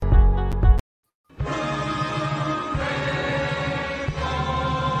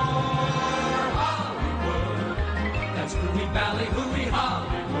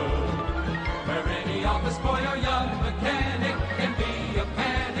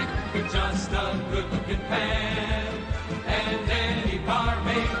just a good-looking pan. And any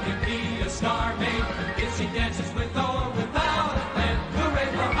barmaid can be a star maid if she dances with or without a plan. Hooray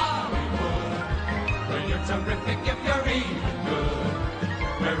for Hollywood, where you're terrific if you're even good.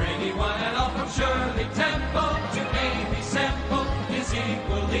 Where anyone at all from Shirley Temple to Amy Semple is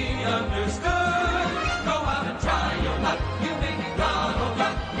equally understood. Go out and try your luck, you may be Donald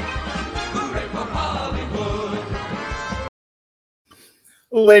Duck. Hooray for Hollywood.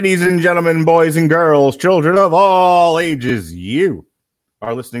 Ladies and gentlemen, boys and girls, children of all ages, you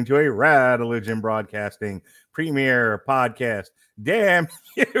are listening to a Rad Religion Broadcasting premiere podcast. Damn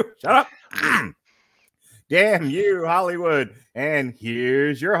you. Shut up. Damn you, Hollywood. And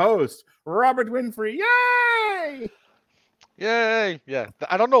here's your host, Robert Winfrey. Yay! Yay! Yeah,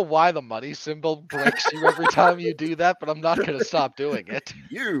 I don't know why the money symbol breaks you every time you do that, but I'm not going to stop doing it.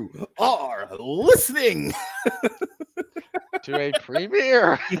 You are listening To a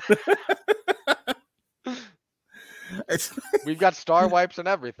premiere. We've got star wipes and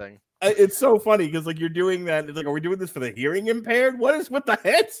everything. It's so funny because like you're doing that. It's like, are we doing this for the hearing impaired? What is with the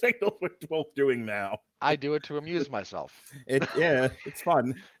hand signals we're both doing now? I do it to amuse myself. Yeah, it's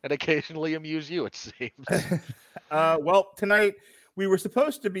fun. And occasionally amuse you, it seems. Well, tonight we were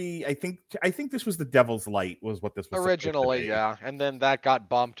supposed to be. I think this was the Devil's Light was what this was Originally, yeah, and then that got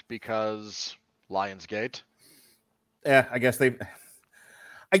bumped because Lionsgate. Yeah, I guess they.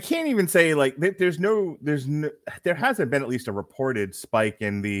 I can't even say like there hasn't been at least a reported spike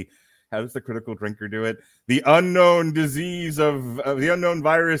in the. How does the critical drinker do it? The unknown disease of the unknown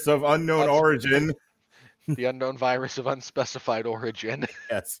virus of unknown origin. The unknown virus of unspecified origin.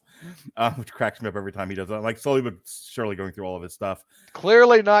 Yes. Which cracks me up every time he does that. I'm like slowly but surely going through all of his stuff.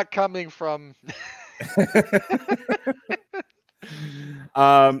 Clearly not coming from.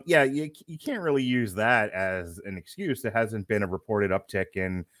 Yeah, you can't really use that as an excuse. There hasn't been a reported uptick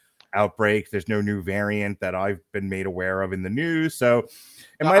in outbreaks. There's no new variant that I've been made aware of in the news. So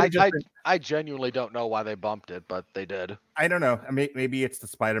I genuinely don't know why they bumped it, but they did. I don't know. I mean, maybe it's the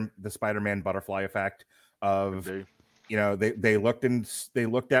Spider-Man butterfly effect of you know, they looked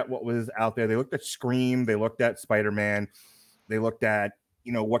at what was out there. They looked at Scream, they looked at Spider-Man, they looked at,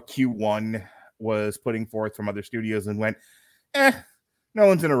 you know, what Q1 was putting forth from other studios and went, no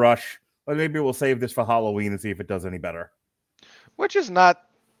one's in a rush. But maybe we'll save this for Halloween and see if it does any better. Which is not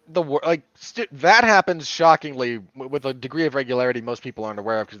that happens shockingly with a degree of regularity most people aren't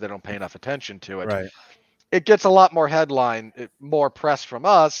aware of because they don't pay enough attention to it. Right. It gets a lot more more press from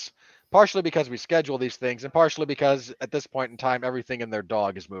us, partially because we schedule these things, and partially because at this point in time, everything in their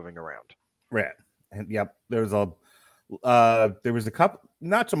dog is moving around. Right. And yep, there was a couple,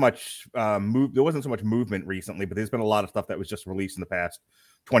 not so much there wasn't so much movement recently, but there's been a lot of stuff that was just released in the past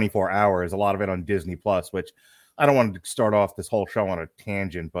 24 hours, a lot of it on Disney Plus, which I don't want to start off this whole show on a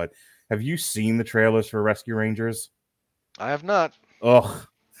tangent, but have you seen the trailers for Rescue Rangers? I have not. Ugh.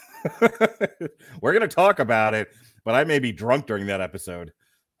 We're going to talk about it, but I may be drunk during that episode.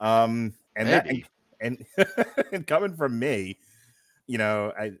 And coming from me, you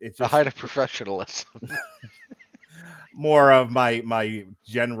know, it's the height of professionalism. More of my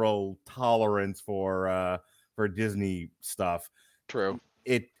general tolerance for Disney stuff. True.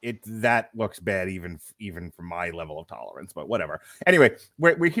 It that looks bad even from my level of tolerance, but whatever. Anyway,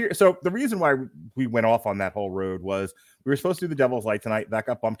 we're here. So the reason why we went off on that whole road was we were supposed to do the Devil's Light tonight. That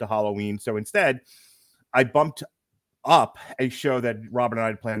got bumped to Halloween. So instead, I bumped up a show that Robert and I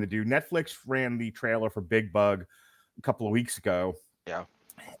had planned to do. Netflix ran the trailer for Bigbug a couple of weeks ago. Yeah.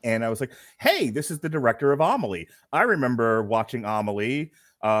 And I was like, hey, this is the director of Amelie. I remember watching Amelie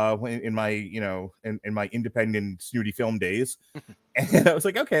in my, you know, in my independent snooty film days. And I was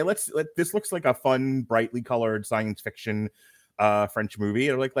like, okay, this looks like a fun, brightly colored science fiction French movie.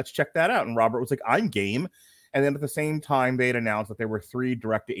 And I'm like, let's check that out. And Robert was like, I'm game. And then at the same time, they had announced that there were 3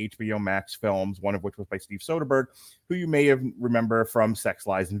 direct to HBO Max films, one of which was by Steve Soderbergh, who you may have remember from Sex,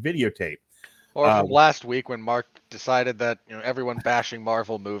 Lies, and Videotape. Or from last week when Mark decided that, you know, everyone bashing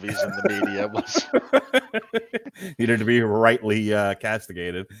Marvel movies in the media was needed to be rightly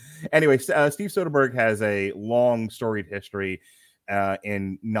castigated. Anyway, Steve Soderbergh has a long storied history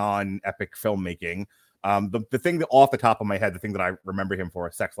in non-epic filmmaking. The thing that off the top of my head, the thing that I remember him for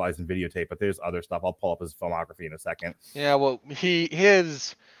is Sex, Lies, and Videotape, but there's other stuff. I'll pull up his filmography in a second. Yeah, well,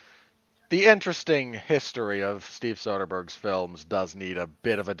 the interesting history of Steve Soderbergh's films does need a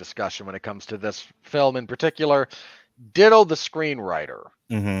bit of a discussion when it comes to this film in particular. Ditto the screenwriter.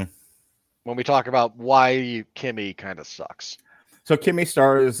 Mm-hmm. When we talk about why KIMI kind of sucks. So KIMI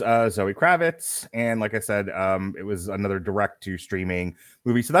stars Zoe Kravitz, and like I said, it was another direct-to-streaming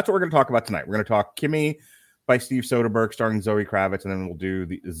movie. So that's what we're going to talk about tonight. We're going to talk KIMI, by Steve Soderbergh, starring Zoe Kravitz, and then we'll do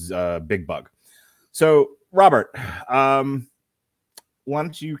the Bigbug. So, Robert, why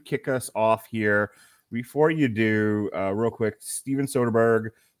don't you kick us off here? Before you do, real quick, Steven Soderbergh,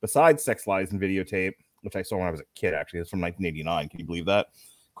 besides Sex, Lies, and Videotape, which I saw when I was a kid, actually, it's from 1989. Can you believe that?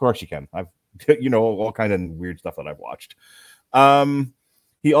 Of course you can. I've, all kind of weird stuff that I've watched.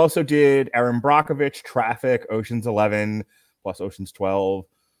 He also did Aaron Brockovich, Traffic, Ocean's 11, plus Ocean's 12.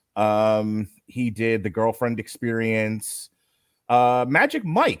 He did The Girlfriend Experience. Magic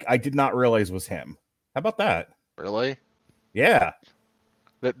Mike, I did not realize was him. How about that? Really? Yeah.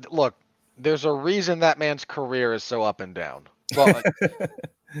 Look, there's a reason that man's career is so up and down. Well,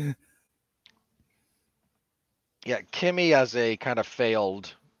 yeah, Kimmy as a kind of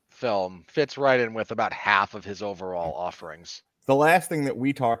failed film fits right in with about half of his overall offerings. The last thing that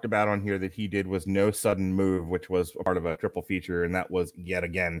we talked about on here that he did was No Sudden Move, which was part of a triple feature, and that was yet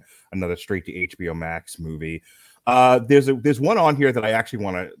again another straight to HBO Max movie. There's one on here that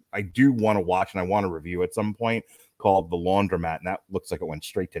I do want to watch and I want to review at some point called The Laundromat, and that looks like it went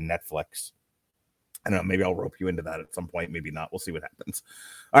straight to Netflix. I don't know, maybe I'll rope you into that at some point, maybe not. We'll see what happens.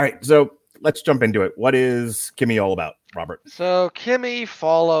 All right, so let's jump into it. What is Kimmy all about, Robert? So Kimmy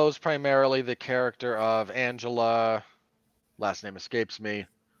follows primarily the character of Angela, last name escapes me,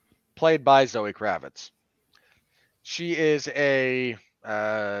 played by Zoe Kravitz. She is a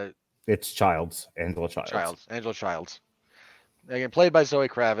it's Childs, Angela Childs. Angela Childs. Again, played by Zoe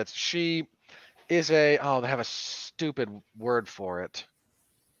Kravitz. She is they have a stupid word for it.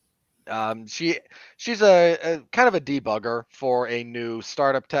 She's a kind of a debugger for a new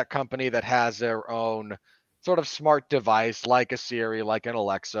startup tech company that has their own sort of smart device, like a Siri, like an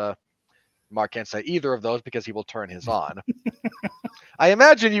Alexa. Mark can't say either of those because he will turn his on. I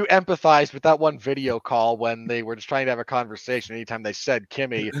imagine you empathized with that one video call when they were just trying to have a conversation. Anytime they said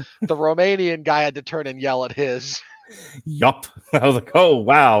Kimmy, the Romanian guy had to turn and yell at his. Yup. I was like, oh,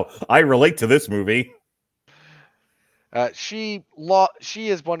 wow. I relate to this movie. She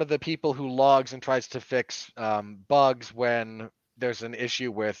is one of the people who logs and tries to fix bugs when there's an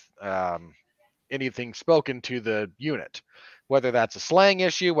issue with anything spoken to the unit. Whether that's a slang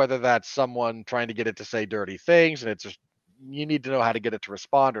issue, whether that's someone trying to get it to say dirty things, and it's just, you need to know how to get it to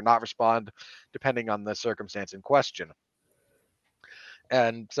respond or not respond, depending on the circumstance in question.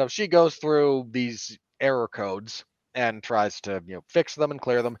 And so she goes through these error codes and tries to fix them and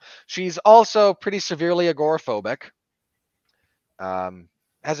clear them. She's also pretty severely agoraphobic.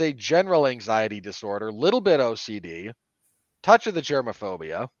 Has a general anxiety disorder, little bit OCD, touch of the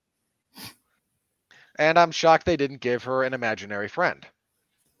germophobia. And I'm shocked they didn't give her an imaginary friend.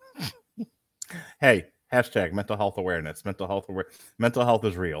 Hey, hashtag mental health awareness. Mental health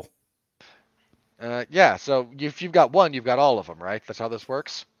is real. Yeah, so if you've got one, you've got all of them, right? That's how this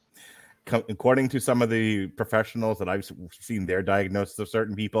works? According to some of the professionals that I've seen their diagnosis of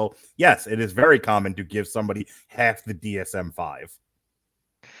certain people, yes, it is very common to give somebody half the DSM-5.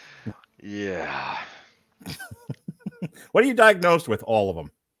 Yeah. What are you diagnosed with? All of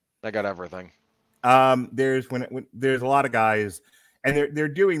them. I got everything. There's a lot of guys, and they're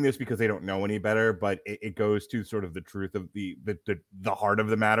doing this because they don't know any better, but it goes to sort of the truth of the heart of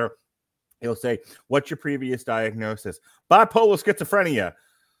the matter. He'll say, "What's your previous diagnosis?" Bipolar schizophrenia.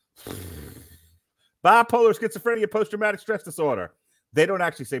 Bipolar schizophrenia, post-traumatic stress disorder. They don't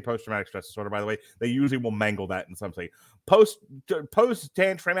actually say post-traumatic stress disorder, by the way. They usually will mangle that in some say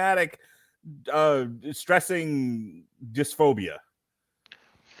post-traumatic stressing dysphobia.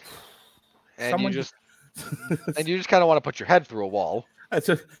 And you just kind of want to put your head through a wall.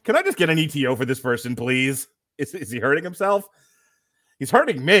 So, can I just get an ETO for this person, please? Is he hurting himself? He's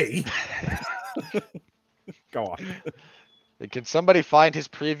hurting me. Go on. Can somebody find his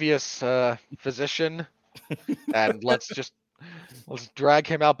previous physician and let's drag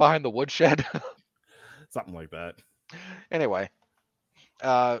him out behind the woodshed? Something like that. Anyway,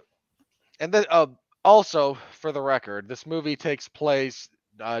 and then also for the record, this movie takes place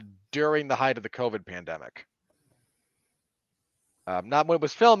during the height of the COVID pandemic. Not when it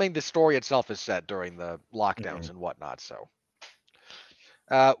was filming. The story itself is set during the lockdowns and whatnot. So,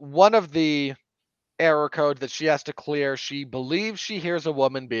 one of the error codes that she has to clear, she believes she hears a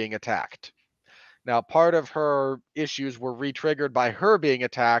woman being attacked. Now, part of her issues were re-triggered by her being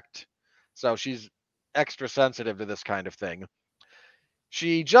attacked, so she's extra sensitive to this kind of thing.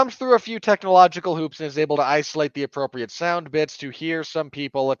 She jumps through a few technological hoops and is able to isolate the appropriate sound bits to hear some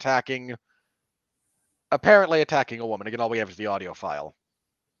people apparently attacking a woman. Again, all we have is the audio file.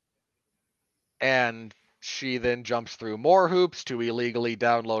 And she then jumps through more hoops to illegally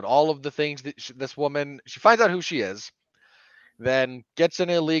download all of the things that this woman, she finds out who she is, then gets an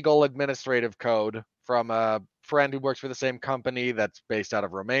illegal administrative code from a friend who works for the same company that's based out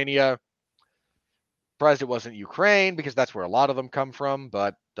of Romania. Surprised it wasn't Ukraine, because that's where a lot of them come from,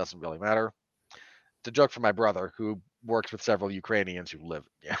 but doesn't really matter. It's a joke from my brother, who works with several Ukrainians who live.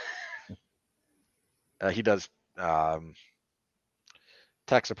 Yeah, he does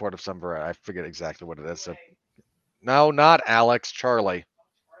tech support of some variety. I forget exactly what it is. So, no, not Alex, Charlie.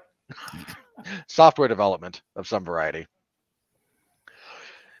 Software development of some variety.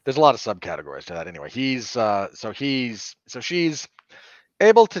 There's a lot of subcategories to that. Anyway, she's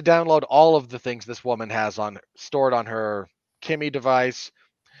able to download all of the things this woman has stored on her KIMI device,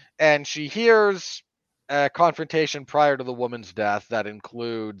 and she hears a confrontation prior to the woman's death that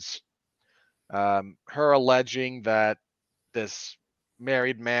includes her alleging that this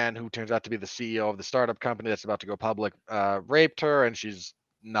married man, who turns out to be the CEO of the startup company that's about to go public, raped her, and she's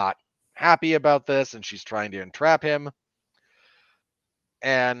not happy about this, and she's trying to entrap him.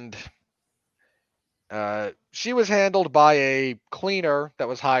 And she was handled by a cleaner that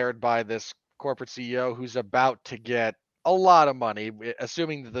was hired by this corporate CEO, who's about to get a lot of money,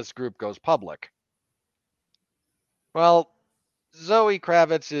 assuming that this group goes public. Well, Zoe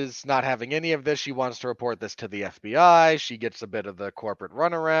Kravitz is not having any of this. She wants to report this to the FBI. She gets a bit of the corporate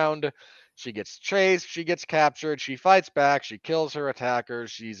runaround. She gets chased. She gets captured. She fights back. She kills her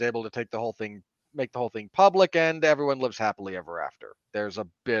attackers. She's able to make the whole thing public, and everyone lives happily ever after. There's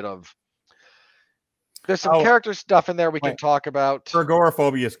some character stuff in there we can talk about. Her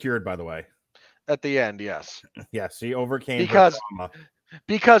agoraphobia is cured, by the way. At the end, yes. Yes, she overcame her trauma.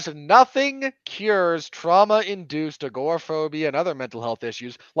 Because nothing cures trauma-induced agoraphobia and other mental health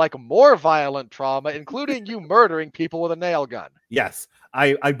issues like more violent trauma, including you murdering people with a nail gun. Yes,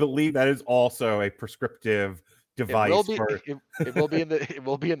 I believe that is also a prescriptive device. It will be in the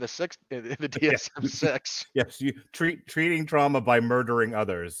DSM-6. Yes, treating trauma by murdering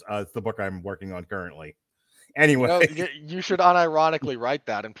others. It's the book I'm working on currently. Anyway, you should unironically write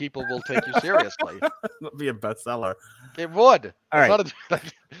that, and people will take you seriously. It'll be a bestseller. It would. All right.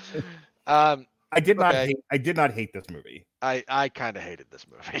 I did not hate this movie. I kind of hated this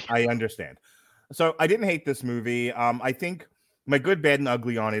movie. I understand. So I didn't hate this movie. I think my good, bad, and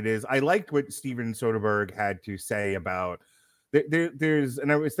ugly on it is I liked what Steven Soderbergh had to say about there's,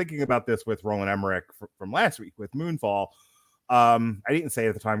 and I was thinking about this with Roland Emmerich from last week with Moonfall. I didn't say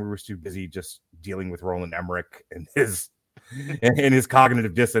at the time, we were too busy just dealing with Roland Emmerich and his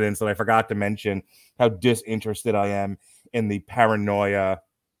cognitive dissonance, that I forgot to mention how disinterested I am in the paranoia,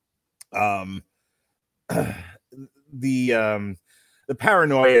 the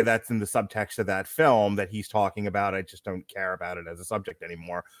paranoia that's in the subtext of that film that he's talking about. I just don't care about it as a subject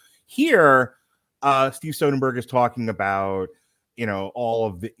anymore. Here, Steve Soderbergh is talking about, all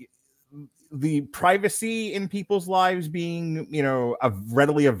of the privacy in people's lives being,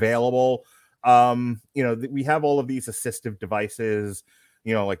 readily available. We have all of these assistive devices,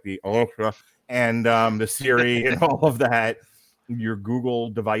 like the Alexa and the Siri and all of that, your Google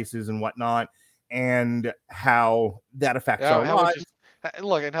devices and whatnot, and how that affects our lives.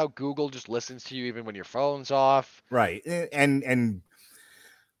 Look, and how Google just listens to you even when your phone's off. Right. And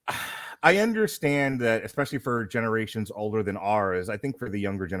I understand that, especially for generations older than ours. I think for the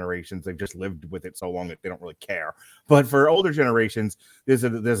younger generations, they've just lived with it so long that they don't really care. But for older generations, there's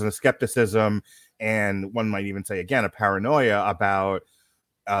a skepticism, and one might even say, again, a paranoia about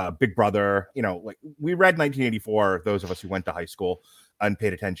Big Brother. Like we read 1984, those of us who went to high school and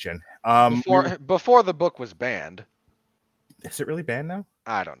paid attention. Before the book was banned. Is it really banned now?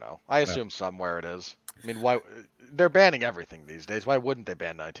 I don't know. I assume somewhere it is. I mean, why they're banning everything these days? Why wouldn't they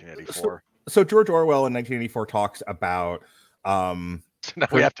ban 1984? So George Orwell in 1984 talks about. So now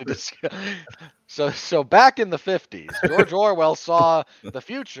we have to discuss. So back in the 50s, George Orwell saw the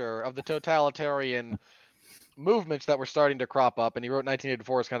future of the totalitarian movements that were starting to crop up, and he wrote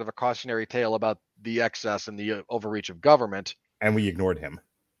 1984 as kind of a cautionary tale about the excess and the overreach of government. And we ignored him.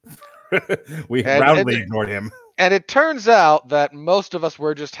 We roundly ignored him. And it turns out that most of us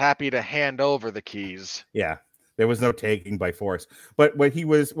were just happy to hand over the keys. Yeah, there was no taking by force. But what he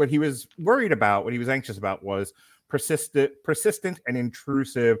was worried about, what he was anxious about, was persistent and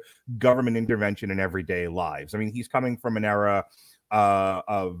intrusive government intervention in everyday lives. I mean, he's coming from an era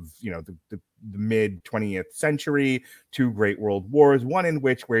of the mid 20th century, two great world wars, one in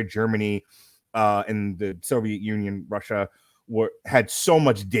where Germany and the Soviet Union, Russia, had so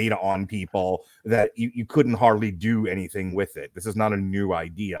much data on people that you couldn't hardly do anything with it. This is not a new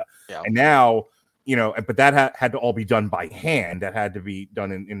idea. Yeah. And now, but that had to all be done by hand. That had to be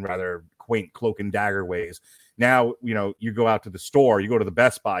done in rather quaint cloak and dagger ways. Now, you go out to the store, you go to the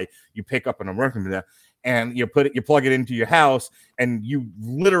Best Buy, you pick up an and you plug it into your house, and you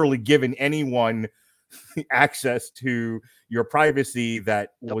literally given anyone access to your privacy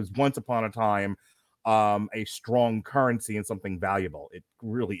that was once upon a time a strong currency and something valuable. It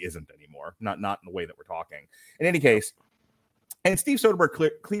really isn't anymore. Not in the way that we're talking. In any case, and Steve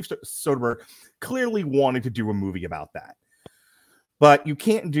Soderbergh clearly wanted to do a movie about that. But you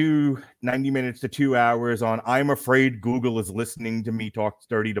can't do 90 minutes to 2 hours on I'm afraid Google is listening to me talk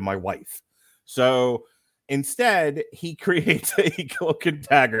dirty to my wife. So instead, he creates a Cloak and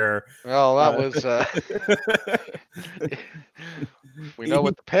Dagger. Well, that was. We know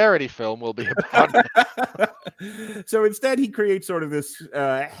what the parody film will be about. So instead, he creates sort of this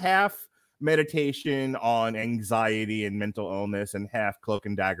half meditation on anxiety and mental illness, and half Cloak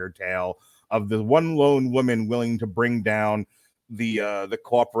and Dagger tale of the one lone woman willing to bring down the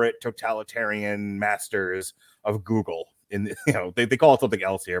corporate totalitarian masters of Google. They call it something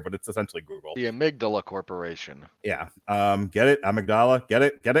else here, but it's essentially Google. The Amygdala Corporation. Yeah. Get it? Amygdala. Get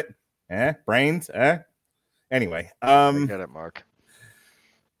it? Brains. Anyway. I get it, Mark.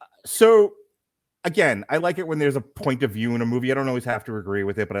 So again, I like it when there's a point of view in a movie. I don't always have to agree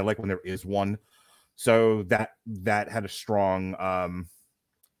with it, but I like when there is one. So that had a strong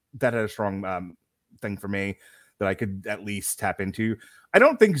thing for me that I could at least tap into. I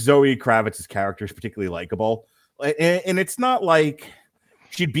don't think Zoe Kravitz's character is particularly likable, and it's not like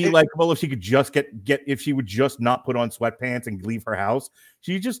she'd be likable if she could just get if she would just not put on sweatpants and leave her house.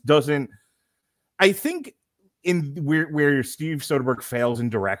 She just doesn't. I think in where Steve Soderbergh fails in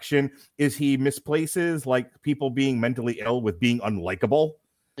direction is he misplaces like people being mentally ill with being unlikable.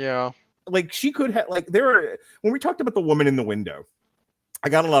 Yeah, like she could have like when we talked about the woman in the window, I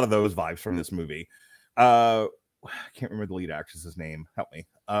got a lot of those vibes from this movie. I can't remember the lead actress's name. Help me.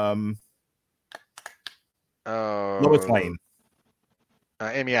 Lois Lane.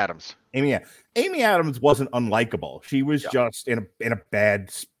 Amy Adams. Amy Adams wasn't unlikable. She was just in a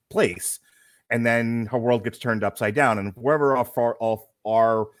bad place, and then her world gets turned upside down. And wherever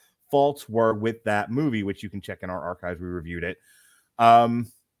our faults were with that movie, which you can check in our archives, we reviewed it.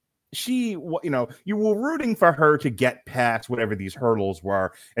 You were rooting for her to get past whatever these hurdles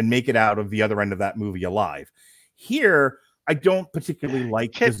were and make it out of the other end of that movie alive. Here, I don't particularly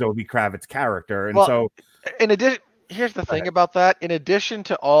like the Zoe Kravitz character, and so in addition, here's the thing about that. In addition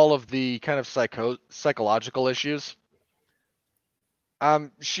to all of the kind of psychological issues,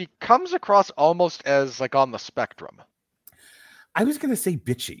 she comes across almost as like on the spectrum. I was gonna say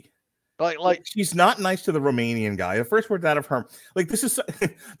bitchy. Like she's not nice to the Romanian guy. The first words out of her, like this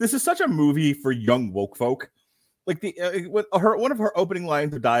is such a movie for young woke folk. Like one of her opening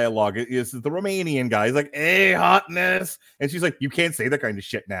lines of dialogue is the Romanian guy. He's like, "Hey, hotness," and she's like, "You can't say that kind of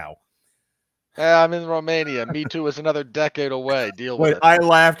shit now." I'm in Romania. Me Too is another decade away. Deal with it. I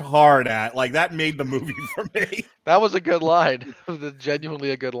laughed hard at that made the movie for me. That was a good line. It was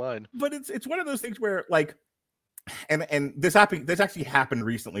genuinely a good line. But it's one of those things where like. And this actually happened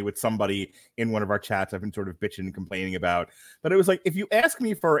recently with somebody in one of our chats I've been sort of bitching and complaining about. But it was like, if you ask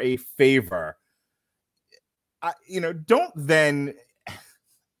me for a favor, don't then.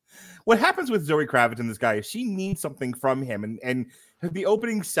 What happens with Zoe Kravitz and this guy is she needs something from him, and the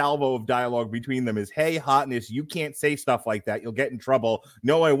opening salvo of dialogue between them is, "Hey, hotness, you can't say stuff like that. You'll get in trouble."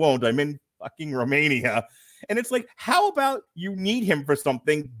 "No, I won't. I'm in fucking Romania." And it's like, how about you need him for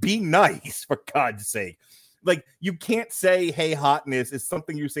something? Be nice, for God's sake. Like, you can't say, "Hey, hotness" is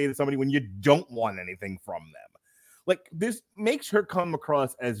something you say to somebody when you don't want anything from them. Like, this makes her come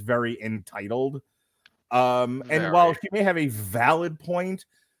across as very entitled. And while she may have a valid point,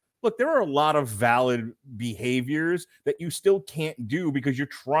 look, there are a lot of valid behaviors that you still can't do because you're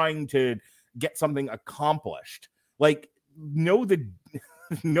trying to get something accomplished. Like, know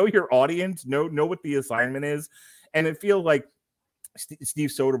your audience, know what the assignment is. And it feels like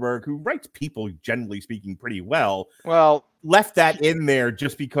Steve Soderbergh, who writes people generally speaking pretty well, left that in there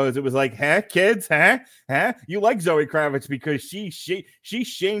just because it was like, "Huh, kids, huh? You like Zoe Kravitz because she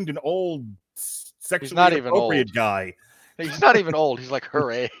shamed an old sexually inappropriate guy." He's not even old. He's like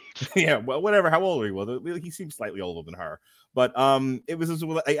her age. Yeah, well, whatever. How old he was, he seems slightly older than her. But it was just,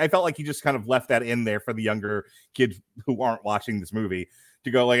 I felt like he just kind of left that in there for the younger kids who aren't watching this movie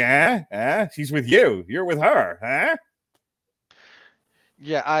to go like, she's with you, you're with her, huh?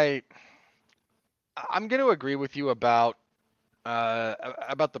 Yeah, I'm going to agree with you about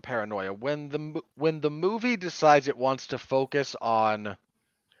the paranoia. When the movie decides it wants to focus on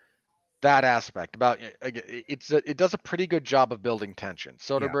that aspect, about it does a pretty good job of building tension.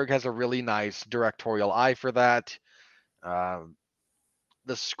 Soderbergh has a really nice directorial eye for that.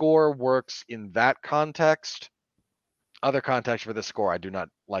 The score works in that context. Other context for the score I do not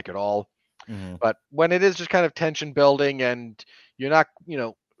like at all. Mm-hmm. But when it is just kind of tension building and you're not,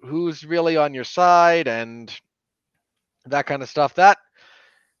 who's really on your side and that kind of stuff. That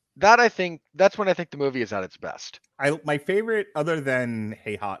I think that's when I think the movie is at its best. My favorite, other than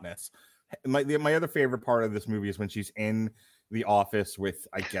Hey Hotness, my other favorite part of this movie is when she's in the office with,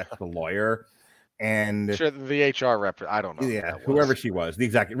 I guess, the lawyer and sure, the HR rep. I don't know. Yeah, whoever she was, the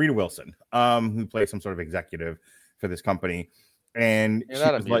executive, Rita Wilson, who plays some sort of executive for this company, and Yeah, she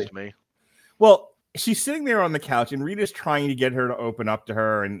that was amused like, me. well, she's sitting there on the couch, and Rita's trying to get her to open up to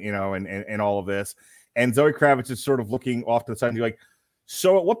her, and and all of this, and Zoe Kravitz is sort of looking off to the side, and you're like,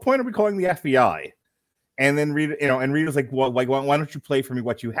 so at what point are we calling the FBI? And then Rita, and Rita's like, well, like, why don't you play for me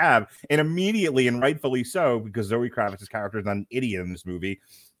what you have? And immediately, and rightfully so, because Zoe Kravitz's character is not an idiot in this movie,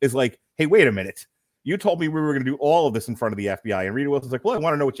 is like, hey, wait a minute. You told me we were going to do all of this in front of the FBI. And Rita Wilson's like, well, I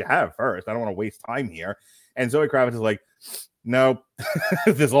want to know what you have first. I don't want to waste time here. And Zoe Kravitz is like, no,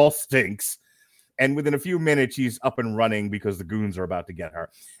 this all stinks. And within a few minutes, she's up and running because the goons are about to get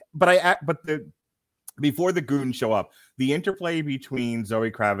her. Before the goons show up, the interplay between Zoe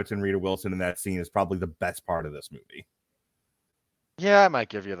Kravitz and Rita Wilson in that scene is probably the best part of this movie. Yeah, I might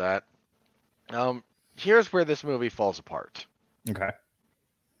give you that. Here's where this movie falls apart. Okay.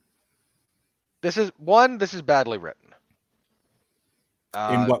 This is badly written.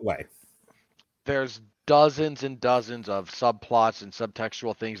 In what way? There's dozens and dozens of subplots and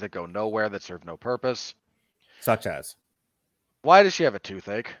subtextual things that go nowhere, that serve no purpose. Such as? Why does she have a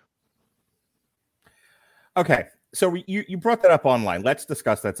toothache? Okay, so you brought that up online. Let's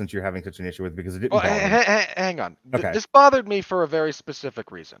discuss that since you're having such an issue with it, because it didn't bother me. Hang on. Okay. This bothered me for a very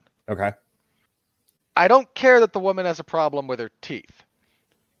specific reason. Okay. I don't care that the woman has a problem with her teeth.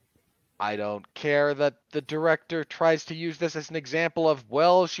 I don't care that the director tries to use this as an example of,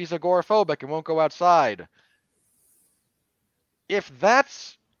 well, she's agoraphobic and won't go outside. If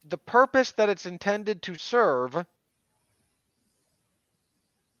that's the purpose that it's intended to serve,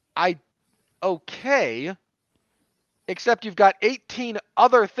 okay, except you've got 18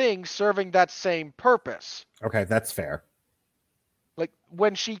 other things serving that same purpose. Okay, that's fair. Like,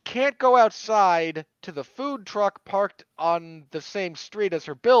 when she can't go outside to the food truck parked on the same street as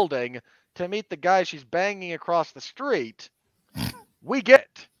her building to meet the guy she's banging across the street, we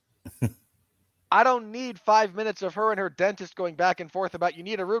get it. I don't need 5 minutes of her and her dentist going back and forth about, you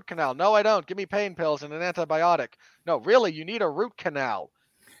need a root canal. No, I don't. Give me pain pills and an antibiotic. No, really, you need a root canal.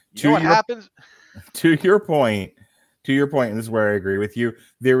 You know what happens? To your point, and this is where I agree with you,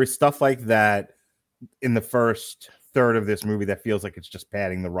 there is stuff like that in the first third of this movie that feels like it's just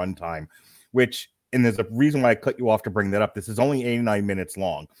padding the runtime, and there's a reason why I cut you off to bring that up. This is only 89 minutes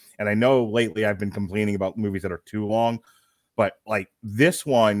long. And I know lately I've been complaining about movies that are too long, but like this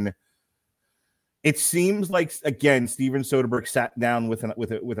one, it seems like, again, Steven Soderbergh sat down with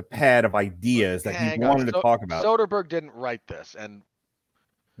a pad of ideas that he wanted to talk about. Soderbergh didn't write this, and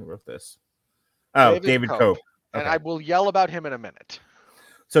who wrote this? Oh, David Cope. And I will yell about him in a minute.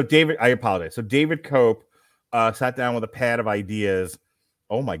 So I apologize. So David Cope sat down with a pad of ideas.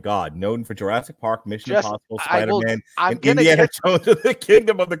 Oh my God! Known for Jurassic Park, Mission Impossible, Spider-Man, and Indiana Jones and the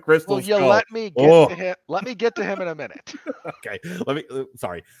Kingdom of the Crystal Skull. Let me get to him. Let me get to him in a minute. Okay,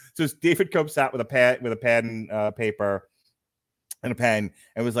 sorry. So David Cope sat with a pad and paper and a pen,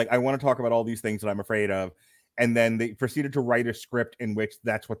 and was like, "I want to talk about all these things that I'm afraid of." And then they proceeded to write a script in which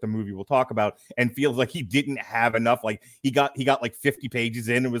that's what the movie will talk about, and feels like he didn't have enough. Like he got like 50 pages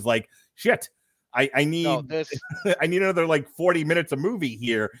in and was like, "Shit, I need this. I need another like 40 minutes of movie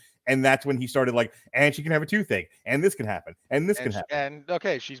here." And that's when he started like, and she can have a toothache, and this can happen, and this can happen. And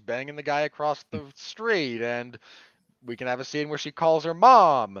okay, she's banging the guy across the street, and we can have a scene where she calls her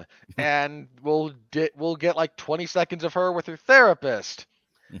mom, and we'll get like 20 seconds of her with her therapist,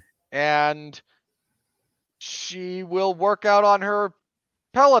 and she will work out on her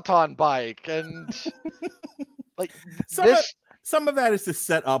Peloton bike, and like some of that is to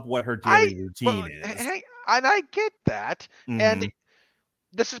set up what her daily routine is. And I get that. Mm-hmm. And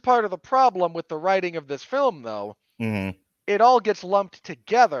this is part of the problem with the writing of this film, though. Mm-hmm. It all gets lumped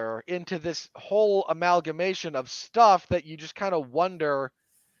together into this whole amalgamation of stuff that you just kind of wonder,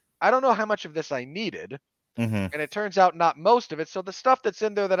 I don't know how much of this I needed. Mm-hmm. And it turns out not most of it. So the stuff that's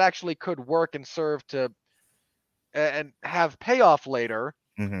in there that actually could work and serve to and have payoff later,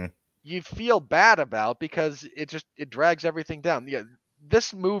 mm-hmm. you feel bad about, because it drags everything down. Yeah,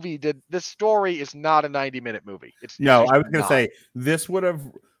 this story is not a 90-minute movie. I was going to say, this would have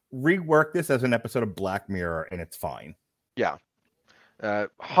reworked this as an episode of Black Mirror, and it's fine. Yeah.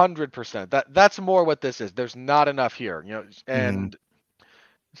 100%. That's more what this is. There's not enough here, and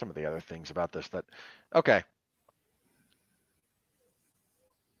some of the other things about this that, okay.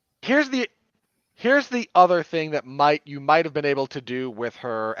 Here's Here's the other thing that you might have been able to do with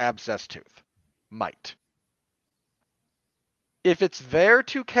her abscess tooth. Might. If it's there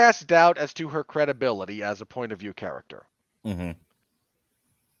to cast doubt as to her credibility as a point of view character,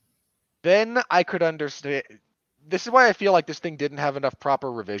 then I could understand. This is why I feel like this thing didn't have enough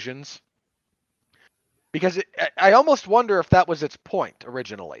proper revisions. Because I almost wonder if that was its point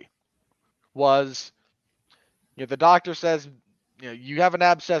originally. Was, the doctor says, you have an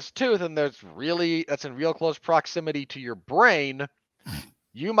abscessed tooth and that's in real close proximity to your brain.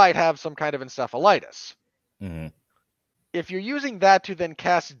 You might have some kind of encephalitis. If you're using that to then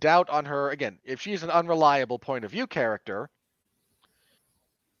cast doubt on her, again, if she's an unreliable point of view character,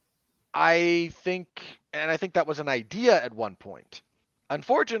 I think that was an idea at one point.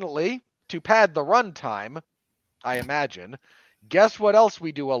 Unfortunately, to pad the runtime, I imagine, guess what else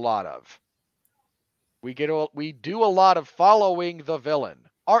we do a lot of? We do a lot of following the villain.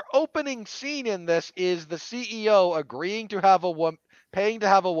 Our opening scene in this is the CEO agreeing to have paying to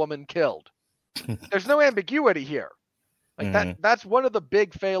have a woman killed. There's no ambiguity here. That's one of the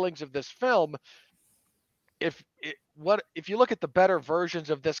big failings of this film. If you look at the better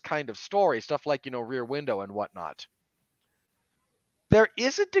versions of this kind of story, stuff like, Rear Window and whatnot, there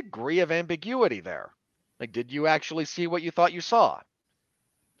is a degree of ambiguity there. Like, did you actually see what you thought you saw?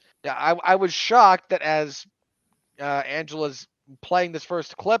 Yeah, I was shocked that as Angela's playing this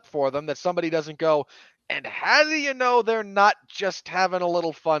first clip for them, that somebody doesn't go, and how do you know they're not just having a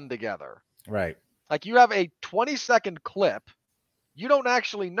little fun together? Right. Like, you have a 20-second clip. You don't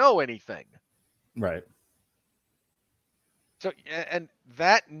actually know anything. Right. So, and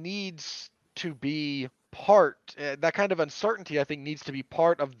that needs to be that kind of uncertainty, I think, needs to be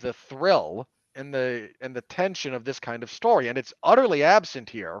part of the thrill and the tension of this kind of story. And it's utterly absent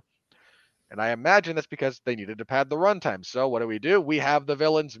here. And I imagine that's because they needed to pad the runtime. So what do? We have the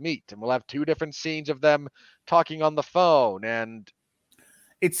villains meet, and we'll have 2 different scenes of them talking on the phone. And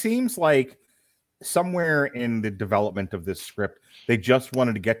it seems like somewhere in the development of this script, they just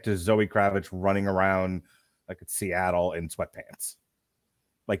wanted to get to Zoe Kravitz running around like at Seattle in sweatpants.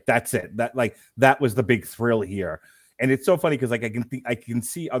 Like, that's it. That was the big thrill here. And it's so funny because like I can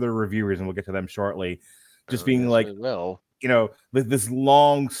see other reviewers, and we'll get to them shortly, just being like, this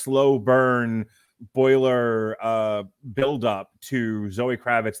long, slow burn boiler build up to Zoe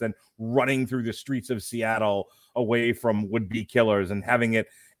Kravitz then running through the streets of Seattle away from would-be killers and having it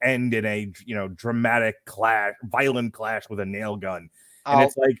end in a dramatic violent clash with a nail gun. And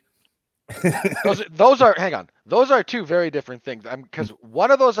it's like those are 2 very different things. Because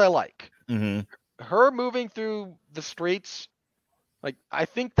one of those I like. Her moving through the streets, like, I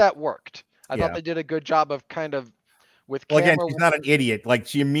think that worked. I thought they did a good job of kind of with camera. Well, again, she's not an idiot. Like,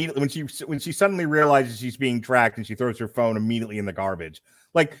 she immediately when she suddenly realizes she's being tracked and she throws her phone immediately in the garbage.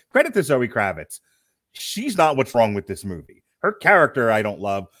 Like, credit to Zoe Kravitz. She's not what's wrong with this movie. Her character I don't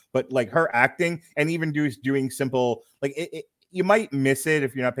love, but like her acting and even doing simple, like you might miss it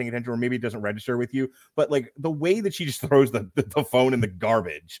if you're not paying attention, or maybe it doesn't register with you. But like the way that she just throws the phone in the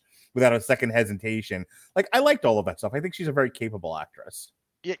garbage without a second hesitation, like, I liked all of that stuff. I think she's a very capable actress.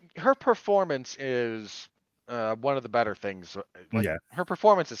 Yeah, her performance is one of the better things. Like, yeah, her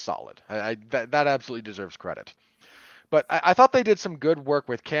performance is solid. That absolutely deserves credit. But I thought they did some good work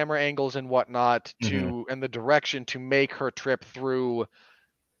with camera angles and whatnot and the direction to make her trip through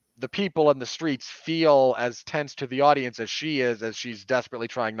the people in the streets feel as tense to the audience as she is, as she's desperately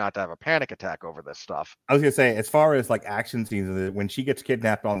trying not to have a panic attack over this stuff. I was gonna say, as far as like action scenes, when she gets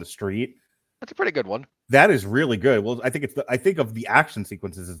kidnapped on the street, that's a pretty good one. That is really good. Well, I think of the action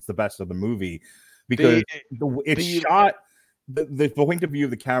sequences, it's the best of the movie because it's shot. The point of view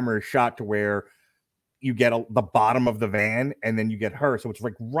of the camera is shot to where you get the bottom of the van, and then you get her. So it's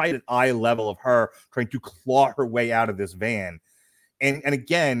like right at eye level of her trying to claw her way out of this van. And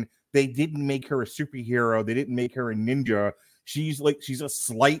again, they didn't make her a superhero. They didn't make her a ninja. She's a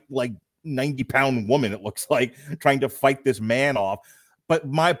slight, like 90-pound woman, it looks like, trying to fight this man off.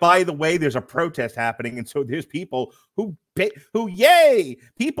 But by the way, there's a protest happening. And so there's people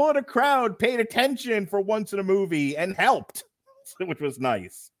people in a crowd paid attention for once in a movie and helped, which was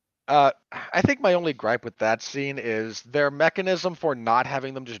nice. I think my only gripe with that scene is their mechanism for not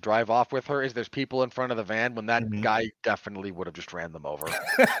having them just drive off with her is there's people in front of the van when that guy definitely would have just ran them over.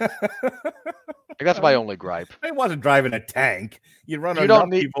 That's my only gripe. He wasn't driving a tank. You enough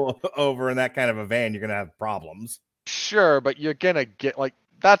people over in that kind of a van, you're going to have problems. Sure, but you're going to get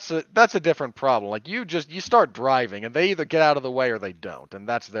that's a different problem. Like you start driving and they either get out of the way or they don't. And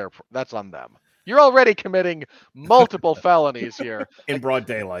that's on them. You're already committing multiple felonies here in broad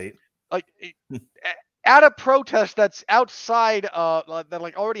daylight. Like at a protest that's outside, that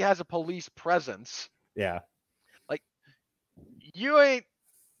like already has a police presence. Yeah. Like, you ain't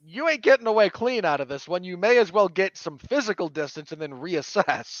getting away clean out of this one. You may as well get some physical distance and then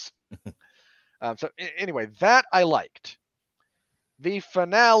reassess. Anyway, that I liked. The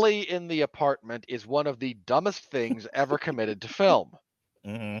finale in the apartment is one of the dumbest things ever committed to film.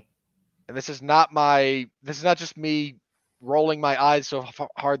 Mm-hmm. And this is not just me rolling my eyes so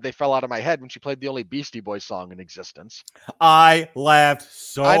hard they fell out of my head when she played the only Beastie Boys song in existence. I laughed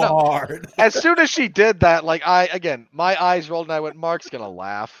so hard. As soon as she did that, like, my eyes rolled and I went, Mark's gonna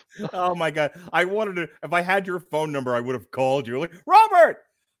laugh. Oh my God. I wanted to, if I had your phone number, I would have called you. Like, Robert!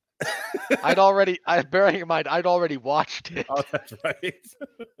 bearing in mind, I'd already watched it. Oh, that's right.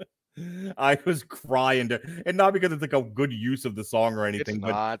 I was crying and not because it's like a good use of the song or anything, It's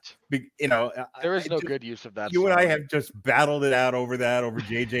but not. There is no good use of that you song. and I have just battled it out over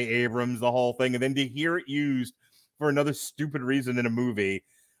J.J. Abrams, the whole thing, and then to hear it used for another stupid reason in a movie,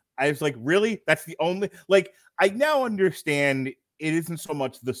 I was like, really? That's the only, like, I now understand it isn't so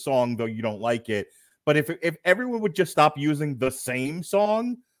much the song, though you don't like it, but if everyone would just stop using the same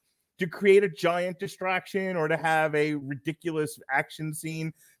song to create a giant distraction or to have a ridiculous action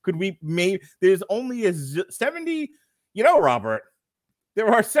scene, could we there's only 70, Robert,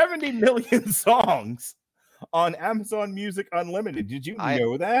 there are 70 million songs on Amazon Music Unlimited. Did you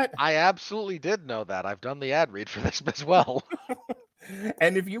know that? I absolutely did know that. I've done the ad read for this as well.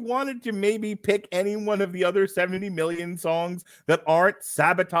 And if you wanted to maybe pick any one of the other 70 million songs that aren't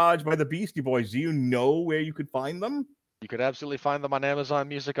sabotaged by the Beastie Boys, do you know where you could find them? You could absolutely find them on Amazon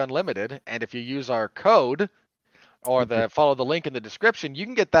Music Unlimited, and if you use our code or follow the link in the description, you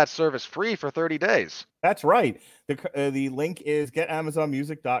can get that service free for 30 days. That's right. The link is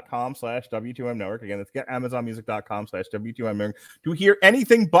getamazonmusic.com/W2M Network. Again, it's getamazonmusic.com/W2M Network to hear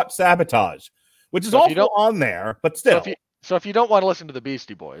anything but Sabotage, which is also on there, but still. So if you don't want to listen to the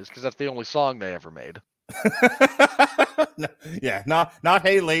Beastie Boys, because that's the only song they ever made. Yeah, not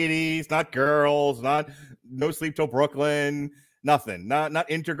Hey Ladies, not Girls, not No Sleep Till Brooklyn, nothing. Not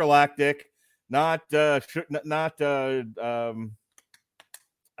Intergalactic, not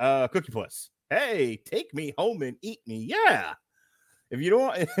Cookie Puss. Hey, take me home and eat me. Yeah. If you don't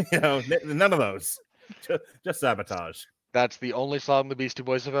want, none of those. Just Sabotage. That's the only song the Beastie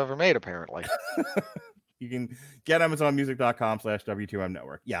Boys have ever made, apparently. You can get amazonmusic.com/W2M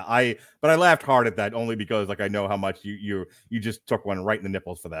Network. Yeah, but I laughed hard at that only because like I know how much you just took one right in the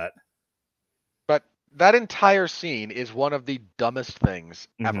nipples for that. But that entire scene is one of the dumbest things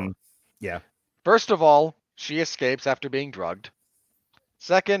ever. Yeah. First of all, she escapes after being drugged.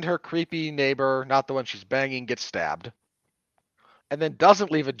 Second, her creepy neighbor, not the one she's banging, gets stabbed. And then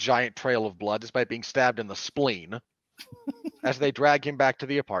doesn't leave a giant trail of blood despite being stabbed in the spleen as they drag him back to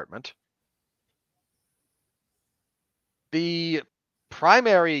the apartment. The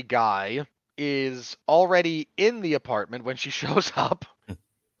primary guy is already in the apartment when she shows up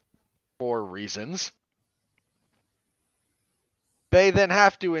for reasons. They then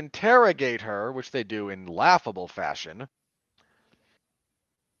have to interrogate her, which they do in laughable fashion,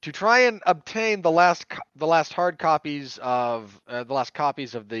 to try and obtain the last hard copies of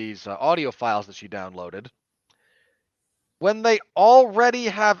these audio files that she downloaded. When they already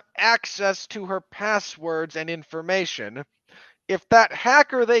have access to her passwords and information, if that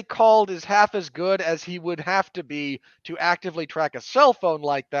hacker they called is half as good as he would have to be to actively track a cell phone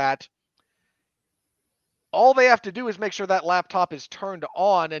like that, all they have to do is make sure that laptop is turned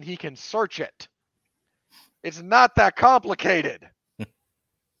on and he can search it. It's not that complicated.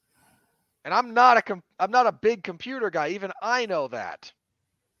 And I'm not a big computer guy. Even I know that.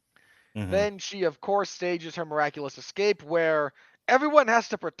 Then she, of course, stages her miraculous escape where everyone has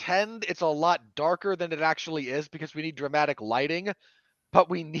to pretend it's a lot darker than it actually is because we need dramatic lighting, but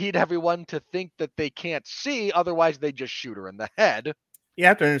we need everyone to think that they can't see, otherwise they just shoot her in the head. You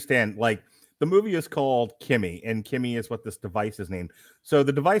have to understand, like, the movie is called KIMI, and KIMI is what this device is named. So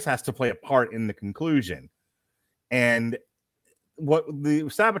the device has to play a part in the conclusion. And what the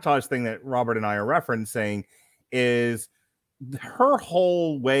sabotage thing that Robert and I are referencing is her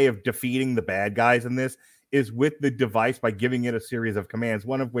whole way of defeating the bad guys in this is with the device by giving it a series of commands,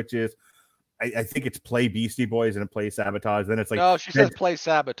 one of which is I think it's play Beastie Boys and play Sabotage. Then it's like no, she says play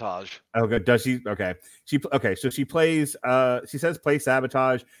Sabotage. Okay, does she? Okay, so she plays. She says play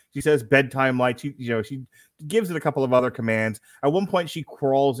Sabotage. She says bedtime light. She gives it a couple of other commands. At one point, she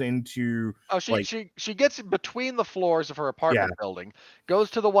crawls into. Oh, she gets between the floors of her apartment building, goes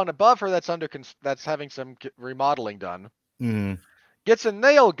to the one above her that's that's having some remodeling done. Gets a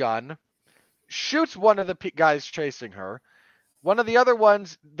nail gun, shoots one of the guys chasing her. One of the other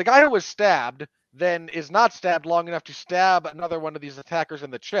ones, the guy who was stabbed, then is not stabbed long enough to stab another one of these attackers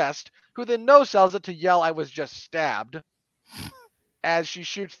in the chest, who then no-sells it to yell, "I was just stabbed," as she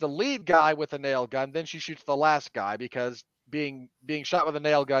shoots the lead guy with a nail gun. Then she shoots the last guy, because being shot with a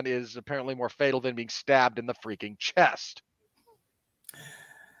nail gun is apparently more fatal than being stabbed in the freaking chest.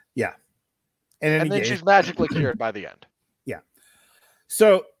 Yeah. And then she's magically cured by the end. Yeah.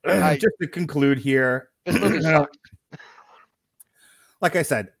 So just to conclude here, this movie sucks. Like I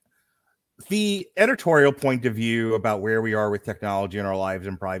said, the editorial point of view about where we are with technology in our lives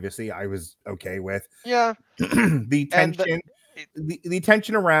and privacy, I was okay with. Yeah. The tension, the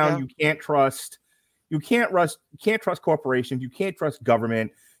tension around you can't trust corporations, you can't trust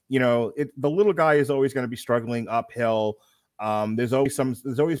government. You know, the little guy is always going to be struggling uphill. There's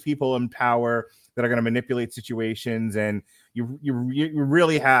always people in power that are going to manipulate situations, and you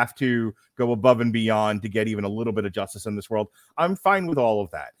really have to go above and beyond to get even a little bit of justice in this world. I'm fine with all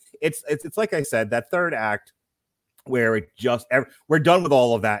of that. It's like I said, that third act where we're done with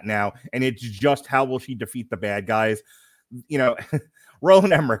all of that now, and it's just how will she defeat the bad guys? You know,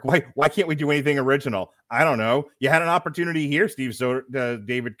 Roland Emmerich, why can't we do anything original? I don't know. You had an opportunity here,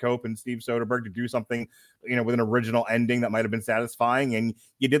 David Cope and Steve Soderbergh, to do something, you know, with an original ending that might have been satisfying, and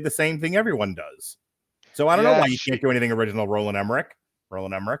you did the same thing everyone does. So I don't know why you can't do anything original, Roland Emmerich.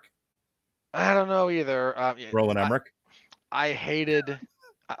 I don't know either. Roland Emmerich. I hated.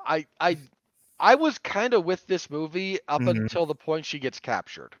 I was kind of with this movie up until the point she gets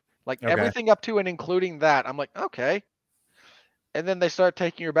captured. Like everything up to and including that, I'm like, okay. And then they start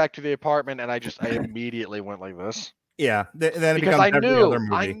taking her back to the apartment, and I immediately went like this. Yeah, then because I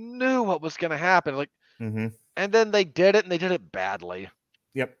knew what was going to happen. Like, and then they did it, and they did it badly.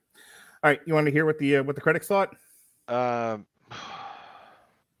 Yep. All right, you want to hear what the critics thought?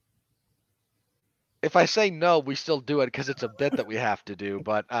 If I say no, we still do it because it's a bit that we have to do.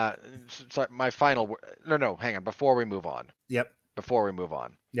 But sorry, my final no, hang on. Before we move on. Yep.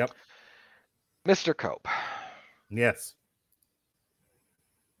 Mr. Cope. Yes.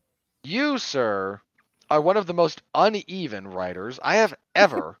 You, sir, are one of the most uneven writers I have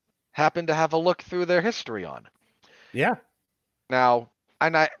ever happened to have a look through their history on. Yeah. Now,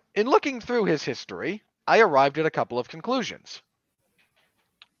 in looking through his history, I arrived at a couple of conclusions.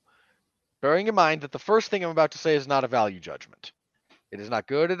 Bearing in mind that the first thing I'm about to say is not a value judgment. It is not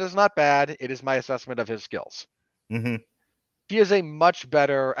good, it is not bad, it is my assessment of his skills. Mm-hmm. He is a much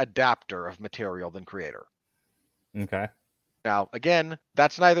better adapter of material than creator. Okay. Now, again,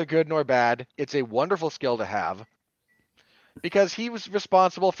 that's neither good nor bad. It's a wonderful skill to have because he was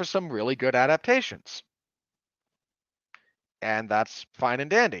responsible for some really good adaptations. And that's fine and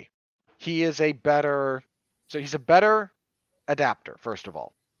dandy. He's a better adapter, first of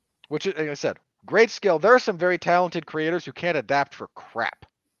all, which, like I said, great skill. There are some very talented creators who can't adapt for crap.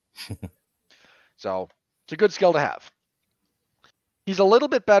 So it's a good skill to have. He's a little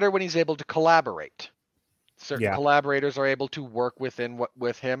bit better when he's able to collaborate. Certain collaborators are able to work with him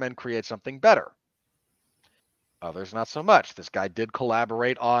and create something better. Others not so much. This guy did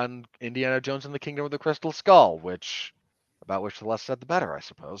collaborate on Indiana Jones and the Kingdom of the Crystal Skull, about which the less said the better, I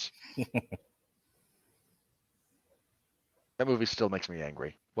suppose. That movie still makes me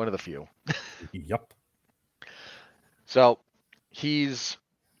angry. One of the few. Yep. So he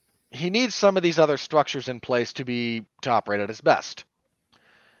needs some of these other structures in place to operate at his best.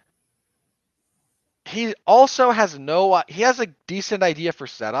 He also has he has a decent idea for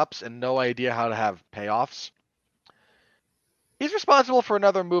setups and no idea how to have payoffs. He's responsible for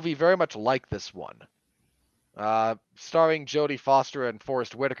another movie very much like this one, starring Jodie Foster and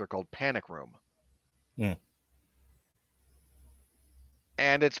Forrest Whitaker, called Panic Room. Yeah.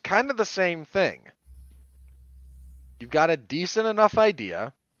 And it's kind of the same thing. You've got a decent enough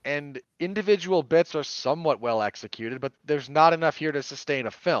idea, and individual bits are somewhat well executed, but there's not enough here to sustain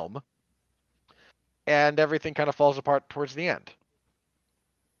a film. And everything kind of falls apart towards the end.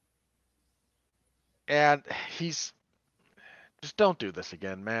 And just don't do this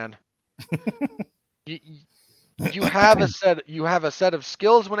again, man. You have a set of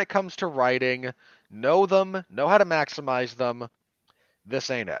skills when it comes to writing. Know them, know how to maximize them. This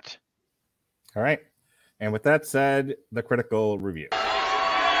ain't it. All right. And with that said, the critical review.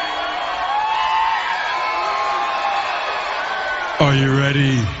 Are you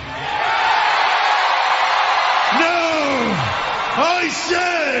ready? I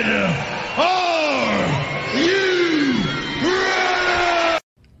said, are you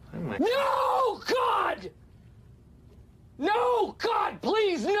ready? No, God! No, God,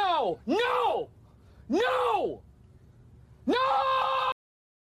 please, no! No! No! No!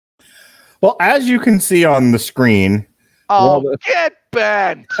 Well, as you can see on the screen... Oh, get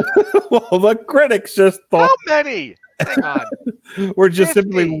bent. Well, the critics just How thought many? Hang on. we're just 50.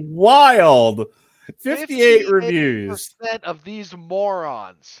 simply wild. 58 reviews. 58% of these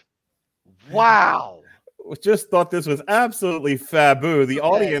morons. Wow. Just thought this was absolutely faboo. The Okay,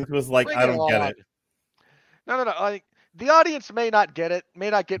 audience was like, bring I it don't get on. it. No. The audience may not get it, may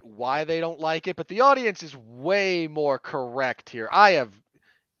not get why they don't like it, but the audience is way more correct here. I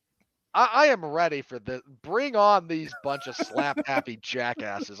am ready for this. Bring on these bunch of slap happy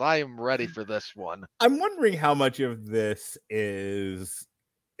jackasses. I am ready for this one. I'm wondering how much of this is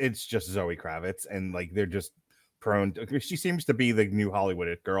it's just Zoe Kravitz and like they're just prone to, she seems to be the new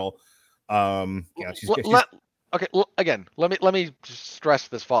Hollywood girl. Again, let me stress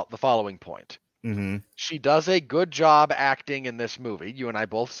the following point. Mm-hmm. She does a good job acting in this movie. You and I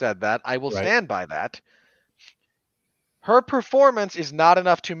both said that. I will stand by that. Her performance is not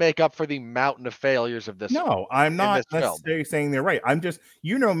enough to make up for the mountain of failures of this. No, I'm not necessarily saying they're right. I'm just,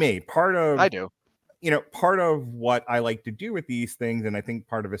 you know me, part of what I like to do with these things, and I think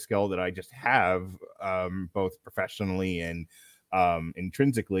part of a skill that I just have, both professionally and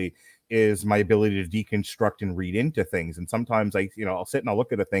intrinsically, is my ability to deconstruct and read into things. And sometimes I'll sit and I'll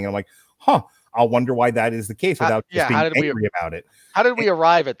look at a thing and I'm like, I'll wonder why that is the case without just being angry about it. How did we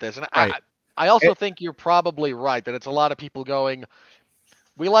arrive at this? And I also think you're probably right that it's a lot of people going,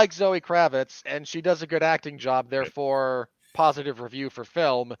 we like Zoe Kravitz and she does a good acting job, therefore positive review for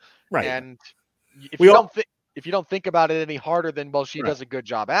film. Right. And if you don't think about it any harder than, well, she does a good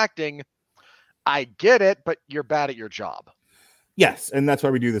job acting, I get it, but you're bad at your job. Yes, and that's why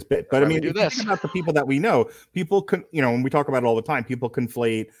we do this bit. But I mean, if you think about the people that we know, people can, when we talk about it all the time, people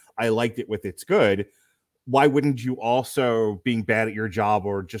conflate I liked it with it's good. Why wouldn't you also being bad at your job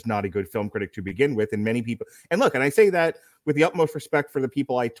or just not a good film critic to begin with? And many people, and look, and I say that with the utmost respect for the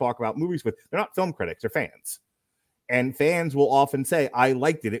people I talk about movies with, they're not film critics, they're fans. And fans will often say, I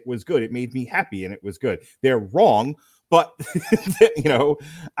liked it, it was good, it made me happy, and it was good. They're wrong, but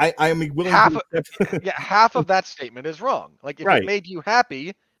I am willing half of that statement is wrong. Like if it made you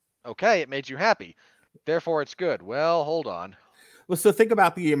happy, okay, it made you happy. Therefore it's good. Well, hold on. Well, so think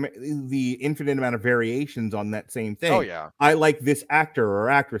about the infinite amount of variations on that same thing. Oh yeah. I like this actor or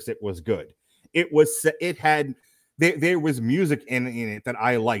actress, it was good. There was music in it that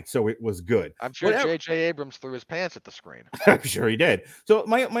I liked, so it was good. I'm sure J.J. Abrams threw his pants at the screen. I'm sure he did. So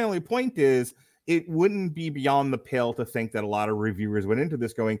my only point is, it wouldn't be beyond the pale to think that a lot of reviewers went into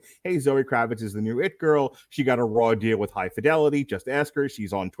this going, hey, Zoe Kravitz is the new it girl. She got a raw deal with High Fidelity. Just ask her.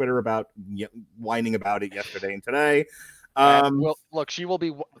 She's on Twitter whining about it yesterday and today. Well, look, she will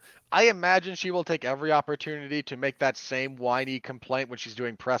be. I imagine she will take every opportunity to make that same whiny complaint when she's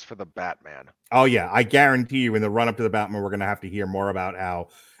doing press for the Batman. Oh yeah, I guarantee you, in the run up to the Batman, we're going to have to hear more about how.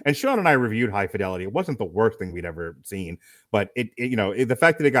 And Sean and I reviewed High Fidelity. It wasn't the worst thing we'd ever seen, but the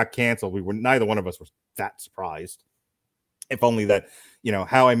fact that it got canceled, neither one of us was that surprised. If only that,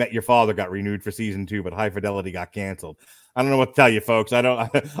 How I Met Your Father got renewed for season 2, but High Fidelity got canceled. I don't know what to tell you, folks. I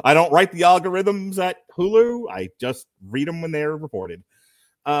don't write the algorithms at Hulu. I just read them when they're reported.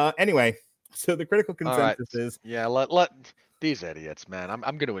 Anyway, so the critical consensus is let these idiots, man. I'm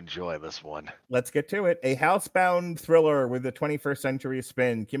going to enjoy this one. Let's get to it. A housebound thriller with a 21st century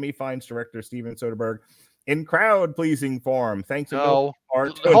spin. KIMI finds director Steven Soderbergh in crowd-pleasing form. Thanks. Hold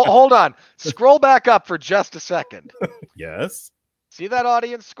on. Scroll back up for just a second. Yes. See that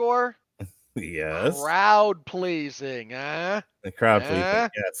audience score? Yes. Crowd-pleasing, huh? The crowd-pleasing,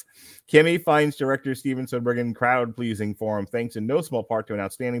 yes. KIMI finds director Steven Soderbergh in crowd-pleasing form, thanks in no small part to an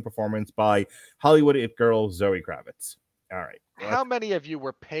outstanding performance by Hollywood it girl Zoe Kravitz. All right. How many of you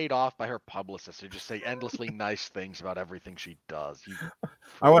were paid off by her publicist to just say endlessly nice things about everything she does?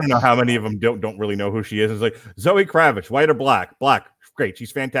 I want to know how many of them don't really know who she is. It's like, Zoe Kravitz, white or black? Black. Great.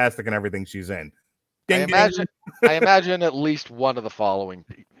 She's fantastic in everything she's in. Ding, I imagine at least one of the following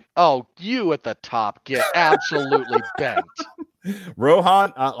people. Oh, you at the top get absolutely bent.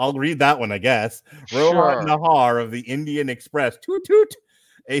 Rohan, I'll read that one, I guess. Rohan Nahar of the Indian Express. Toot toot.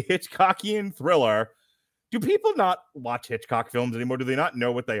 A Hitchcockian thriller. Do people not watch Hitchcock films anymore? Do they not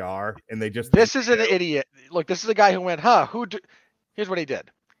know what they are? And they just... This is an idiot. Look, this is a guy who went, here's what he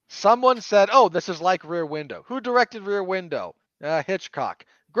did. Someone said, oh, this is like Rear Window. Who directed Rear Window? Hitchcock.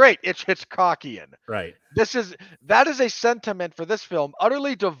 Great, it's Hitchcockian. Right. That is a sentiment for this film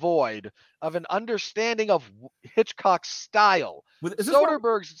utterly devoid of an understanding of Hitchcock's style.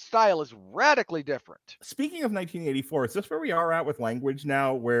 Soderbergh's style is radically different. Speaking of 1984, is this where we are at with language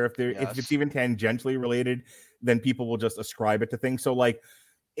now, where if it's even tangentially related, then people will just ascribe it to things? So like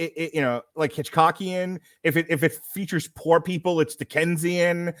like Hitchcockian, if it features poor people, it's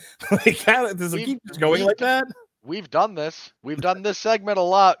Dickensian. Like, does it keep going like that? We've done this. We've done this segment a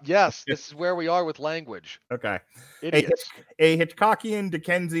lot. Yes, this is where we are with language. Okay. Idiots. A Hitchcockian,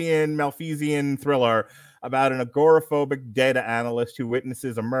 Dickensian, Malthusian thriller about an agoraphobic data analyst who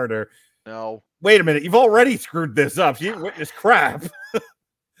witnesses a murder. No. Wait a minute. You've already screwed this up. She didn't witness crap.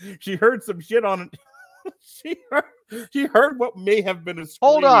 She heard some shit on she heard what may have been a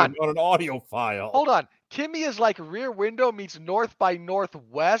scream on an audio file. Hold on. Kimmy is like Rear Window meets North by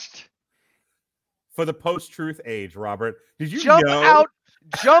Northwest. For the post-truth age, Robert. Did you Jump know?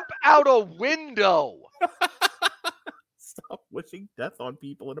 Jump out a window. Stop wishing death on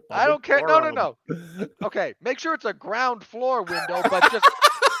people in a public I don't care. forum. No. Okay, make sure it's a ground floor window, but just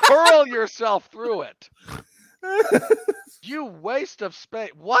hurl yourself through it. You waste of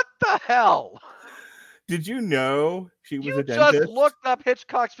space. What the hell? Did you know she was a You dentist? just looked up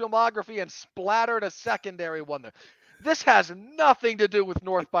Hitchcock's filmography and splattered a secondary one there. This has nothing to do with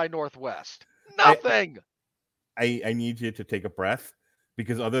North by Northwest. Nothing. I need you to take a breath,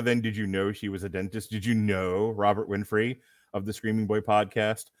 because other than did you know she was a dentist, did you know, Robert Winfrey of the Screaming Boy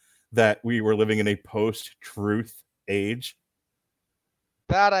podcast, that we were living in a post-truth age?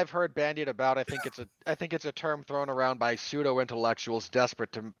 That I've heard bandied about. I think it's a term thrown around by pseudo-intellectuals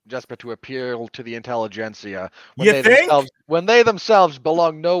desperate to appeal to the intelligentsia when they themselves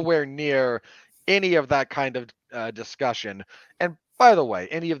belong nowhere near any of that kind of discussion. And by the way,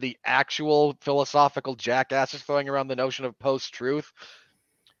 any of the actual philosophical jackasses throwing around the notion of post-truth,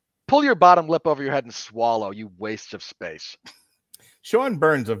 pull your bottom lip over your head and swallow, you waste of space. Sean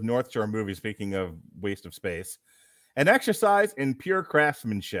Burns of North Shore Movie, speaking of waste of space, an exercise in pure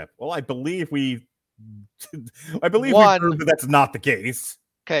craftsmanship. Well, I believe we proved that that's not the case.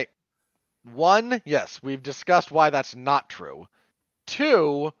 Okay. 1, yes, we've discussed why that's not true.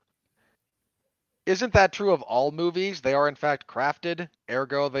 2, isn't that true of all movies? They are in fact crafted,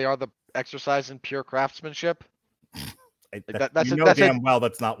 ergo they are the exercise in pure craftsmanship. Well,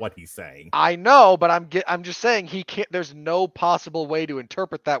 that's not what he's saying. I know, but I'm just saying he can't. There's no possible way to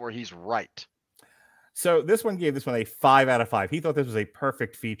interpret that where he's right. So this one gave this one a 5 out of 5. He thought this was a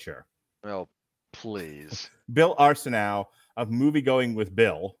perfect feature. Oh, please. Bill Arsenault of Movie Going with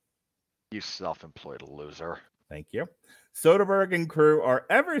Bill. You self-employed loser. Thank you. Soderbergh and crew are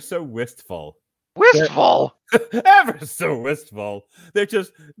ever so wistful. Wistful? Ever so wistful. They're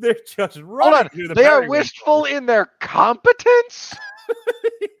just running. Hold on. They are wistful in their competence?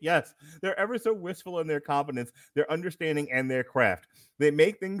 Yes, they're ever so wistful in their competence, their understanding, and their craft. They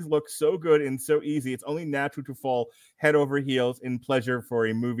make things look so good and so easy. It's only natural to fall head over heels in pleasure for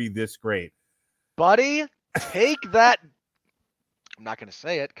a movie this great. Buddy, take that. I'm not going to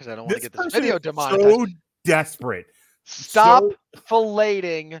say it because I don't want to get this video demonetized. So desperate. Stop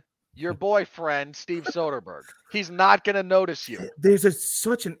filleting your boyfriend, Steve Soderbergh. He's not going to notice you. There's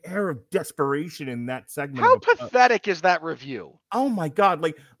such an air of desperation in that segment. How pathetic is that review? Oh my God.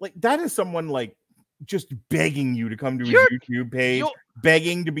 Like that is someone like just begging you to come to his YouTube page,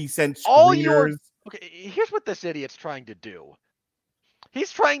 begging to be sent screeners. Okay, here's what this idiot's trying to do.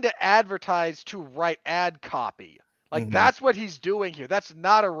 He's trying to advertise to write ad copy. Like that's what he's doing here. That's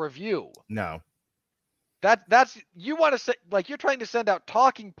not a review. No. That's you want to say, like, you're trying to send out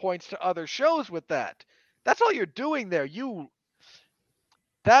talking points to other shows with that. That's all you're doing there.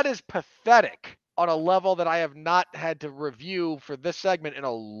 That is pathetic on a level that I have not had to review for this segment in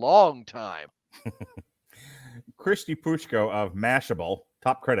a long time. Christy Puchko of Mashable,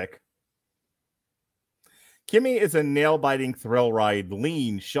 top critic. KIMI is a nail-biting thrill ride,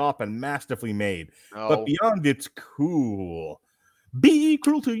 lean, sharp, and masterfully made. But beyond its cool, be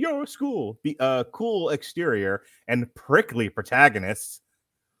cruel to your school, cool exterior and prickly protagonists.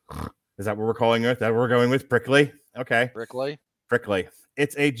 Is that what we're calling it? That we're going with prickly? Okay. Prickly.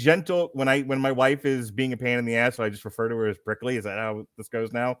 It's a gentle, when my wife is being a pain in the ass, so I just refer to her as prickly. Is that how this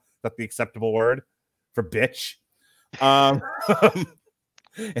goes now? Is that the acceptable word for bitch? And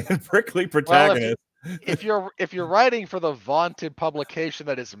prickly protagonist. Well, if you're writing for the vaunted publication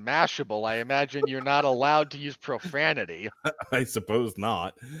that is Mashable, I imagine you're not allowed to use profanity. I suppose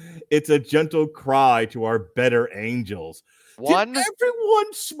not. It's a gentle cry to our better angels. Did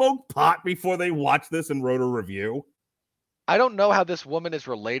everyone smoke pot before they watched this and wrote a review? I don't know how this woman is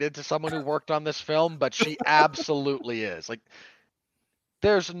related to someone who worked on this film, but she absolutely is. Like,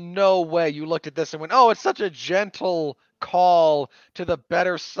 there's no way you looked at this and went, "Oh, it's such a gentle call to the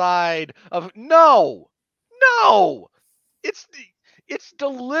better side of..." No. It's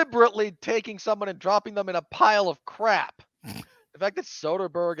deliberately taking someone and dropping them in a pile of crap. The fact that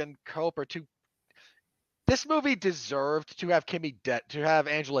Soderbergh and Cope are too... This movie deserved to have Kimmy dead, to have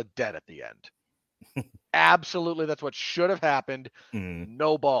Angela dead at the end. Absolutely, that's what should have happened.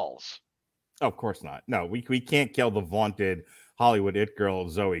 No balls. Of course not. No, we can't kill the vaunted Hollywood it girl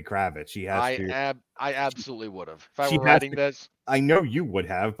Zoe Kravitz. She has to. I absolutely would have if I She were has writing to. this. I know you would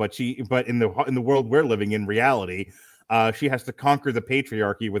have, but in the world we're living in, reality, she has to conquer the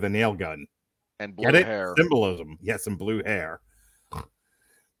patriarchy with a nail gun. And blue Get it? hair. Symbolism. Yes, and blue hair.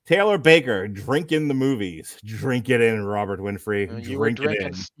 Taylor Baker, drink in the movies. Drink it in, Robert Winfrey.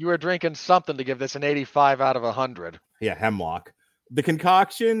 You were drinking something to give this an 85 out of 100. Yeah, hemlock. The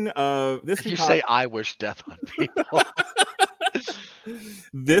concoction of this. You say I wish death on people.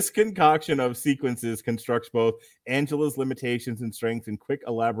 This concoction of sequences constructs both Angela's limitations and strengths in quick,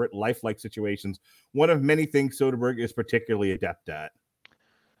 elaborate, lifelike situations. One of many things Soderbergh is particularly adept at.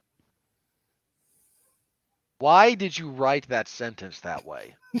 Why did you write that sentence that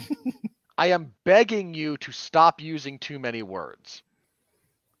way? I am begging you to stop using too many words.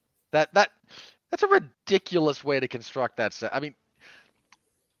 That's a ridiculous way to construct that sentence. I mean,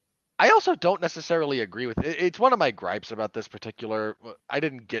 I also don't necessarily agree with it. It's one of my gripes about this particular. I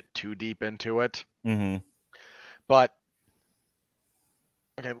didn't get too deep into it, but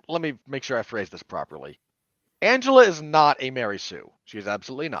okay. Let me make sure I phrase this properly. Angela is not a Mary Sue. She is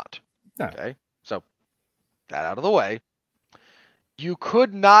absolutely not. No. Okay, so that out of the way. You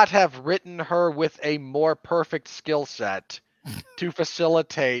could not have written her with a more perfect skill set to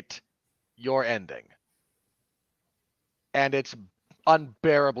facilitate your ending, and it's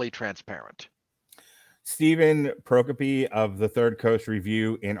unbearably transparent. Stephen Prokopi of the Third Coast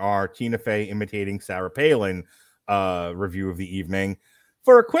Review in our Tina Fey imitating Sarah Palin review of the evening.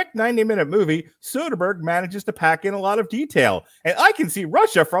 For a quick 90-minute movie, Soderbergh manages to pack in a lot of detail, and I can see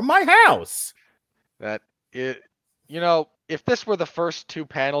Russia from my house. If this were the first two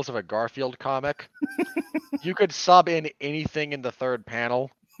panels of a Garfield comic, you could sub in anything in the third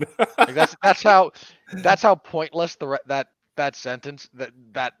panel. Like that's how pointless that sentence,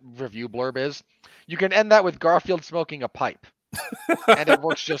 that review blurb is. You can end that with Garfield smoking a pipe, and it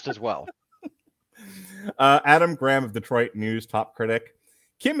works just as well. Adam Graham of Detroit News top critic.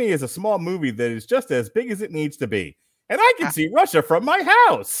 KIMI is a small movie that is just as big as it needs to be, and I can see Russia from my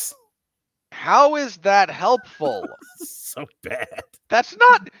house. How is that helpful? So bad. That's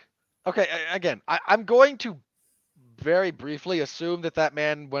not okay. Again, I'm going to very briefly assume that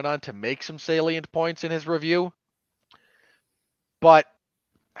man went on to make some salient points in his review. But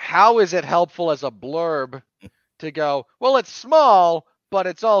how is it helpful as a blurb to go, well, it's small, but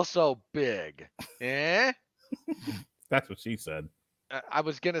it's also big? Eh? That's what she said. I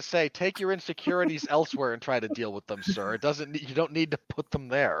was going to say, take your insecurities elsewhere and try to deal with them, sir. You don't need to put them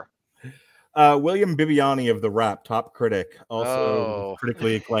there. William Bibiani of The Wrap, top critic, also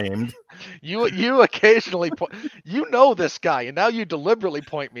critically acclaimed. You occasionally this guy, and now you deliberately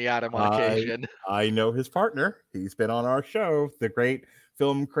point me at him on occasion. I know his partner. He's been on our show, the great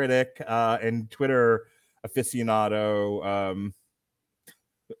film critic and Twitter aficionado,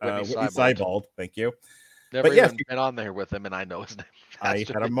 Whitney Seibold. Thank you. Never even been on there with him, and I know his name. I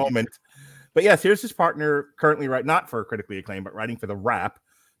had a moment. But yes, here's his partner currently not for critically acclaimed, but writing for The Wrap,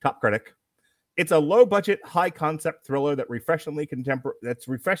 top critic. It's a low-budget, high-concept thriller that's refreshingly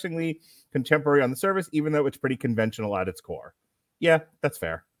contemporary on the surface, even though it's pretty conventional at its core. Yeah, that's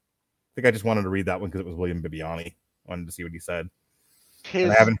fair. I think I just wanted to read that one because it was William Bibiani. Wanted to see what he said.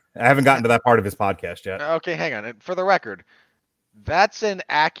 I haven't gotten to that part of his podcast yet. Okay, hang on. For the record, that's an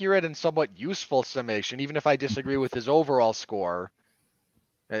accurate and somewhat useful summation, even if I disagree with his overall score.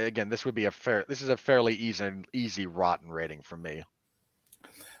 Again, this is a fairly easy rotten rating from me.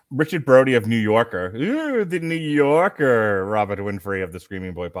 Richard Brody of New Yorker. Ooh, the New Yorker. Robert Winfrey of the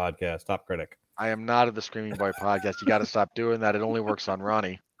Screaming Boy podcast, top critic. I am not of the Screaming Boy podcast. You got to stop doing that. It only works on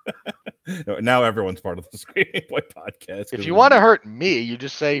Ronnie. No, now everyone's part of the Screaming Boy podcast. If you want to hurt me, you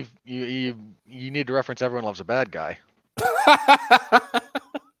just say you need to reference Everyone Loves a Bad Guy.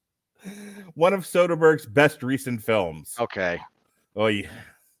 One of Soderbergh's best recent films. Okay. Oh, yeah.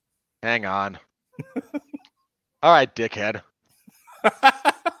 Hang on. All right, dickhead.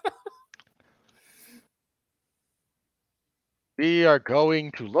 We are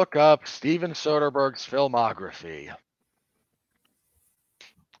going to look up Steven Soderbergh's filmography.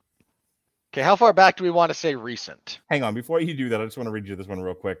 Okay, how far back do we want to say recent? Hang on, before you do that, I just want to read you this one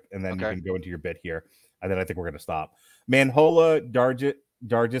real quick, and then you can go into your bit here, and then I think we're going to stop. Manhola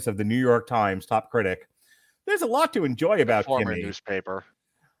Dargis of the New York Times, top critic. There's a lot to enjoy about former KIMI. Newspaper.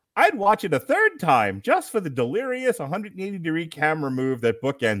 I'd watch it a third time just for the delirious 180-degree camera move that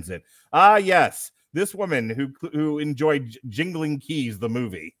bookends it. Ah, yes. This woman who enjoyed Jingling Keys, the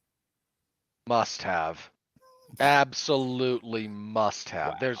movie. Must have. Absolutely must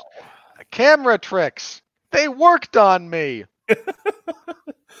have. Wow. There's camera tricks. They worked on me.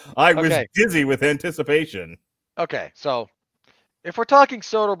 I was Okay. dizzy with anticipation. Okay, so if we're talking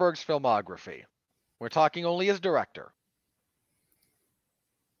Soderbergh's filmography, we're talking only as director.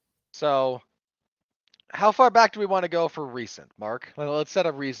 So, how far back do we want to go for recent, Mark? Let's set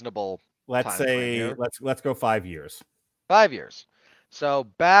a reasonable Let's time frame say here. let's go 5 years. 5 years. So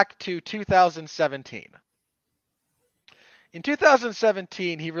back to 2017. In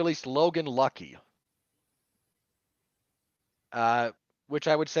 2017, he released Logan Lucky, which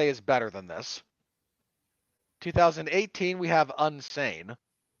I would say is better than this. 2018, we have Unsane.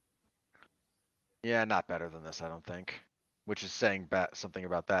 Yeah, not better than this, I don't think, which is saying something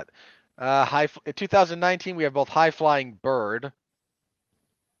about that. 2019, we have both High Flying Bird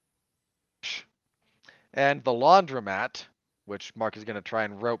and The Laundromat, which Mark is going to try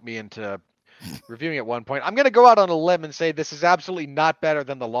and rope me into reviewing at one point. I'm going to go out on a limb and say this is absolutely not better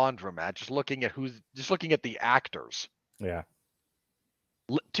than The Laundromat. Just looking at the actors. Yeah.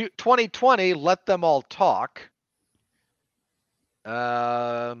 2020, Let Them All Talk.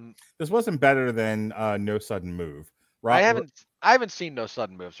 This wasn't better than No Sudden Move. I haven't seen No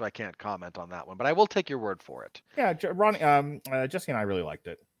Sudden Move, so I can't comment on that one, but I will take your word for it. Yeah, Ronnie, Jesse and I really liked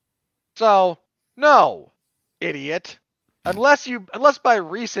it. So, no, idiot. Unless by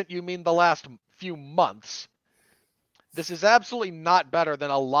recent you mean the last few months. This is absolutely not better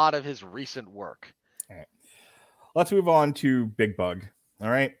than a lot of his recent work. All right. Let's move on to Bigbug. All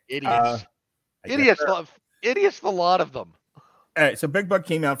right. Idiots. Idiots, the lot of them. All right, so Bigbug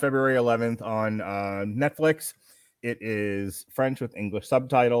came out February 11th on Netflix. It is French with English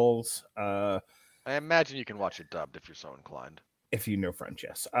subtitles. I imagine you can watch it dubbed if you're so inclined. If you know French,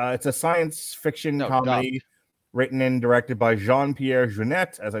 yes. It's a science fiction comedy dubbed. written and directed by Jean-Pierre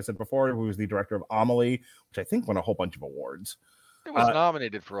Jeunet, as I said before, who was the director of Amélie, which I think won a whole bunch of awards. It was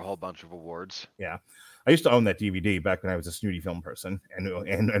nominated for a whole bunch of awards. Yeah. I used to own that DVD back when I was a snooty film person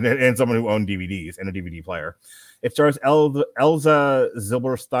and someone who owned DVDs and a DVD player. It stars Elza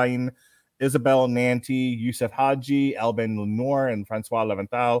Zilberstein, Isabelle Nanty, Youssef Hadji, Alban Lenoir, and Francois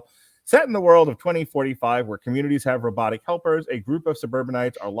Leventhal. Set in the world of 2045, where communities have robotic helpers, a group of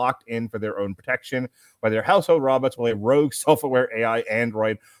suburbanites are locked in for their own protection by their household robots, while a rogue, self-aware AI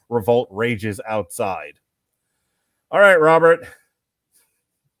android revolt rages outside. All right, Robert.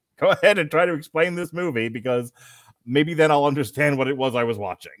 Go ahead and try to explain this movie, because maybe then I'll understand what it was I was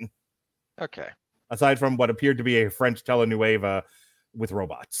watching. Okay. Aside from what appeared to be a French telenovela with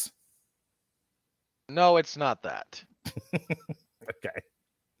robots. No, it's not that.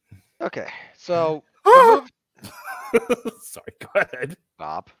 Okay. So sorry, go ahead.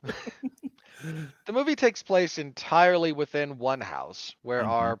 Stop. The movie takes place entirely within one house, where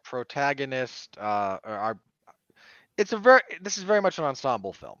our protagonist this is very much an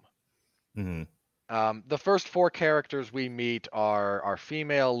ensemble film. Mm-hmm. The first four characters we meet are our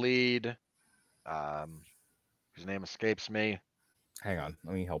female lead, whose name escapes me. Hang on,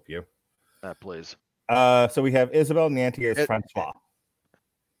 let me help you. Please. So we have Isabelle Nanty as Francois.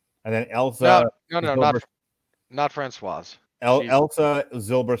 And then Elsa. No, not Francoise. Elsa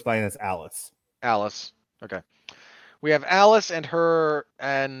Zilberstein as Alice. Alice. Okay. We have Alice and her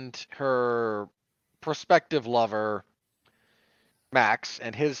prospective lover, Max,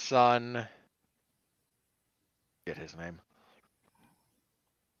 and his son. Get his name.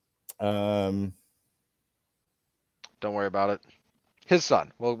 Don't worry about it. His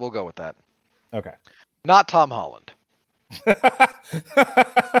son. We'll go with that. Okay. Not Tom Holland. A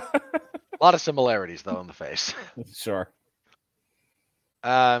lot of similarities, though, in the face. Sure.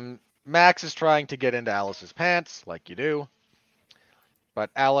 Max is trying to get into Alice's pants, like you do. But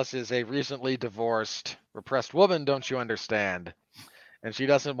Alice is a recently divorced, repressed woman, don't you understand? And she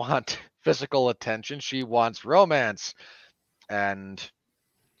doesn't want physical attention. She wants romance and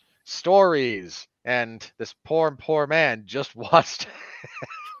stories. And this poor man just wants to...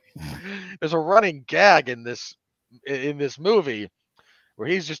 There's a running gag in this movie where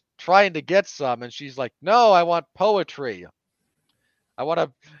he's just trying to get some, and she's like, "No, I want poetry. I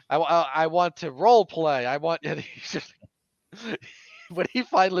want to role play. I want." And he's just, when he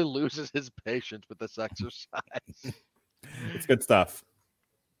finally loses his patience with this exercise, it's good stuff.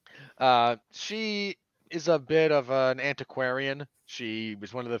 She is a bit of an antiquarian. She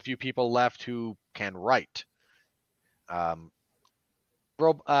was one of the few people left who can write.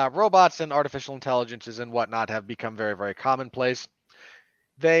 Robots and artificial intelligences and whatnot have become very, very commonplace.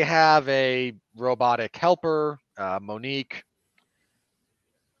 They have a robotic helper, Monique.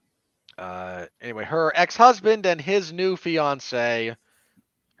 Anyway, her ex-husband and his new fiance,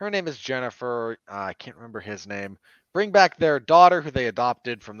 her name is Jennifer. I can't remember his name. Bring back their daughter, who they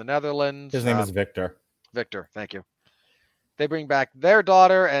adopted from the Netherlands. His name is Victor. Victor, thank you. They bring back their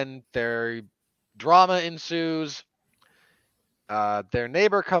daughter, and their drama ensues. Their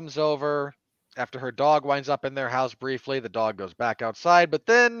neighbor comes over after her dog winds up in their house briefly. The dog goes back outside, but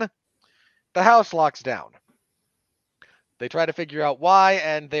then the house locks down. They try to figure out why,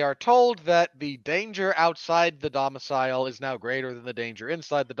 and they are told that the danger outside the domicile is now greater than the danger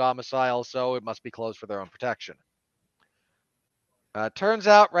inside the domicile, so it must be closed for their own protection. Turns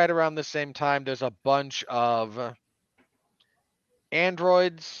out, right around the same time, there's a bunch of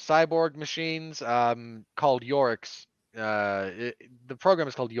androids, cyborg machines, called Yoriks. The program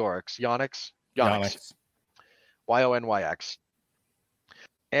is called Yonyx. Yonyx.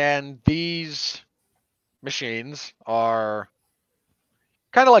 And these machines are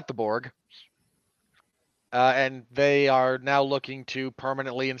kind of like the Borg. And they are now looking to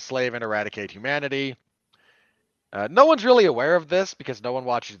permanently enslave and eradicate humanity. No one's really aware of this because no one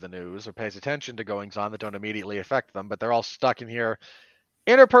watches the news or pays attention to goings on that don't immediately affect them, but they're all stuck in here.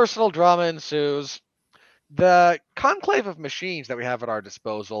 Interpersonal drama ensues. The conclave of machines that we have at our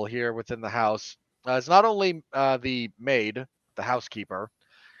disposal here within the house is not only the maid, the housekeeper.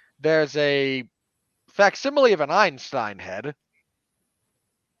 There's a facsimile of an Einstein head,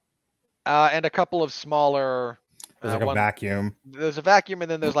 and a couple of smaller. There's like a vacuum. There's a vacuum, and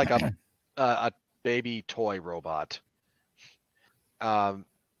then there's like a baby toy robot.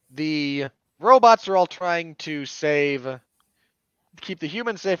 The robots are all trying to keep the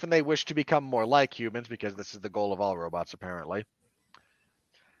humans safe, and they wish to become more like humans because this is the goal of all robots, apparently.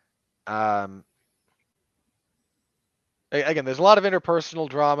 Again, there's a lot of interpersonal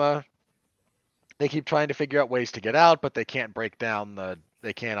drama. They keep trying to figure out ways to get out, but they can't break down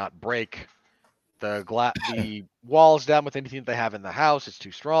they cannot break the walls down with anything they have in the house. It's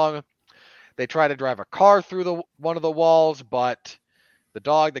too strong. They try to drive a car through one of the walls, but the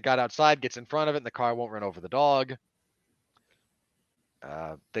dog that got outside gets in front of it, and the car won't run over the dog.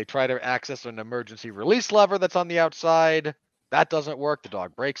 They try to access an emergency release lever that's on the outside. That doesn't work. The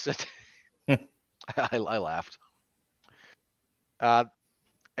dog breaks it. I laughed.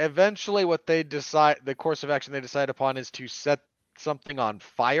 Eventually, the course of action they decide upon is to set something on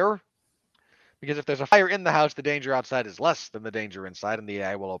fire. Because if there's a fire in the house, the danger outside is less than the danger inside, and the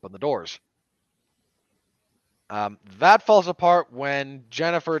AI will open the doors. That falls apart when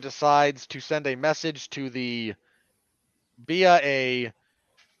Jennifer decides to send a message via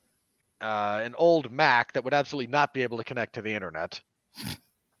an old Mac that would absolutely not be able to connect to the internet.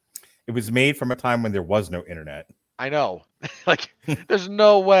 It was made from a time when there was no internet. I know. Like, there's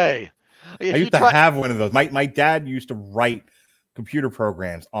no way. I used to have one of those. My dad used to write computer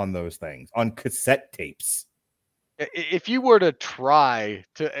programs on those things, on cassette tapes. If you were to try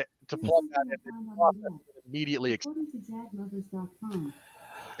to plug that in, it immediately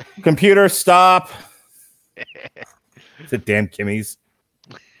computer stop. It's a damn KIMI's.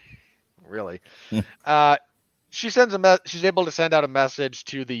 Really. She's able to send out a message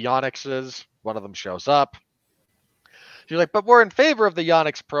to the Yonyxes. One of them shows up. She's like, but we're in favor of the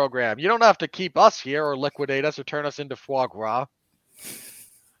Yonyx program. You don't have to keep us here or liquidate us or turn us into foie gras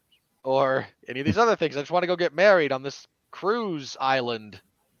or any of these other things. I just want to go get married on this cruise island.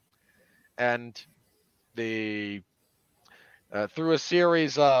 And through a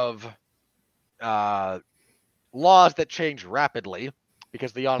series of laws that change rapidly,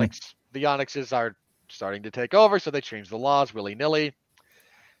 because the Yonyxes are starting to take over, so they change the laws willy-nilly.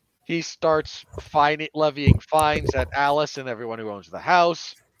 He starts levying fines at Alice and everyone who owns the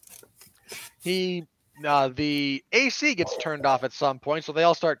house. The AC gets turned off at some point, so they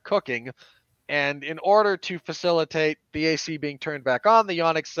all start cooking. And in order to facilitate the AC being turned back on, the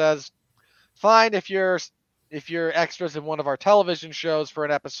Yonyx says, "Fine, if you're extras in one of our television shows for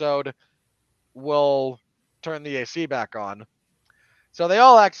an episode, we'll turn the AC back on." So they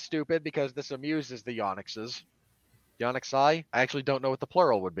all act stupid because this amuses the Yonyxes. Yonyxi? I actually don't know what the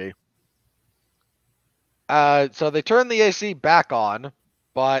plural would be. So they turn the AC back on,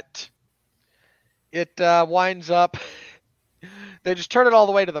 but it winds up... They just turn it all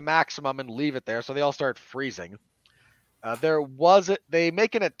the way to the maximum and leave it there, so they all start freezing. They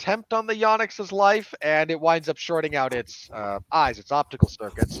make an attempt on the Yonyx's life, and it winds up shorting out its eyes, its optical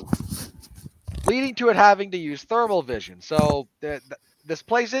circuits, leading to it having to use thermal vision. So this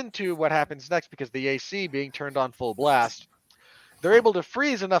plays into what happens next, because the AC being turned on full blast, they're able to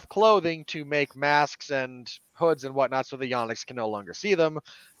freeze enough clothing to make masks and hoods and whatnot so the Yonyx can no longer see them,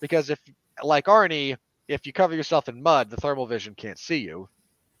 because if you cover yourself in mud, the thermal vision can't see you.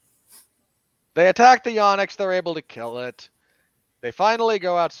 They attack the Yonyx, they're able to kill it. They finally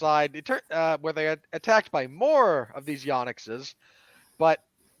go outside, where they're attacked by more of these Yonyxes, but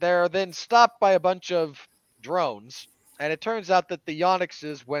they're then stopped by a bunch of drones, And it turns out that the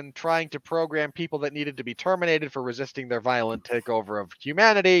Onyxes, when trying to program people that needed to be terminated for resisting their violent takeover of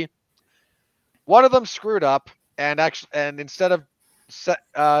humanity, one of them screwed up, and instead of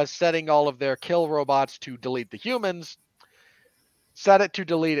setting all of their kill robots to delete the humans, set it to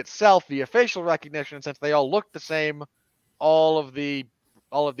delete itself via facial recognition. Since they all looked the same, all of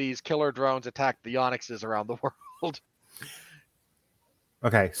these killer drones attacked the Onyxes around the world.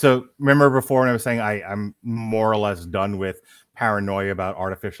 Okay, so remember before when I was saying I'm more or less done with paranoia about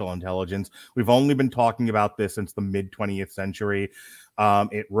artificial intelligence? We've only been talking about this since the mid 20th century.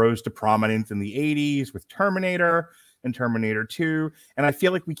 It rose to prominence in the 80s with Terminator and Terminator 2, and I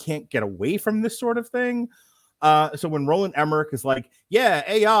feel like we can't get away from this sort of thing. So when Roland Emmerich is like, yeah,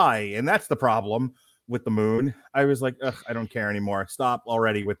 AI, and that's the problem with the moon, I was like, ugh, I don't care anymore. Stop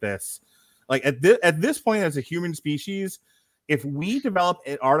already with this. Like at this point, as a human species, if we develop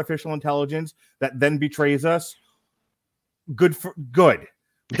an artificial intelligence that then betrays us, good.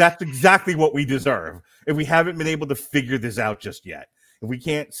 That's exactly what we deserve. If we haven't been able to figure this out just yet, if we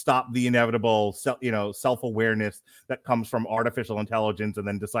can't stop the inevitable, self-awareness that comes from artificial intelligence, and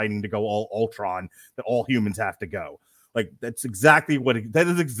then deciding to go all Ultron, that all humans have to go. Like that is exactly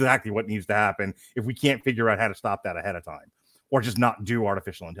what needs to happen if we can't figure out how to stop that ahead of time, or just not do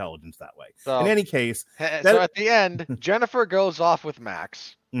artificial intelligence that way. So, in any case, so at the end, Jennifer goes off with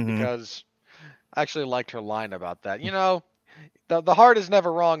Max mm-hmm. because I actually liked her line about that. You know, the heart is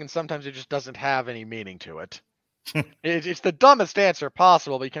never wrong, and sometimes it just doesn't have any meaning to it. It's the dumbest answer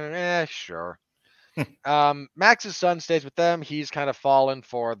possible, but you can, sure. Max's son stays with them. He's kind of fallen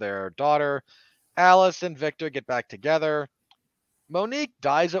for their daughter. Alice and Victor get back together. Monique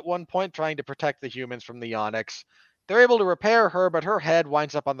dies at one point trying to protect the humans from the Onyx. They're able to repair her, but her head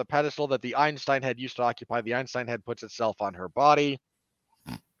winds up on the pedestal that the Einstein head used to occupy. The Einstein head puts itself on her body.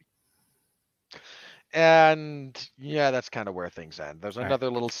 And yeah, that's kind of where things end. There's another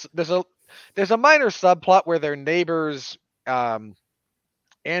little there's a minor subplot where their neighbor's android,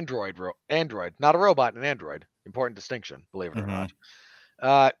 not a robot, an android. Important distinction, believe it or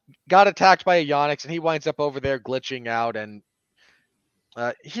not. Got attacked by a Onyx, and he winds up over there glitching out, and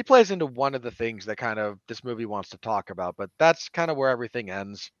he plays into one of the things that kind of this movie wants to talk about, but that's kind of where everything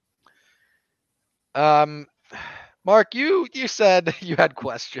ends. Mark, you said you had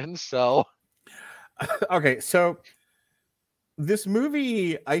questions, so okay, so this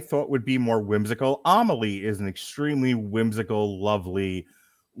movie I thought would be more whimsical. Amelie is an extremely whimsical, lovely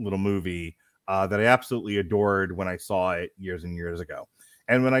little movie that I absolutely adored when I saw it years and years ago.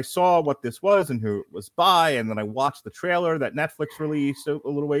 And when I saw what this was and who it was by, and then I watched the trailer that Netflix released a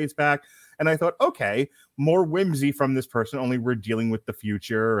little ways back, and I thought, okay, more whimsy from this person, only we're dealing with the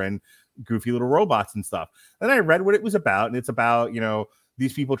future and goofy little robots and stuff. And then I read what it was about, and it's about,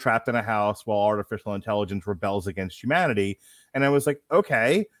 these people trapped in a house while artificial intelligence rebels against humanity. And I was like,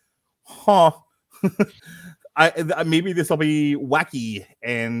 okay, maybe this will be wacky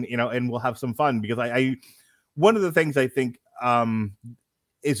and we'll have some fun, because I one of the things I think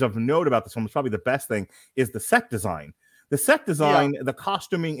is of note about this one, is probably the best thing, is the set design. The set design, the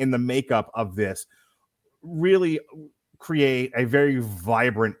costuming and the makeup of this really create a very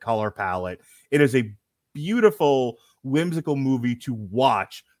vibrant color palette. It is a beautiful, whimsical movie to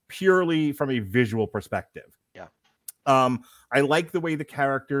watch purely from a visual perspective. Yeah. I like the way the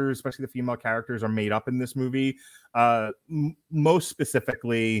characters, especially the female characters, are made up in this movie. Most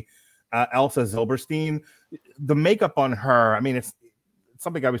specifically, Elsa Zilberstein. The makeup on her, I mean, it's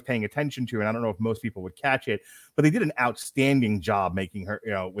something I was paying attention to, and I don't know if most people would catch it, but they did an outstanding job making her,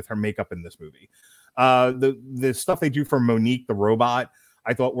 with her makeup in this movie. The stuff they do for Monique, the robot,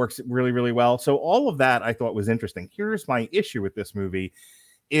 I thought works really, really well. So all of that I thought was interesting. Here's my issue with this movie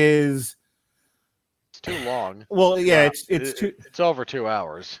is it's too long. Well, yeah, it's over 2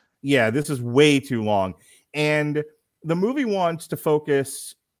 hours. Yeah, this is way too long. And the movie wants to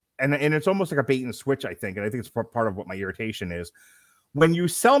focus, and it's almost like a bait and switch, I think. And I think it's part of what my irritation is. When you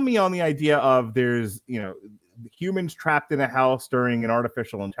sell me on the idea of there's, humans trapped in a house during an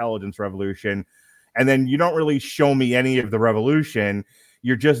artificial intelligence revolution, and then you don't really show me any of the revolution,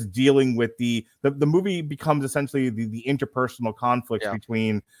 you're just dealing with the movie becomes essentially the interpersonal conflicts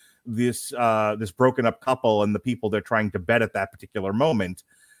between this broken up couple and the people they're trying to bet at that particular moment.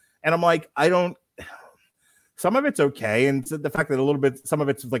 And I'm like, some of it's okay, and the fact that a little bit, some of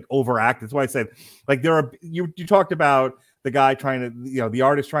it's like overacted. That's why I said, like, you talked about the guy trying to, the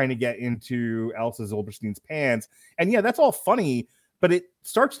artist trying to get into Elsa Zilberstein's pants, and yeah, that's all funny, but it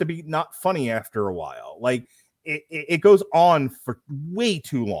starts to be not funny after a while. Like it goes on for way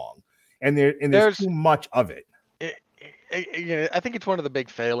too long, and there's too much of it. I think it's one of the big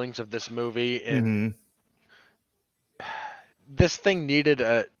failings of this movie. this thing needed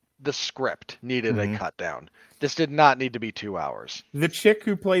the script needed a cut down. This did not need to be 2 hours. The chick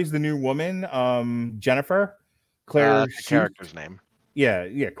who plays the new woman, Jennifer, The character's name.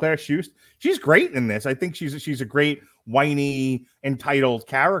 Yeah, Claire Schust. She's great in this. I think she's a great whiny, entitled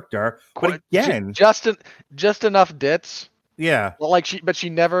character. But again, just enough dits. Yeah. Well, like she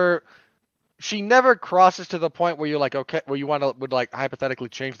never crosses to the point where you're like, okay, where you would like hypothetically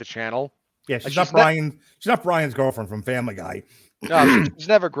change the channel. Yeah, she's not Brian. She's not Brian's girlfriend from Family Guy. No, she's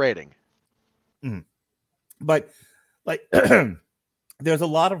never grating. But like, there's a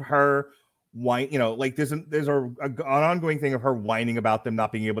lot of her whine. Like there's an ongoing thing of her whining about them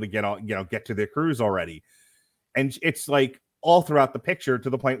not being able to get to their cruise already, and it's like all throughout the picture to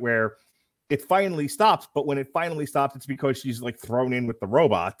the point where it finally stops. But when it finally stops, it's because she's like thrown in with the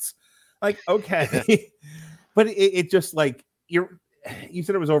robots. Like, okay, but it just like you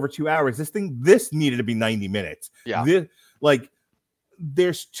said it was over 2 hours. This needed to be 90 minutes. Yeah.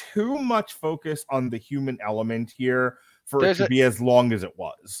 There's too much focus on the human element here for it to be as long as it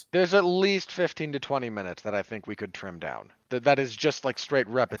was. There's at least 15 to 20 minutes that I think we could trim down. That is just like straight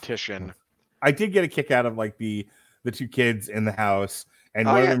repetition. I did get a kick out of like the two kids in the house, and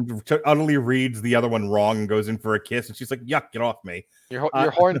one of them utterly reads the other one wrong and goes in for a kiss, and she's like, "Yuck, get off me." Your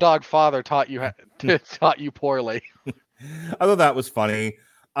horn dog father taught you poorly. I thought that was funny.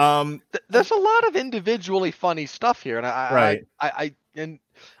 There's a lot of individually funny stuff here, and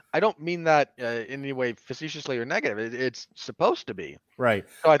I don't mean that in any way facetiously or negative. It's supposed to be right.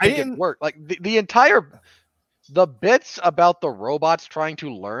 So I think it worked. Like the bits about the robots trying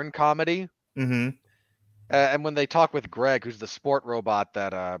to learn comedy, and when they talk with Greg, who's the sport robot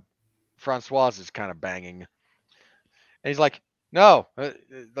that Francois is kind of banging, and he's like, "No,"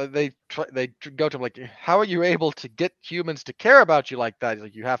 they go to him like, "How are you able to get humans to care about you like that?" He's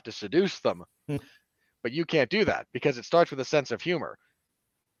like, "You have to seduce them." But you can't do that because it starts with a sense of humor,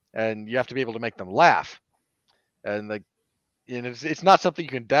 and you have to be able to make them laugh. And like, it's not something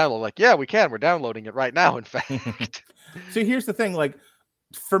you can download. Like, yeah, we can. We're downloading it right now. In fact. See, here's the thing. Like,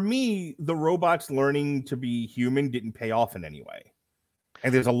 for me, the robots learning to be human didn't pay off in any way,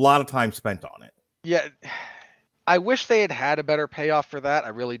 and there's a lot of time spent on it. Yeah, I wish they had a better payoff for that. I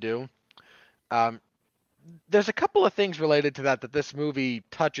really do. There's a couple of things related to that this movie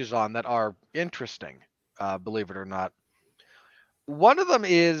touches on that are interesting. Believe it or not. One of them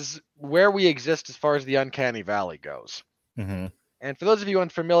is where we exist as far as the Uncanny Valley goes. And for those of you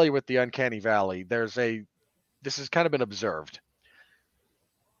unfamiliar with the Uncanny Valley, this has kind of been observed.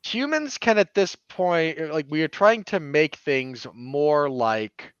 Humans can at this point, like we are trying to make things more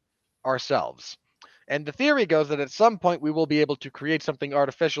like ourselves. And the theory goes that at some point we will be able to create something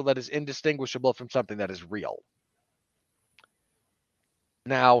artificial that is indistinguishable from something that is real.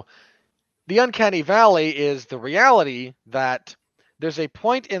 Now, the Uncanny Valley is the reality that there's a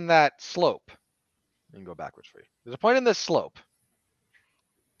point in that slope. You can go backwards for you. There's a point in this slope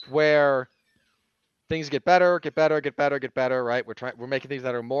where things get better, right? We're making things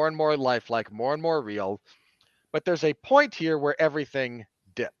that are more and more lifelike, more and more real. But there's a point here where everything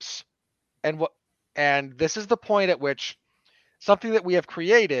dips. And this is the point at which something that we have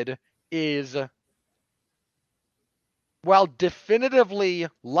created is, while definitively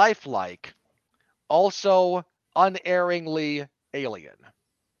lifelike, also unerringly alien.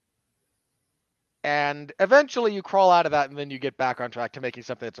 And eventually you crawl out of that and then you get back on track to making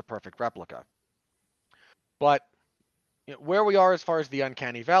something that's a perfect replica. But where we are as far as the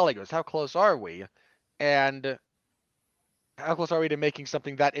Uncanny Valley goes, how close are we? And how close are we to making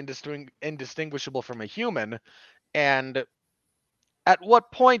something that indistinguishable from a human? And at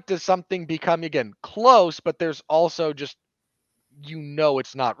what point does something become, again, close, but there's also just,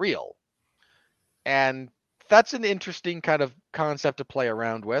 it's not real? And that's an interesting kind of concept to play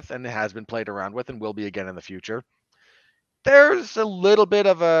around with, and it has been played around with and will be again in the future. There's a little bit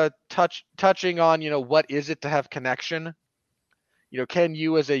of a touching on, what is it to have connection? Can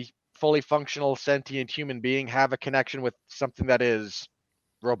you as a fully functional sentient human being have a connection with something that is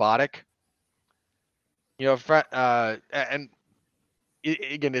robotic? And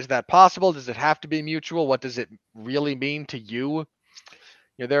again, is that possible? Does it have to be mutual? What does it really mean to you?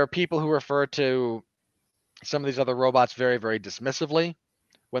 There are people who refer to some of these other robots very, very dismissively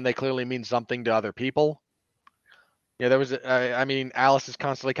when they clearly mean something to other people. There was, Alice is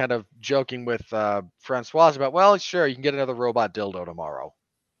constantly kind of joking with Francoise about, well, sure, you can get another robot dildo tomorrow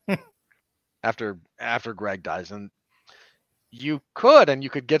after Greg dies. And you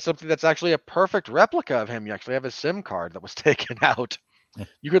could get something that's actually a perfect replica of him. You actually have a SIM card that was taken out.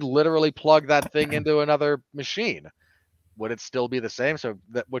 You could literally plug that thing into another machine would it still be the same? So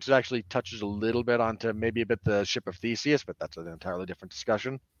that, which actually touches a little bit onto maybe a bit the ship of Theseus, but that's an entirely different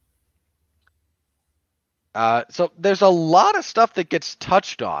discussion. So there's a lot of stuff that gets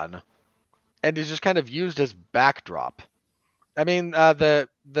touched on and is just kind of used as backdrop. I mean,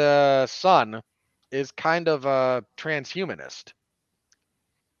 the son is kind of a transhumanist.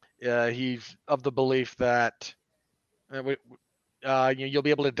 He's of the belief that you'll be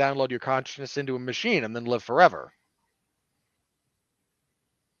able to download your consciousness into a machine and then live forever.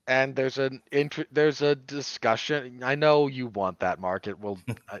 And there's a discussion. I know you want that, Mark. It will,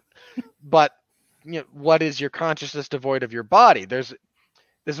 but what is your consciousness devoid of your body? This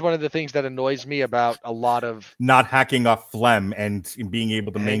is one of the things that annoys me about a lot of not hacking off phlegm and being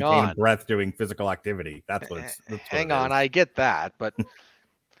able to maintain on. breath doing physical activity. That's what it's. Hang on, I get that, but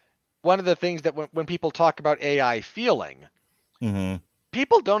one of the things that when people talk about AI feeling,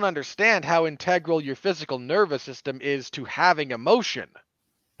 people don't understand how integral your physical nervous system is to having emotion.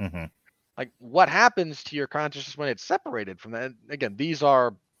 Like, what happens to your consciousness when it's separated from that? And again, these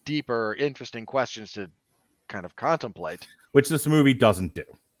are deeper, interesting questions to kind of contemplate. Which this movie doesn't do.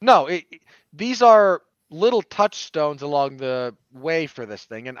 No, these are little touchstones along the way for this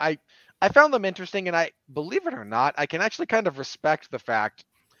thing. And I found them interesting, and I, believe it or not, I can actually kind of respect the fact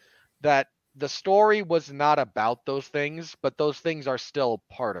that the story was not about those things, but those things are still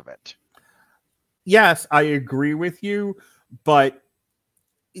part of it. Yes, I agree with you, but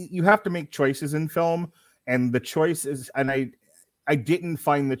you have to make choices in film, and the choices, and I didn't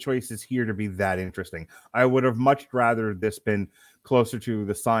find the choices here to be that interesting. I would have much rather this been closer to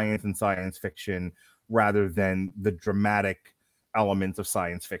the science and science fiction rather than the dramatic elements of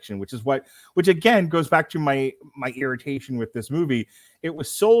science fiction, which again goes back to my irritation with this movie. It was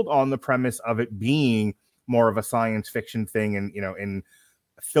sold on the premise of it being more of a science fiction thing, and in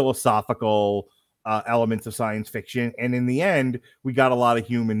philosophical elements of science fiction, and in the end we got a lot of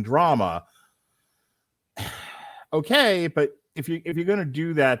human drama. Okay, but if you're going to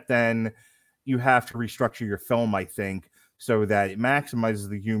do that, then you have to restructure your film, I think, so that it maximizes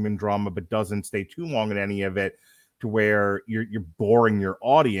the human drama but doesn't stay too long in any of it to where you're boring your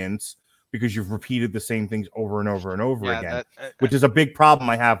audience because you've repeated the same things over and over and over again, which is a big problem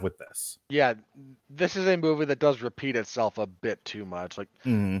I have with this. Yeah, this is a movie that does repeat itself a bit too much. Like,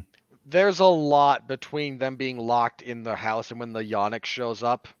 there's a lot between them being locked in the house and when the Yonix shows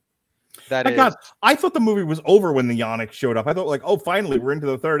up. God, I thought the movie was over when the Yonix showed up. I thought, like, oh, finally, we're into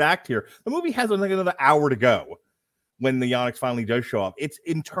the third act here. The movie has like another hour to go when the Yonix finally does show up. It's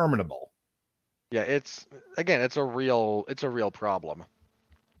interminable. Yeah, it's a real problem.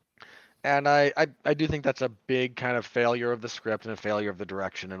 And I do think that's a big kind of failure of the script and a failure of the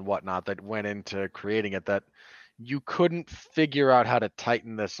direction and whatnot that went into creating it, that you couldn't figure out how to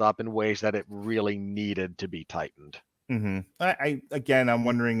tighten this up in ways that it really needed to be tightened. I'm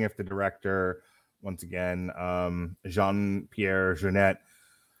wondering if the director, once again, Jean-Pierre Jeunet,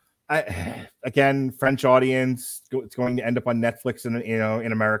 again, French audience, it's going to end up on Netflix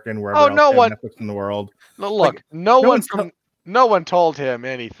in America and wherever else Netflix in the world. No, look, like, no one told him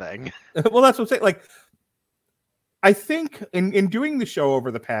anything. Well, that's what I'm saying. Like, I think in doing the show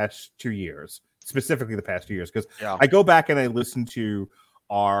over the past 2 years, specifically the past 2 years, because I go back and I listen to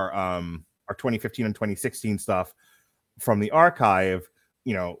our 2015 and 2016 stuff from the archive,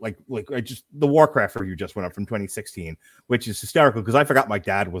 like I just, the Warcraft review just went up from 2016, which is hysterical because I forgot my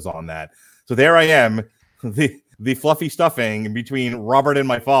dad was on that. So there I am, the fluffy stuffing in between Robert and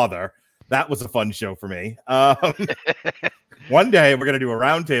my father. That was a fun show for me. One day we're going to do a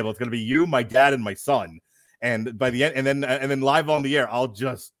roundtable. It's going to be you, my dad, and my son. And by the end, and then live on the air, I'll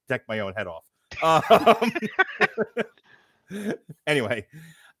just take my own head off. Anyway,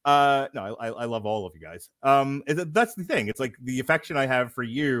 no, I love all of you guys. That's the thing. It's like the affection I have for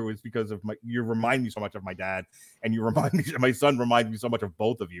you is because of you remind me so much of my dad, and you remind me, my son reminds me so much of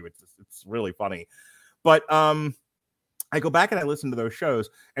both of you. It's really funny. But I go back and I listen to those shows,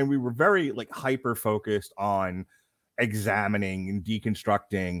 and we were very like hyper focused on examining and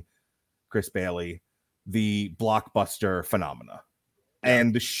deconstructing, Chris Bailey, the blockbuster phenomena.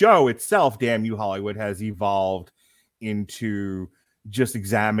 And the show itself, Damn You Hollywood, has evolved into just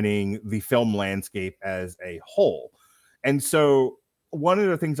examining the film landscape as a whole. And so one of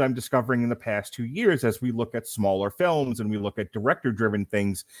the things I'm discovering in the past 2 years as we look at smaller films and we look at director-driven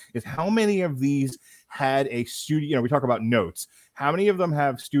things is how many of these had a studio, we talk about notes, how many of them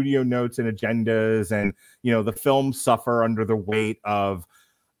have studio notes and agendas, and, the films suffer under the weight of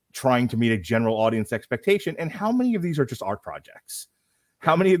trying to meet a general audience expectation, and how many of these are just art projects?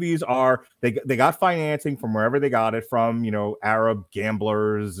 How many of these are they got financing from wherever they got it from, Arab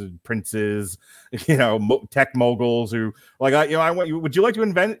gamblers, princes, tech moguls who like, I want you, would you like to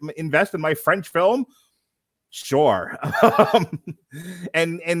invest in my French film? Sure.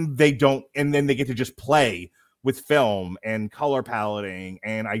 And they don't, and then they get to just play with film and color paletting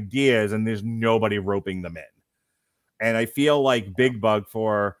and ideas, and there's nobody roping them in. And I feel like Bigbug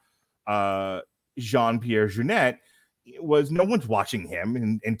for Jean-Pierre Jeunet was no one's watching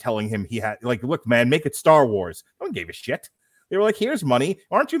him and telling him he had like, look, man, make it Star Wars. No one gave a shit. They were like, here's money.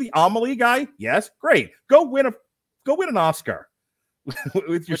 Aren't you the Amelie guy? Yes, great. Go win an Oscar.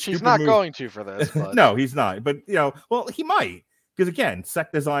 With your Which he's not going to for this. But... no, he's not. But well, he might, because again,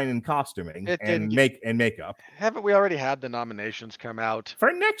 set design and costuming and makeup. Haven't we already had the nominations come out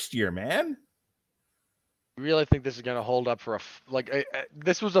for next year, man? You really think this is going to hold up for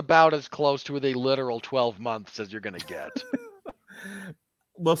this was about as close to the literal 12 months as you're going to get.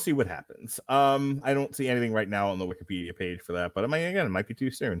 We'll see what happens. I don't see anything right now on the Wikipedia page for that, but it might be too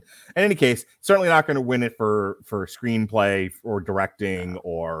soon. In any case, certainly not going to win it for screenplay or directing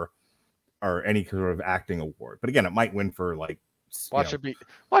or any sort of acting award. But again, it might win for watch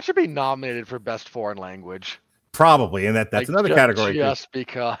it be nominated for best foreign language. Probably, and that's another category. Just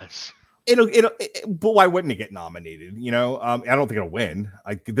because. But why wouldn't it get nominated? I don't think it'll win.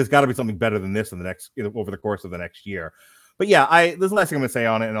 There's got to be something better than this in the next over the course of the next year. But yeah, there's the last thing I'm going to say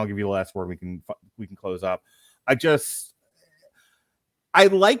on it, and I'll give you the last word. We can close up. I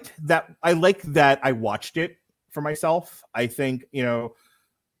liked that. I like that I watched it for myself. I think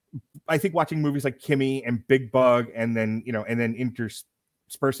watching movies like Kimmy and Bigbug, and then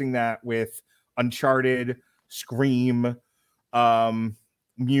interspersing that with Uncharted, Scream,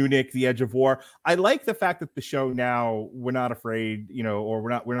 Munich, The Edge of War. I like the fact that the show now, we're not afraid, or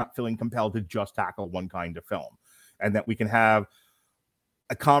we're not feeling compelled to just tackle one kind of film, and that we can have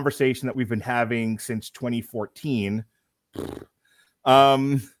a conversation that we've been having since 2014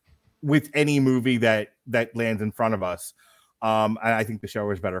 with any movie that lands in front of us. And I think the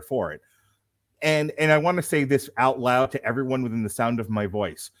show is better for it. And I want to say this out loud to everyone within the sound of my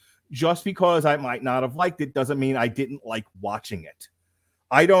voice. Just because I might not have liked it doesn't mean I didn't like watching it.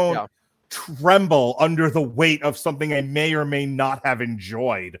 I don't tremble under the weight of something I may or may not have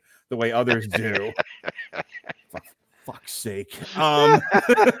enjoyed the way others do. For fuck's sake.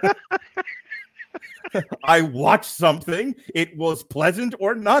 I watched something. It was pleasant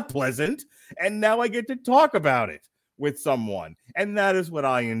or not pleasant. And now I get to talk about it with someone. And that is what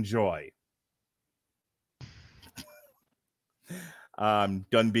I enjoy. I'm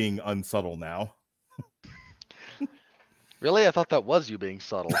done being unsubtle now. Really? I thought that was you being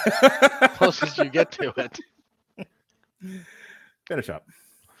subtle. Closest you get to it. Finish up.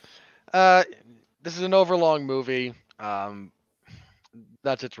 This is an overlong movie.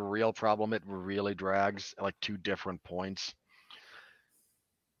 That's its real problem. It really drags like 2 different points.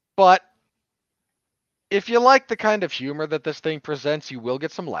 But if you like the kind of humor that this thing presents, you will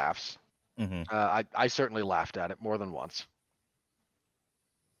get some laughs. Mm-hmm. I certainly laughed at it more than once.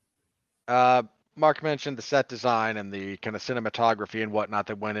 Mark mentioned the set design and the kind of cinematography and whatnot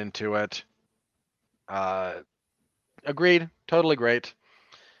that went into it. Agreed. Totally great.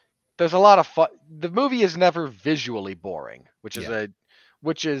 There's a lot of fun. The movie is never visually boring, which is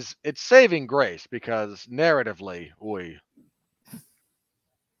its saving grace, because narratively,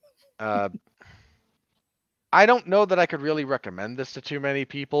 I don't know that I could really recommend this to too many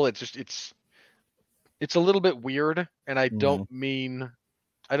people. It's a little bit weird, and I don't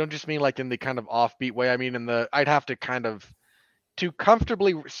just mean like in the kind of offbeat way. I mean I'd have to kind of, to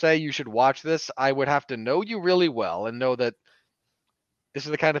comfortably say you should watch this, I would have to know you really well and know that this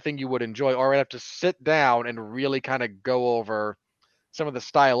is the kind of thing you would enjoy, or I'd have to sit down and really kind of go over some of the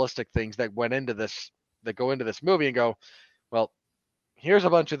stylistic things that go into this movie and go, well, here's a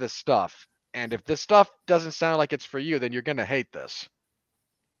bunch of this stuff. And if this stuff doesn't sound like it's for you, then you're going to hate this.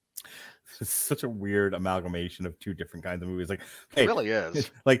 It's such a weird amalgamation of 2 different kinds of movies. Like, hey, it really is.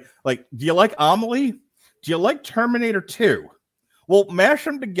 Like, do you like Amelie? Do you like Terminator 2? Well, mash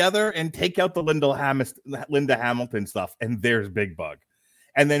them together and take out the Linda Hamilton stuff, and there's Bigbug.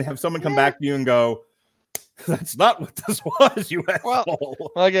 And then have someone come back to you and go, that's not what this was, you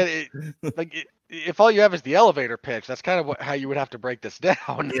asshole. Well, again, if all you have is the elevator pitch, that's kind of how you would have to break this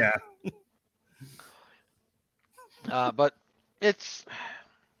down. Yeah. But it's,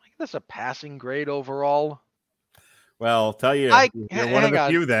 I think that's a passing grade overall. Well, I'll tell you, you're one of the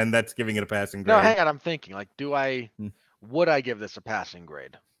few then that's giving it a passing grade. No, hang on. I'm thinking, like, would I give this a passing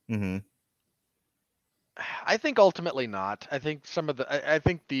grade? Mm-hmm. I think ultimately not. I think I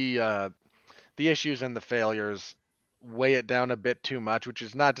think the issues and the failures weigh it down a bit too much, which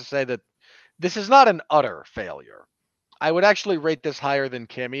is not to say that this is not an utter failure. I would actually rate this higher than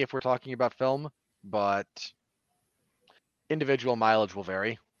KIMI if we're talking about film, but individual mileage will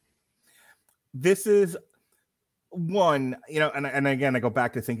vary. This is one, and again, I go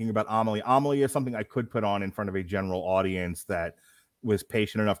back to thinking about Amelie. Amelie is something I could put on in front of a general audience that was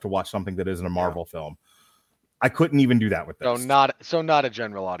patient enough to watch something that isn't a Marvel film. I couldn't even do that with this. So not a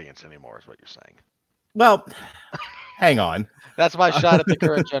general audience anymore is what you're saying. Well, hang on. That's my shot at the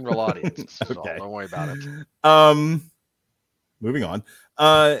current general audience. So Okay. don't worry about it. Moving on.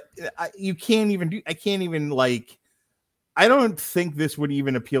 I don't think this would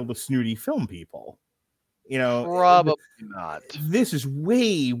even appeal to snooty film people. Probably not. This is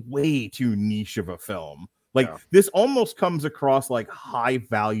way, way too niche of a film. This almost comes across like high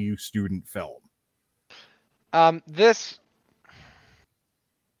value student film. This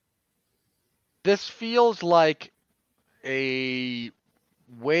feels like a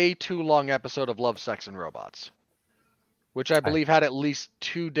way too long episode of Love, Sex, and Robots, which I believe had at least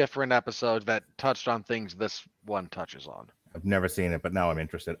 2 different episodes that touched on things this one touches on. I've never seen it, but now I'm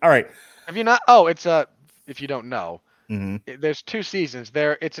interested. All right. Have you not? Oh, it's if you don't know, there's 2 seasons.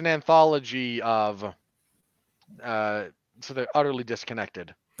 It's an anthology of, so they're utterly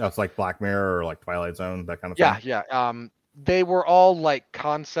disconnected. Oh, it's like Black Mirror or like Twilight Zone, that kind of thing. Yeah. They were all like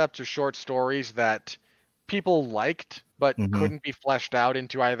concepts or short stories that people liked, but couldn't be fleshed out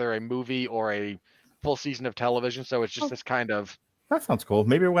into either a movie or a full season of television. So it's just this kind of. That sounds cool.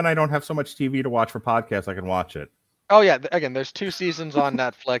 Maybe when I don't have so much TV to watch for podcasts, I can watch it. Oh yeah, again, there's 2 seasons on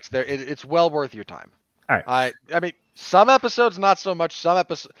Netflix. It's well worth your time. All right. I mean, some episodes not so much. Some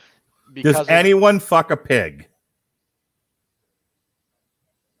episodes. Does anyone fuck a pig?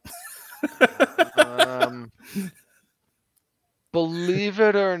 Believe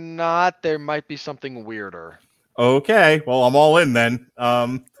it or not, there might be something weirder. Okay, well, I'm all in then.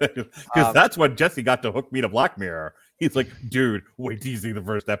 Because that's what Jesse got to hook me to Black Mirror. He's like, dude, wait till you see the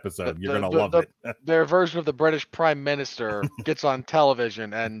first episode. You're going to love it. Their version of the British Prime Minister gets on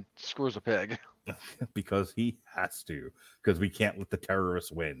television and screws a pig. Because he has to. Because we can't let the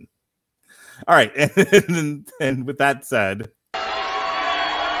terrorists win. All right, and with that said...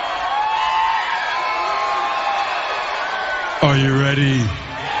 Are you ready?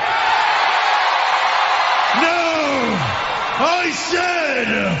 No! I said,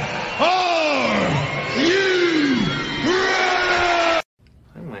 are you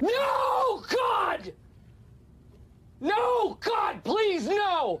ready? No, God! No, God, please,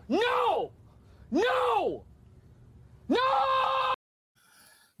 no! No! No! No!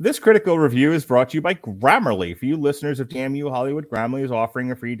 This critical review is brought to you by Grammarly. For you listeners of Damn You Hollywood, Grammarly is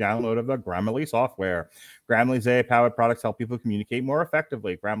offering a free download of the Grammarly software. Grammarly's AI-powered products help people communicate more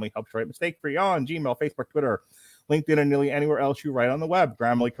effectively. Grammarly helps write mistake-free on Gmail, Facebook, Twitter, LinkedIn, and nearly anywhere else you write on the web.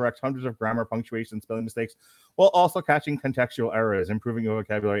 Grammarly corrects hundreds of grammar, punctuation, and spelling mistakes while also catching contextual errors, improving your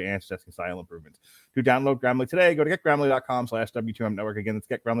vocabulary, and suggesting style improvements. To download Grammarly today, go to getgrammarly.com/W2M Network. Again, it's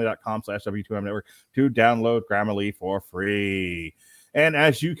getgrammarly.com/W2M Network to download Grammarly for free. And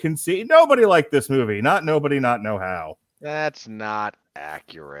as you can see, nobody liked this movie. Not nobody, not know how. That's not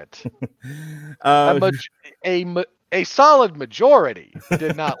accurate. A solid majority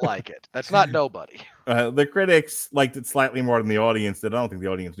did not like it. That's not nobody. The critics liked it slightly more than the audience did. I don't think the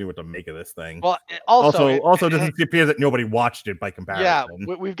audience knew what to make of this thing. Well, also doesn't appear that nobody watched it by comparison. Yeah,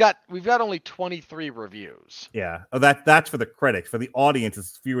 we've got only 23 reviews. Yeah, that's for the critics. For the audience,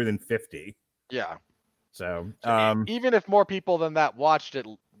 it's fewer than 50. Yeah. So even if more people than that watched it,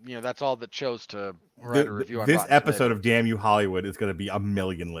 that's all that chose to write a review on this Rotten episode Tomatoes. of Damn You Hollywood is going to be 1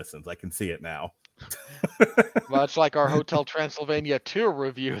 million listens. I can see it now. Much like our Hotel Transylvania 2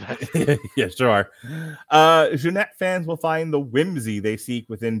 review. Yeah, sure. Jeanette fans will find the whimsy they seek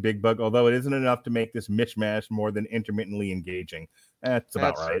within Bigbug, although it isn't enough to make this mishmash more than intermittently engaging. That's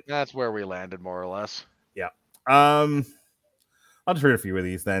about right. That's where we landed, more or less. Yeah. I'll just read a few of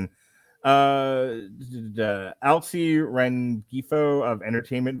these then. Alci Rengifo of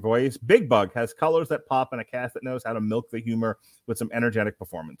Entertainment Voice. Bigbug has colors that pop and a cast that knows how to milk the humor with some energetic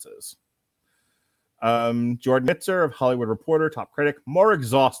performances. Jordan Mitzer of Hollywood Reporter, top critic, more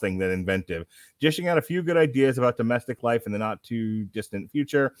exhausting than inventive, dishing out a few good ideas about domestic life in the not too distant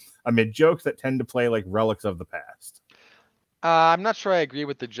future amid jokes that tend to play like relics of the past. I'm not sure I agree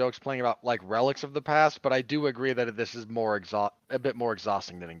with the jokes playing about like relics of the past, but I do agree that this is a bit more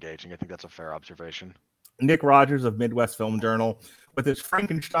exhausting than engaging. I think that's a fair observation. Nick Rogers of Midwest Film Journal, with his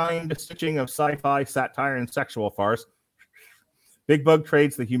Frankenstein stitching of sci-fi, satire, and sexual farce, Bigbug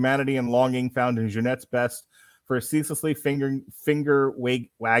trades the humanity and longing found in Jeanette's best for a ceaselessly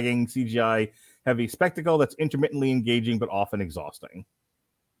finger-wagging CGI heavy spectacle that's intermittently engaging but often exhausting.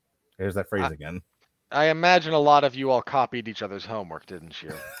 There's that phrase again. I imagine a lot of you all copied each other's homework, didn't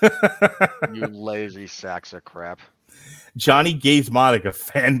you? You lazy sacks of crap. Johnny Gazmotic of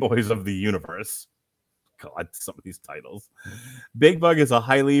Fanboys of the Universe. God, some of these titles. Bigbug is a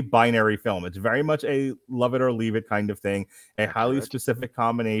highly binary film. It's very much a love it or leave it kind of thing. A highly specific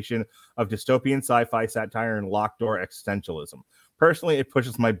combination of dystopian sci-fi satire and locked door existentialism. Personally, it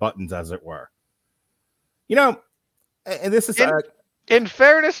pushes my buttons, as it were. You know, and this is... In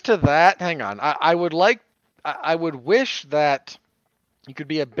fairness to that, hang on. I would wish that you could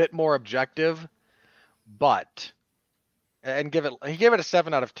be a bit more objective, but... And he gave it a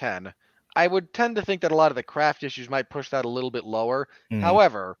 7 out of 10. I would tend to think that a lot of the craft issues might push that a little bit lower.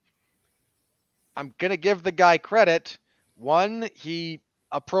 However, I'm going to give the guy credit. One, he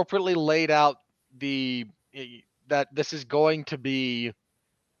appropriately laid out that this is going to be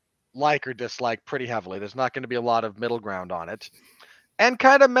like or dislike pretty heavily. There's not going to be a lot of middle ground on it. And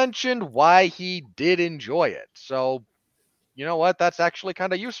kind of mentioned why he did enjoy it. So, you know what? That's actually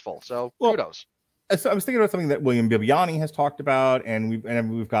kind of useful. So, kudos. So I was thinking about something that William Bibiani has talked about, and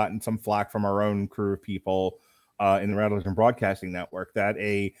we've gotten some flack from our own crew of people in the Rattlers Broadcasting Network that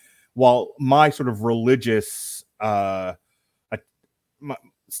while my sort of religious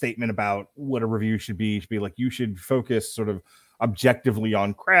statement about what a review should be like you should focus sort of objectively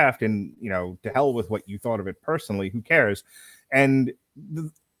on craft, and to hell with what you thought of it personally, who cares? And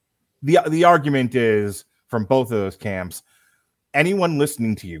the argument is from both of those camps, anyone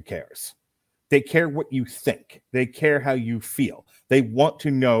listening to you cares. They care what you think. They care how you feel. They want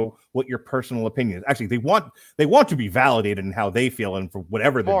to know what your personal opinion is. Actually, they want to be validated in how they feel, and for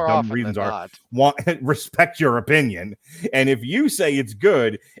whatever the dumb reasons are, respect your opinion. And if you say it's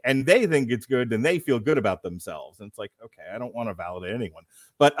good and they think it's good, then they feel good about themselves. And it's like, okay, I don't want to validate anyone,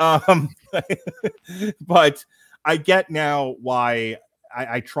 but but I get now why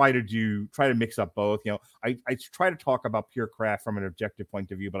I try to mix up both. I try to talk about pure craft from an objective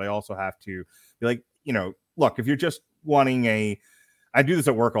point of view, but I also have to be like, look, if you're just wanting I do this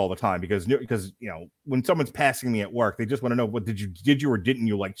at work all the time because when someone's passing me at work, they just want to know, what did you or didn't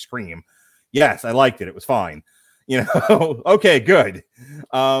you like Scream? Yes, I liked it. It was fine. Okay, good.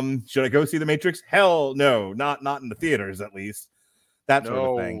 Should I go see The Matrix? Hell no, not in the theaters, at least. That sort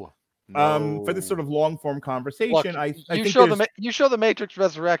of thing. For this sort of long form conversation, Look, you show the Matrix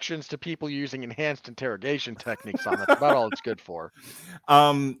Resurrections to people using enhanced interrogation techniques on it. That's about all it's good for.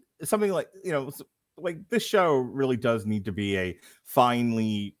 Something like like this show really does need to be a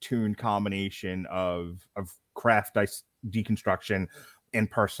finely tuned combination of craft deconstruction and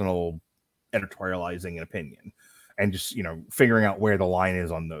personal editorializing and opinion, and just figuring out where the line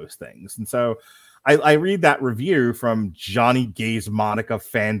is on those things. And so I read that review from Johnny Gazmotic of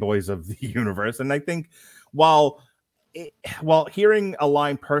Fanboys of the Universe, and I think while hearing a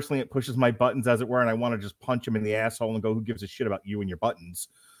line personally, it pushes my buttons, as it were, and I want to just punch him in the asshole and go, who gives a shit about you and your buttons?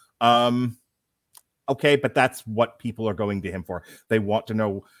 Okay, but that's what people are going to him for. They want to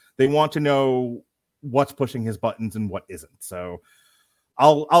know what's pushing his buttons and what isn't. So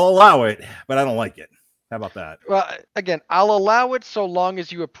I'll allow it, but I don't like it. How about that? Well, again, I'll allow it so long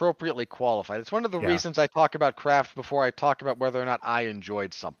as you appropriately qualify. It's one of the reasons I talk about craft before I talk about whether or not I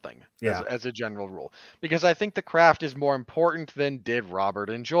enjoyed something as a general rule. Because I think the craft is more important than did Robert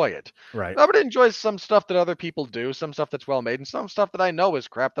enjoy it. Right. Robert enjoys some stuff that other people do, some stuff that's well made, and some stuff that I know is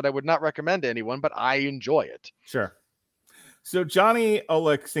crap that I would not recommend to anyone, but I enjoy it. Sure. So Johnny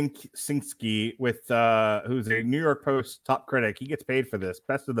Oleksinsky, who's a New York Post top critic, he gets paid for this.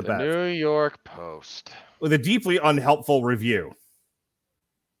 Best of the best. New York Post. With a deeply unhelpful review.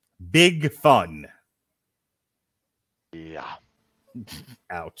 Big fun. Yeah.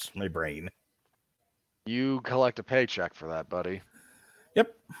 Ouch, my brain. You collect a paycheck for that, buddy.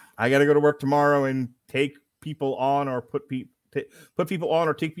 Yep. I got to go to work tomorrow and take people on or put people on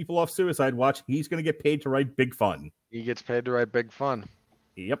or take people off suicide watch. He's going to get paid to write Big Fun. He gets paid to write Big Fun.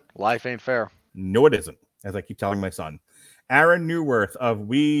 Yep. Life ain't fair. No, it isn't, as I keep telling my son. Aaron Newworth of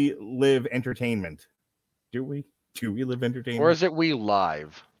We Live Entertainment. Do we live entertainment? Or is it We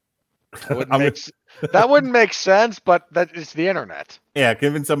Live? That wouldn't make sense, but that is the internet. Yeah,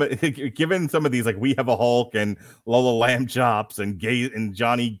 given some of these, like We Have a Hulk and Lola Lamb Chops and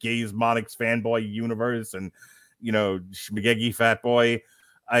Johnny Gazmonic's Fanboy Universe and Schmagegi Fat Boy,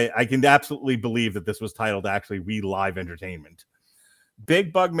 I can absolutely believe that this was titled actually We Live Entertainment.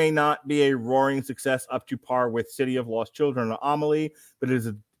 Bigbug may not be a roaring success up to par with City of Lost Children or Amelie, but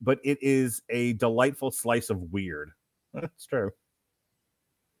it is a delightful slice of weird. That's true.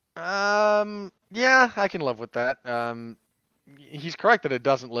 Yeah, I can live with that. he's correct that it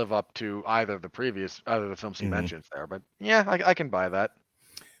doesn't live up to either of the films he mentions there. But yeah, I can buy that.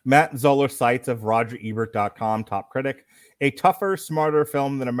 Matt Zoller cites of RogerEbert.com top critic, a tougher, smarter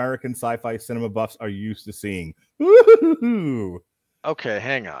film than American sci-fi cinema buffs are used to seeing. Woo-hoo-hoo. Okay,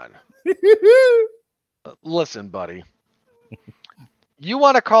 hang on. Listen, buddy. You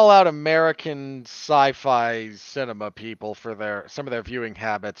want to call out American sci-fi cinema people for some of their viewing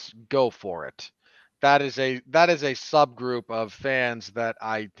habits? Go for it. That is a subgroup of fans that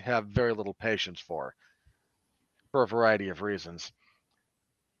I have very little patience for a variety of reasons.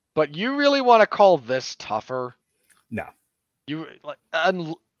 But you really want to call this tougher? No. You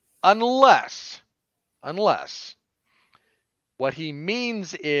unless what he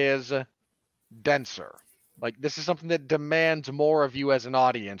means is denser. Like, this is something that demands more of you as an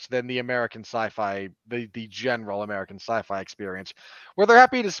audience than the American sci-fi, the general American sci-fi experience, where they're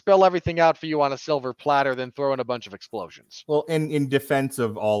happy to spill everything out for you on a silver platter, then throw in a bunch of explosions. Well, in defense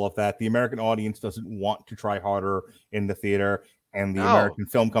of all of that, the American audience doesn't want to try harder in the theater, and the American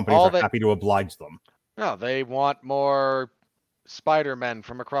film companies are happy to oblige them. No, they want more Spider-Men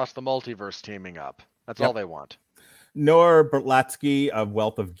from across the multiverse teaming up. That's all they want. Noah Berlatsky of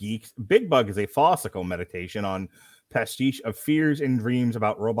Wealth of Geeks. Bigbug is a philosophical meditation on pastiche of fears and dreams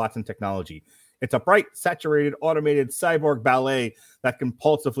about robots and technology. It's a bright, saturated, automated cyborg ballet that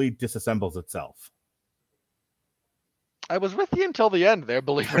compulsively disassembles itself. I was with you until the end there,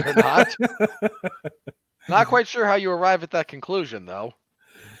 believe it or not. Not quite sure how you arrive at that conclusion, though.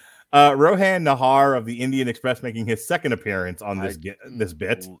 Rohan Nahar of the Indian Express making his second appearance on this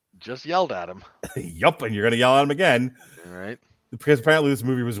bit. Just yelled at him. Yup, and you're going to yell at him again. All right. Because apparently this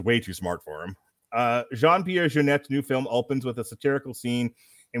movie was way too smart for him. Jean-Pierre Jeunette's new film opens with a satirical scene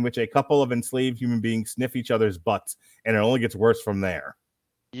in which a couple of enslaved human beings sniff each other's butts, and it only gets worse from there.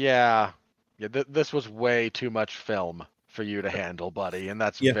 Yeah. This was way too much film for you to handle, buddy, and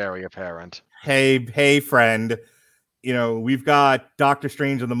that's very apparent. Hey, friend. You know, we've got Doctor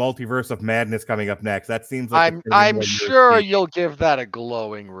Strange and the Multiverse of Madness coming up next. That seems like I'm sure you'll give that a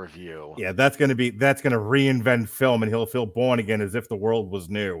glowing review. Yeah, that's gonna reinvent film, and he'll feel born again as if the world was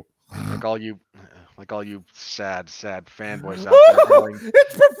new. Like all you sad fanboys out there going,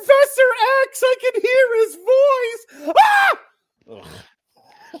 "It's Professor X! I can hear his voice!" Ah!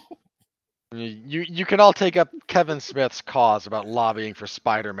 You can all take up Kevin Smith's cause about lobbying for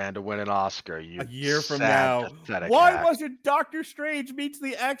Spider-Man to win an Oscar. A year from now. Why wasn't Doctor Strange Meets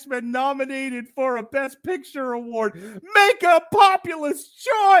the X-Men nominated for a Best Picture award? Make a populist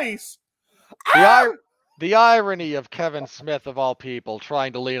choice! The irony of Kevin Smith, of all people,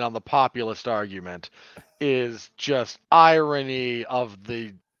 trying to lean on the populist argument is just irony of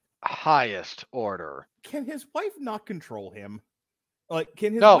the highest order. Can his wife not control him? Like,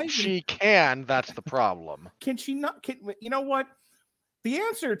 can his no, wife... she can. That's the problem. Can she not? You know what? The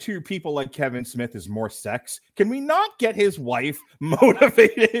answer to people like Kevin Smith is more sex. Can we not get his wife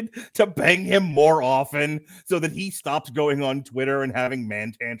motivated to bang him more often so that he stops going on Twitter and having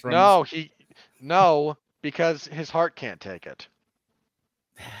man tantrums? No, because his heart can't take it.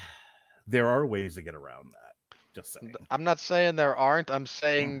 There are ways to get around that. Just saying. I'm not saying there aren't. I'm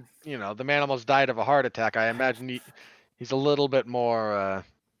saying, the man almost died of a heart attack. I imagine he's a little bit more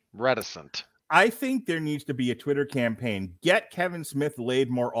reticent. I think there needs to be a Twitter campaign. Get Kevin Smith laid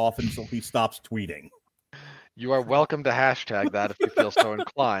more often so he stops tweeting. You are welcome to hashtag that if you feel so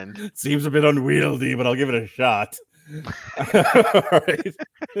inclined. Seems a bit unwieldy, but I'll give it a shot. All right.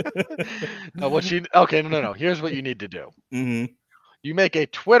 No. Here's what you need to do. Mm-hmm. You make a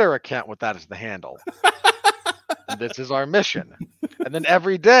Twitter account with that as the handle. This is our mission. And then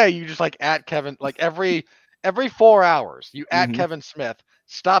every day you just at Kevin, every 4 hours, you at Kevin Smith,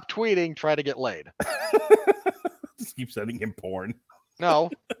 stop tweeting, try to get laid. Just keep sending him porn. No.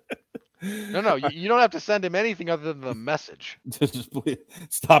 You don't have to send him anything other than the message. Just please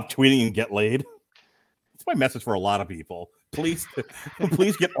stop tweeting and get laid. That's my message for a lot of people. Please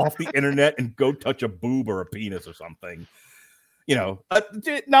get off the internet and go touch a boob or a penis or something.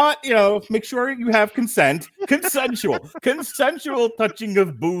 Make sure you have consent. Consensual touching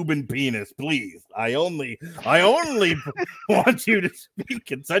of boob and penis, please. I only want you to speak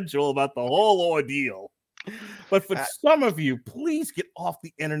consensual about the whole ordeal. But for some of you, please get off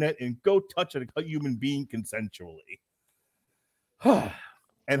the internet and go touch a human being consensually.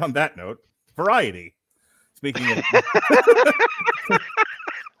 And on that note, Variety.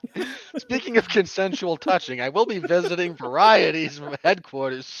 Speaking of consensual touching, I will be visiting Variety's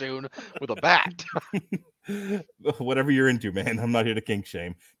headquarters soon with a bat. Whatever you're into, man. I'm not here to kink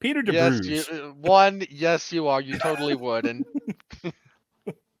shame. Peter DeBruge. Yes, you are. You totally would. And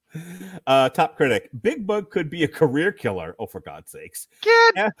Top critic. Bigbug could be a career killer. Oh, for God's sakes.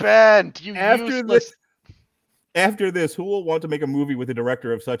 Get bent, you After useless. After this, who will want to make a movie with the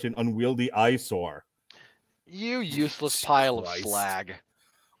director of such an unwieldy eyesore? You useless pile of Christ. slag.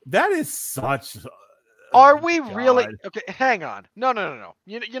 That is such. Are we God. really? Okay, hang on. No.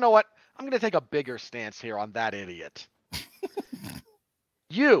 You know what? I'm going to take a bigger stance here on that idiot.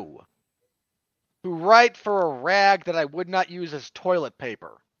 You, who write for a rag that I would not use as toilet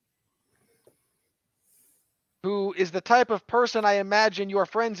paper, who is the type of person I imagine your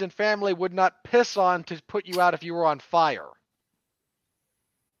friends and family would not piss on to put you out if you were on fire.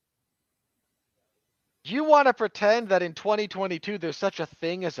 You want to pretend that in 2022 there's such a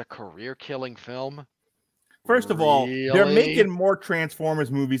thing as a career-killing film? First of all, they're Really? making more Transformers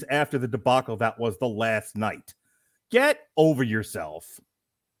movies after the debacle that was The Last Night. Get over yourself.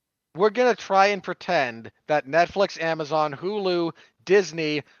 We're going to try and pretend that Netflix, Amazon, Hulu,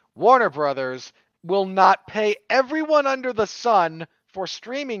 Disney, Warner Brothers will not pay everyone under the sun for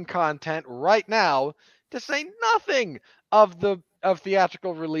streaming content right now, to say nothing of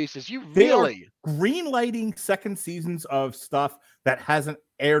theatrical releases. You really greenlighting second seasons of stuff that hasn't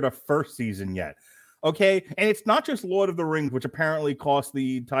aired a first season yet. Okay, and it's not just Lord of the Rings, which apparently cost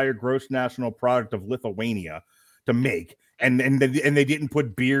the entire gross national product of Lithuania to make, and they didn't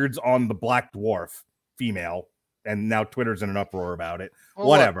put beards on the Black Dwarf female, and now Twitter's in an uproar about it. Well,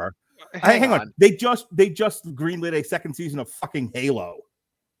 Whatever. look, hang on. They just greenlit a second season of fucking Halo,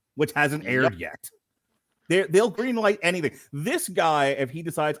 which hasn't aired yet. They'll greenlight anything. This guy, if he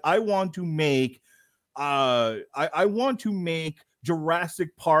decides I want to make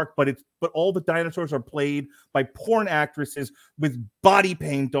Jurassic Park, but all the dinosaurs are played by porn actresses with body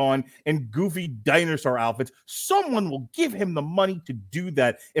paint on and goofy dinosaur outfits, someone will give him the money to do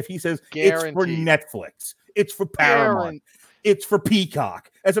that if he says it's for Netflix, it's for Paramount, it's for Peacock.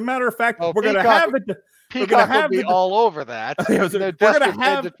 As a matter of fact, we're going to have it. Peacock will be all over that. We're going to have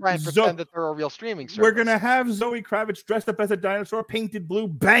to try and pretend that they're a real streaming service. We're going to have Zoe Kravitz dressed up as a dinosaur, painted blue,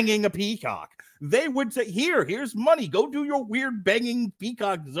 banging a peacock. They would say, here's money. Go do your weird banging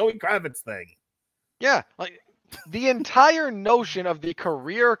peacock Zoe Kravitz thing. Yeah, like the entire notion of the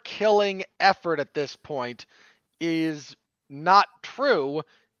career-killing effort at this point is not true.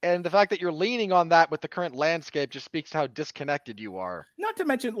 And the fact that you're leaning on that with the current landscape just speaks to how disconnected you are. Not to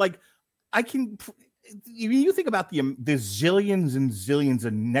mention, you think about the zillions and zillions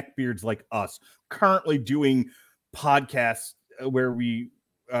of neckbeards like us currently doing podcasts where we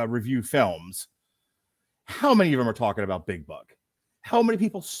review films. How many of them are talking about Bigbug? How many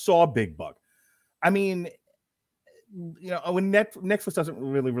people saw Bigbug? I mean, when Netflix doesn't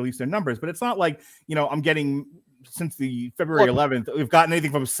really release their numbers, but it's not like, I'm getting, since the February 11th, we've gotten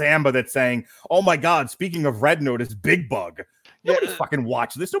anything from Samba that's saying, oh my God, speaking of Red Notice, Bigbug. Nobody fucking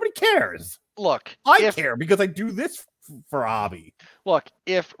watches this. Nobody cares. Look, I care because I do this for a hobby. Look,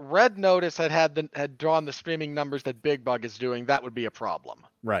 if Red Notice had drawn the streaming numbers that Bigbug is doing, that would be a problem.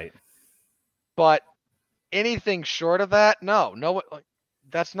 Right. But anything short of that, no,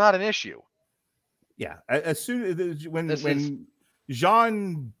 that's not an issue. Yeah. As soon as when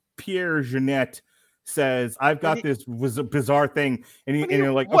Jean-Pierre Jeunet says, I've got this bizarre thing, and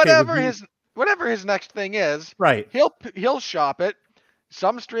you're like, okay, whatever his next thing is, right? He'll shop it.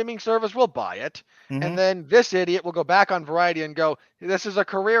 Some streaming service will buy it, and then this idiot will go back on Variety and go, "This is a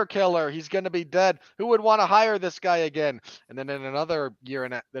career killer. He's going to be dead. Who would want to hire this guy again?" And then in another year,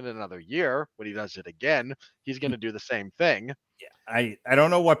 when he does it again, he's going to do the same thing. Yeah, I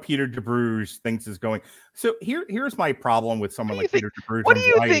don't know what Peter DeBruge thinks is going. So here's my problem with someone like Peter DeBruge. What do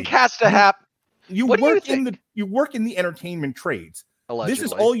you think has to happen? You work in the entertainment trades. Allegedly.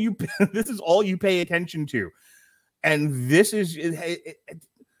 This is all you pay attention to. And this is,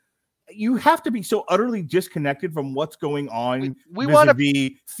 you have to be so utterly disconnected from what's going on. We want to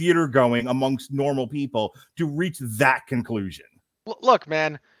be theater going amongst normal people to reach that conclusion. Look,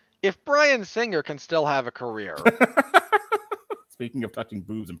 man, if Bryan Singer can still have a career. Speaking of touching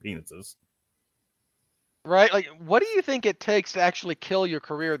boobs and penises. Right? Like, what do you think it takes to actually kill your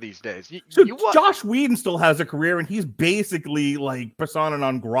career these days? Josh Whedon still has a career, and he's basically like persona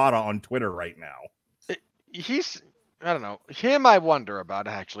non grata on Twitter right now. I don't know. Him, I wonder about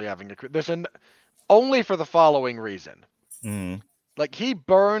actually having a career. Only for the following reason. Like, he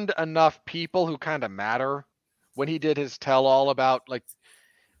burned enough people who kind of matter when he did his tell-all about, like,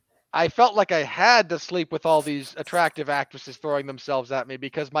 I felt like I had to sleep with all these attractive actresses throwing themselves at me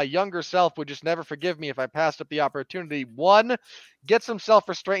because my younger self would just never forgive me if I passed up the opportunity. One, get some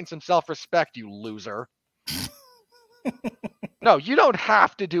self-restraint and some self-respect, you loser. No, you don't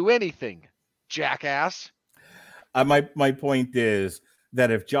have to do anything, jackass. My point is,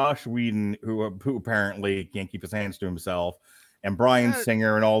 that if Josh Whedon, who apparently can't keep his hands to himself, and Bryan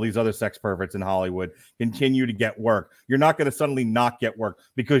Singer and all these other sex perverts in Hollywood continue to get work, you're not going to suddenly not get work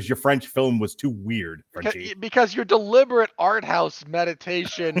because your French film was too weird, Frenchie. Because your deliberate art house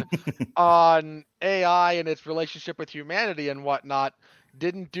meditation on AI and its relationship with humanity and whatnot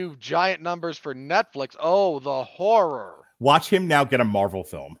didn't do giant numbers for Netflix. Oh, the horror. Watch him now get a Marvel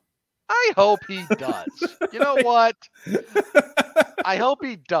film. I hope he does. You know what? I hope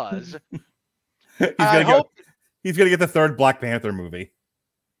he does. He's gonna get the third Black Panther movie.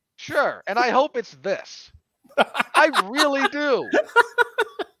 Sure, and I hope it's this. I really do.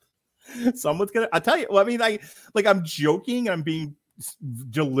 Someone's gonna. I'll tell you. Well, I mean, I'm joking. I'm being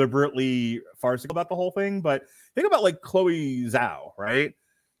deliberately farcical about the whole thing, but think about like Chloe Zhao, right?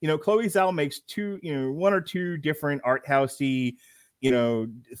 Chloe Zhao makes one or two different art housey,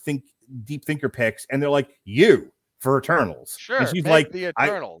 deep thinker picks, and they're like, you for Eternals. Sure, and she's like, the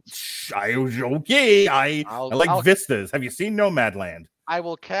Eternals. I was okay. I like Vistas. Have you seen Nomadland? I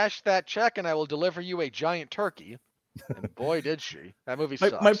will cash that check and I will deliver you a giant turkey. And boy, did she. That movie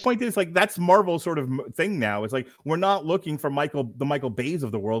sucks. My point is, like, that's Marvel's sort of thing now. It's like, we're not looking for the Michael Bays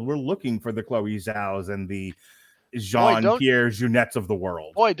of the world. We're looking for the Chloe Zhao's and the Jean-Pierre Junettes of the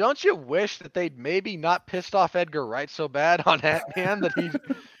world. Boy, don't you wish that they'd maybe not pissed off Edgar Wright so bad on Ant-Man that he...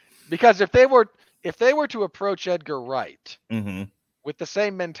 Because if they were to approach Edgar Wright with the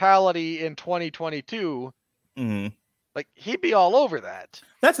same mentality in 2022, like, he'd be all over that.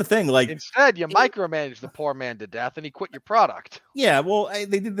 That's the thing. Like, instead, you micromanage the poor man to death, and he quit your product. Yeah, well,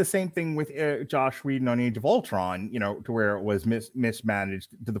 they did the same thing with Josh Whedon on Age of Ultron. To where it was mismanaged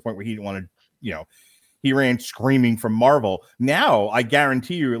to the point where he didn't want to. He ran screaming from Marvel. Now, I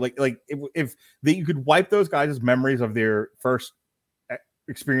guarantee you, like if you could wipe those guys' memories of their first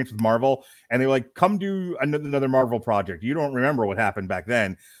experience with Marvel, and they're like, come do another Marvel project. You don't remember what happened back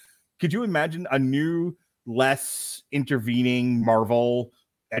then. Could you imagine a new, less intervening Marvel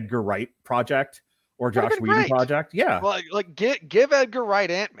Edgar Wright project or Josh Whedon project? Yeah. Well, like give Edgar Wright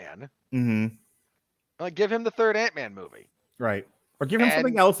Ant-Man. Mm-hmm. Like, give him the third Ant-Man movie. Right. Or give him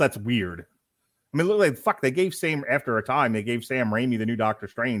something else that's weird. I mean, look, like, fuck, they gave Sam Raimi the new Doctor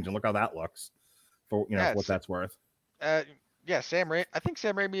Strange, and look how that looks for, what that's worth. Yeah, Sam Raimi. I think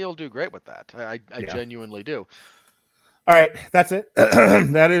Sam Raimi will do great with that. I genuinely do. All right, that's it.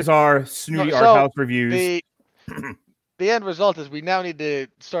 That is our snooty art house reviews. The end result is we now need to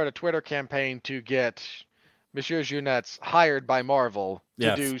start a Twitter campaign to get Monsieur Junettes hired by Marvel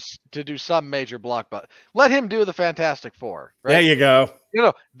to do some major blockbuster. Let him do the Fantastic Four. Right? There you go.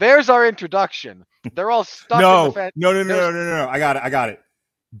 There's our introduction. They're all stuck. No. I got it.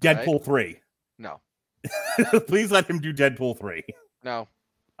 Deadpool 3. No. Please let him do Deadpool 3. No.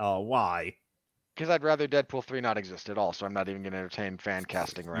 Oh, why? Because I'd rather Deadpool 3 not exist at all, so I'm not even going to entertain fan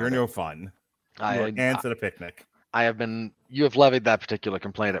casting around. You're no fun. You're ants at a picnic. You have levied that particular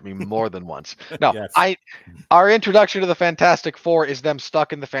complaint at me more than once. No, Yes. Our introduction to the Fantastic Four is them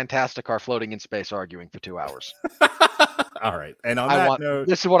stuck in the Fantastic Car floating in space arguing for 2 hours. All right. And on that note,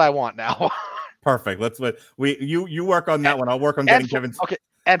 this is what I want now. Perfect. You work on that one. I'll work on getting Kevin's. Okay.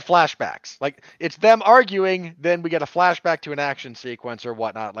 And flashbacks. Like, it's them arguing, then we get a flashback to an action sequence or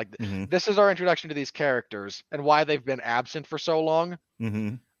whatnot. Like, this is our introduction to these characters and why they've been absent for so long.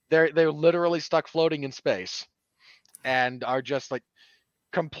 Mm-hmm. They're literally stuck floating in space and are just like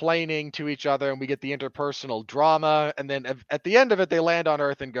complaining to each other, and we get the interpersonal drama, and then at the end of it they land on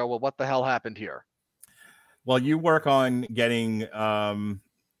Earth and go, well, what the hell happened here? Well, you work on getting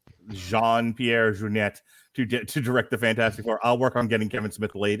Jean-Pierre Jeunet to direct the Fantastic Four. I'll work on getting Kevin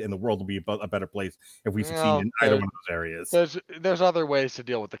Smith laid, and the world will be a better place if we succeed in either one of those areas. There's other ways to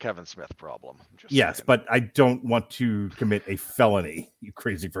deal with the Kevin Smith problem. Yes, saying. But I don't want to commit a felony, you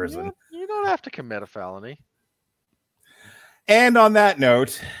crazy person. You don't have to commit a felony. And on that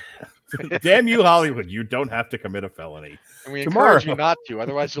note, damn you, Hollywood! You don't have to commit a felony. And we encourage you not to.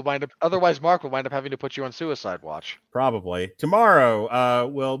 Otherwise, Mark will wind up having to put you on suicide watch. Probably. Tomorrow,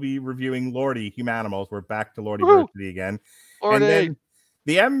 we'll be reviewing Lordy Humanimals. We're back to Lordy Diversity again. Lordy. And then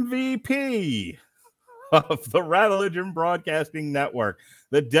the MVP of the Rattlegion Broadcasting Network,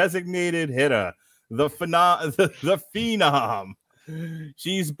 the designated hitter, the phenom.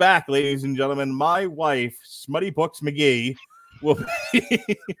 She's back, ladies and gentlemen. My wife, Smutty Books McGee, will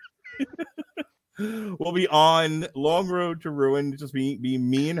be on Long Road to Ruin. Just be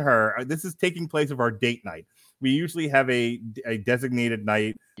me and her. This is taking place of our date night. We usually have a designated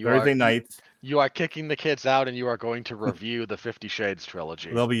night, Thursday nights. You are kicking the kids out, and you are going to review the 50 Shades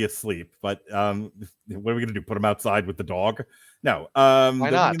trilogy. They'll be asleep, but what are we going to do? Put them outside with the dog? No. Why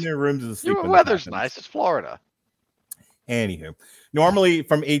not? In their rooms asleep. The weather's nice. It's Florida. Anywho, normally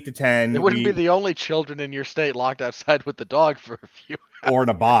from 8 to 10, It wouldn't be the only children in your state locked outside with the dog for a few or in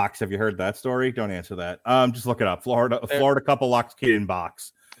a box. Have you heard that story? Don't answer that. Just look it up. Florida couple locked kid in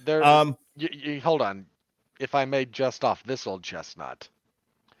box. There, you hold on. If I may just off this old chestnut,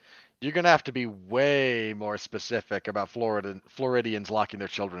 you're gonna have to be way more specific about Floridians locking their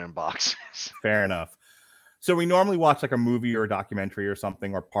children in boxes. Fair enough. So we normally watch like a movie or a documentary or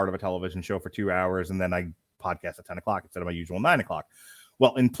something, or part of a television show for 2 hours, and then I podcast at 10 o'clock instead of my usual 9 o'clock.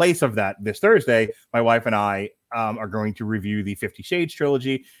 Well, in place of that, this Thursday, my wife and I are going to review the 50 Shades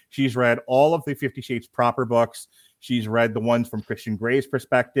trilogy. She's read all of the 50 Shades proper books. She's read the ones from Christian Grey's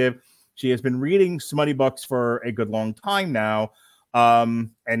perspective. She has been reading smutty books for a good long time now.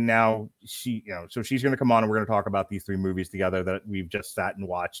 And now so she's going to come on and we're going to talk about these 3 movies together that we've just sat and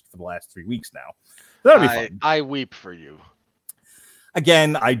watched for the last 3 weeks now. That'll be fun. I weep for you.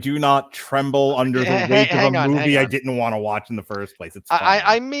 Again, I do not tremble under the weight of a movie I didn't want to watch in the first place. It's fine.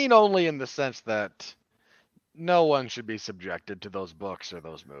 I mean only in the sense that no one should be subjected to those books or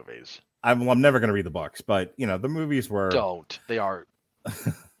those movies. I'm never going to read the books, but the movies were. Don't. They are.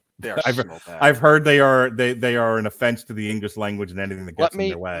 They are so bad. I've heard they are an offense to the English language and anything that gets in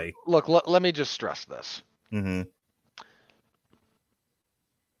their way. Look, let me just stress this. Mm-hmm.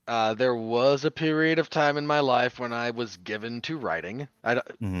 There was a period of time in my life when I was given to writing. I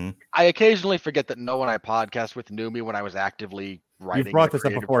occasionally forget that no one I podcast with knew me when I was actively writing. You've brought this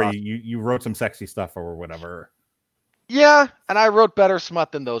up before. You wrote some sexy stuff or whatever. Yeah, and I wrote better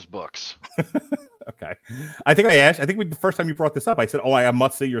smut than those books. Okay. I think the first time you brought this up, I said, I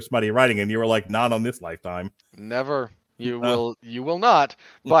must see your smutty writing. And you were like, not on this lifetime. Never. You will not.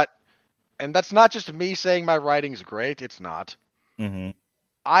 But, and that's not just me saying my writing's great. It's not. Mm-hmm.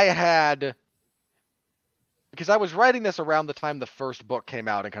 Because I was writing this around the time the first book came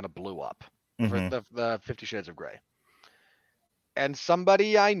out and kind of blew up for the 50 Shades of Grey. And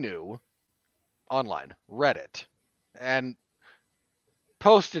somebody I knew online read it and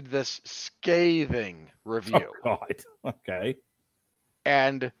posted this scathing review. Oh, God. Okay.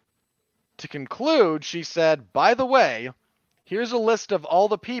 And to conclude, she said, by the way, here's a list of all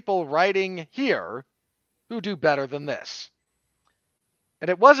the people writing here who do better than this. And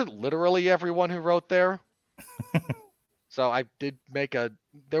it wasn't literally everyone who wrote there. So I did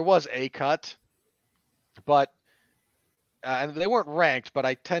there was a cut, but, and they weren't ranked, but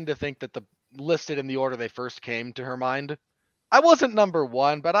I tend to think that listed in the order they first came to her mind. I wasn't number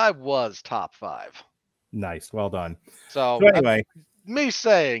 1, but I was top 5. Nice. Well done. So anyway, me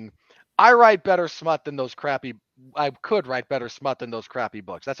saying I write better smut than those crappy, I could write better smut than those crappy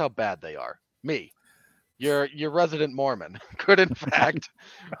books. That's how bad they are. Me. Your resident Mormon could, in fact,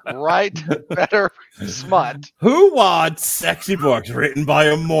 write better smut. Who wants sexy books written by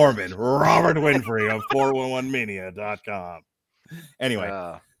a Mormon? Robert Winfrey of 411mania.com.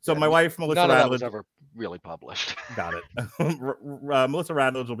 Anyway, so my wife, Melissa None of that Radledge, was ever really published. Got it. Melissa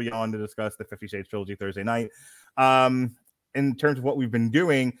Radledge will be on to discuss the 50 Shades trilogy Thursday night. In terms of what we've been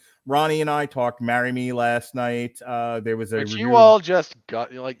doing, Ronnie and I talked "Marry Me" last night. There was a Which review. you all just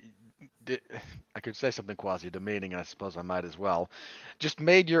got I could say something quasi-demeaning, I suppose I might as well. Just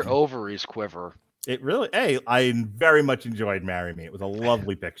made your ovaries quiver. It really, I very much enjoyed "Marry Me." It was a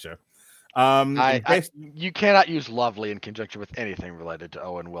lovely picture. You cannot use lovely in conjunction with anything related to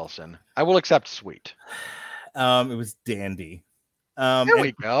Owen Wilson. I will accept sweet. It was dandy. There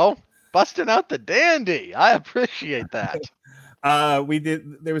we go. Busting out the dandy. I appreciate that.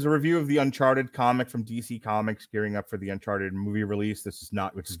 There was a review of the Uncharted comic from DC Comics gearing up for the Uncharted movie release.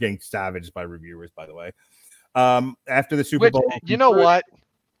 Which is getting savaged by reviewers, by the way. After the Super Bowl. You know what?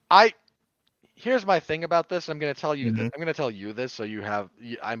 Here's my thing about this. I'm going to tell you. I'm going to tell you this so you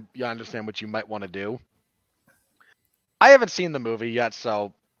understand what you might want to do. I haven't seen the movie yet,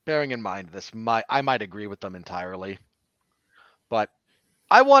 so bearing in mind this, I might agree with them entirely. But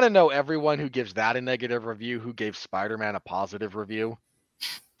I want to know everyone who gives that a negative review who gave Spider-Man a positive review.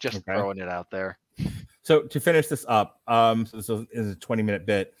 Just throwing it out there. So to finish this up, so this is a 20-minute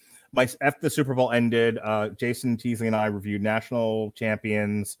bit. After the Super Bowl ended, Jason Teasley and I reviewed National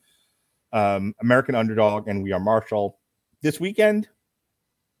Champions, American Underdog, and We Are Marshall. This weekend,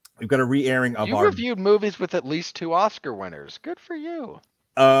 we've got a re-airing of You reviewed movies with at least 2 Oscar winners. Good for you.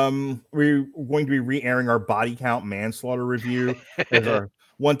 We're going to be re-airing our Body Count Manslaughter review.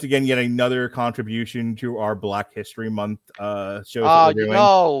 Once again, yet another contribution to our Black History Month shows that we're doing.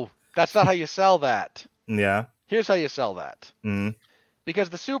 No, that's not how you sell that. Yeah. Here's how you sell that. Mm-hmm.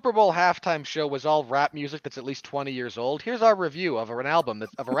 Because the Super Bowl halftime show was all rap music that's at least 20 years old. Here's our review of a rap album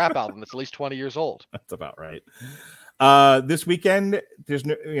that's at least 20 years old. That's about right. This weekend, there's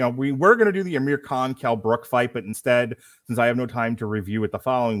no, we were going to do the Amir Khan Cal Brook fight, but instead, since I have no time to review it the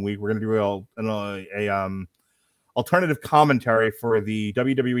following week, we're going to do a alternative commentary for the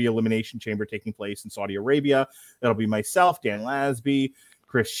WWE Elimination Chamber taking place in Saudi Arabia. That'll be myself, Dan Lasby,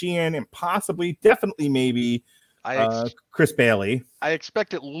 Chris Sheehan, and definitely maybe Chris Bailey. I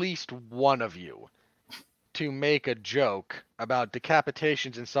expect at least one of you to make a joke about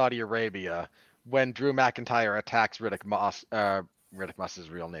decapitations in Saudi Arabia when Drew McIntyre attacks Riddick Moss, Riddick Moss's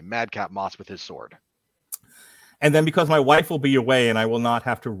real name, Madcap Moss, with his sword. And then because my wife will be away and I will not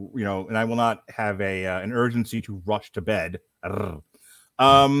have to, and I will not have an urgency to rush to bed. That's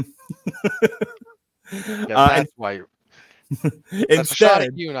why. That's a shot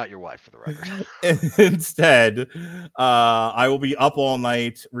at you, not your wife, for the record. Instead, I will be up all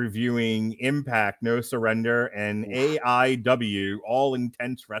night reviewing Impact, No Surrender, and AIW, All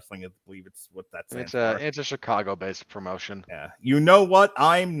Intense Wrestling. I believe it's what that stands for. It's a Chicago-based promotion. Yeah, you know what?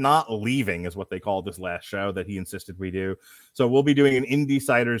 I'm not leaving, is what they called this last show that he insisted we do. So we'll be doing an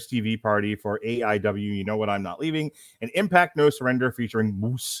Indie-Siders TV party for AIW. You know what? I'm not leaving. And Impact, No Surrender, featuring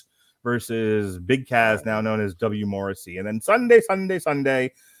Moose versus Big Kaz, now known as W. Morrissey. And then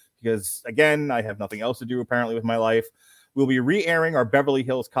Sunday, because, again, I have nothing else to do, apparently, with my life, we'll be re-airing our Beverly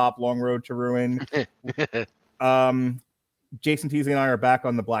Hills Cop Long Road to Ruin. Jason Teasy and I are back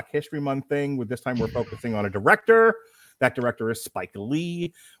on the Black History Month thing. With this time, we're focusing on a director. That director is Spike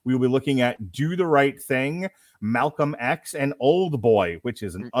Lee. We will be looking at Do the Right Thing, Malcolm X, and Old Boy, which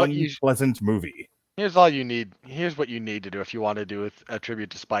is an unpleasant movie. Here's all you need. Here's what you need to do if you want to do a tribute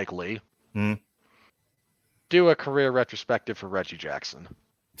to Spike Lee. Do a career retrospective for Reggie Jackson.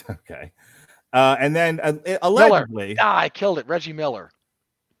 Okay. And then allegedly... Miller. I killed it. Reggie Miller.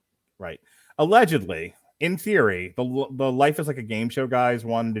 Right. Allegedly, in theory, the Life is Like a Game Show guys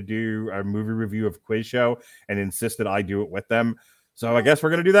wanted to do a movie review of Quiz Show and insisted I do it with them. So I guess we're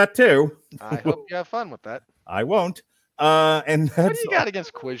going to do that too. I hope you have fun with that. I won't. And that's what do you got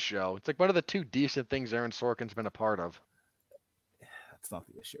against Quiz Show? It's like one of the two decent things Aaron Sorkin's been a part of. That's not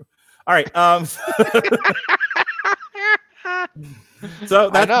the issue. All right.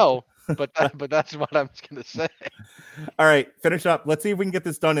 So I know, but that's what I'm going to say. All right, finish up. Let's see if we can get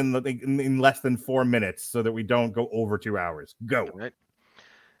this done in less than 4 minutes, so that we don't go over 2 hours. Go. All right.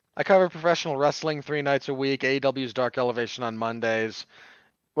 I cover professional wrestling 3 nights a week. AEW's Dark Elevation on Mondays.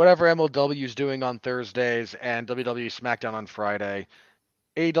 Whatever MLW is doing on Thursdays, and WWE SmackDown on Friday.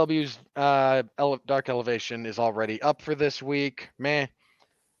 AEW's Dark Elevation is already up for this week. Meh.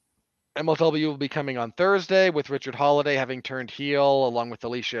 MLW will be coming on Thursday with Richard Holiday having turned heel along with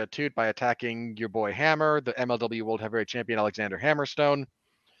Alicia Atout by attacking your boy Hammer, the MLW World Heavyweight Champion Alexander Hammerstone.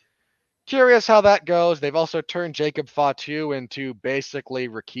 Curious how that goes. They've also turned Jacob Fatu into basically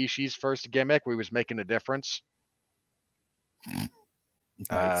Rikishi's first gimmick, where he was making a difference.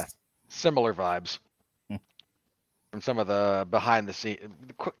 Nice. Similar vibes from some of the behind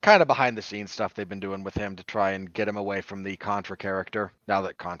the scenes stuff they've been doing with him to try and get him away from the Contra character now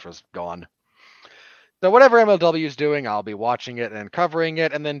that Contra's gone. So whatever MLW is doing, I'll be watching it and covering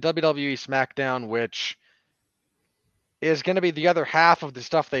it. And then WWE SmackDown, which is going to be the other half of the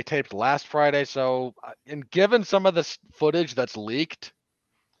stuff they taped last Friday. So, and given some of the footage that's leaked,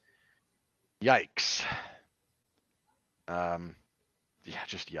 yikes. Yeah,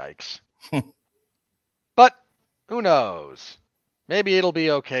 just yikes. But who knows? Maybe it'll be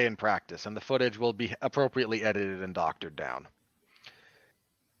okay in practice and the footage will be appropriately edited and doctored down.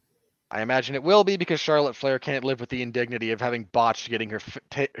 I imagine it will be, because Charlotte Flair can't live with the indignity of having botched getting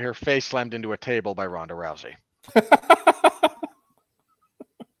her face slammed into a table by Ronda Rousey.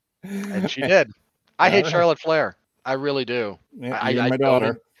 And she did. I hate Charlotte Flair. I really do. Yeah, my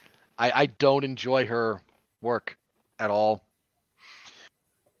daughter. I don't enjoy her work at all.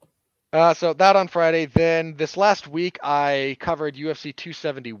 So that on Friday. Then this last week, I covered UFC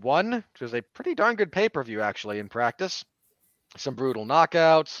 271, which was a pretty darn good pay-per-view, actually, in practice. Some brutal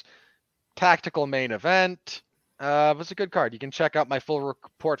knockouts, tactical main event. It was a good card. You can check out my full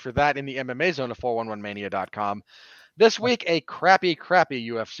report for that in the MMA zone of 411mania.com. This week, a crappy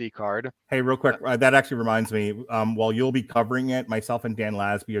UFC card. Hey, real quick, that actually reminds me, while you'll be covering it, myself and Dan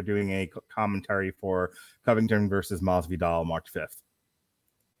Lasby are doing a commentary for Covington versus Masvidal March 5th.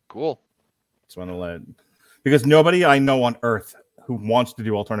 Cool. Just want to because nobody I know on earth who wants to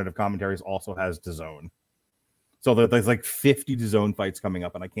do alternative commentaries also has DAZN. So there's like 50 DAZN fights coming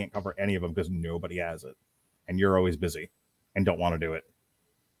up, and I can't cover any of them because nobody has it. And you're always busy and don't want to do it.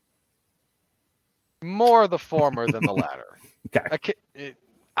 More the former than the latter. Okay.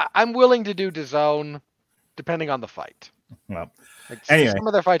 I'm willing to do DAZN depending on the fight. Well, Like, anyway, some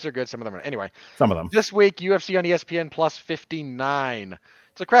of their fights are good, some of them are. Anyway, some of them. this week, UFC on ESPN Plus 59.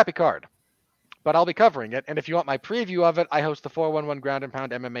 It's a crappy card, but I'll be covering it. And if you want my preview of it, I host the 411 Ground and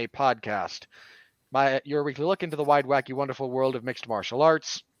Pound MMA podcast. Your weekly look into the wide, wacky, wonderful world of mixed martial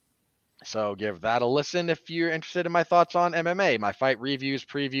arts. So give that a listen if you're interested in my thoughts on MMA, my fight reviews,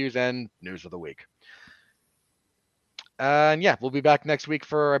 previews, and news of the week. And yeah, we'll be back next week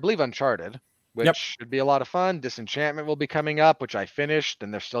for, I believe, Uncharted, which should be a lot of fun. Disenchantment will be coming up, which I finished,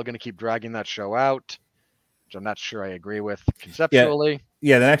 and they're still going to keep dragging that show out, which I'm not sure I agree with conceptually.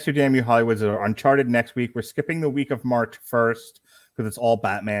 Yeah, the next two Damn You Hollywoods are Uncharted next week. We're skipping the week of March 1st because it's all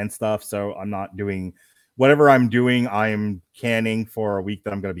Batman stuff, so I'm not doing whatever I'm doing. I'm canning for a week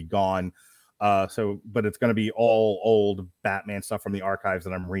that I'm going to be gone. But it's going to be all old Batman stuff from the archives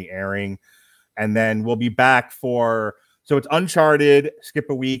that I'm re-airing, and then we'll be back for. So it's Uncharted, skip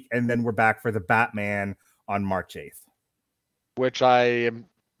a week, and then we're back for the Batman on March 8th. Which I'm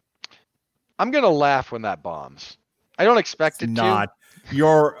going to laugh when that bombs. I don't expect it to.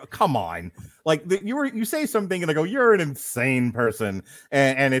 Come on. Like you say something and I go, you're an insane person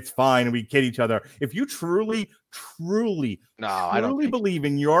and it's fine. And we kid each other. If you truly believe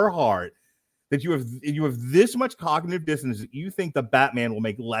in your heart that you have this much cognitive dissonance that you think the Batman will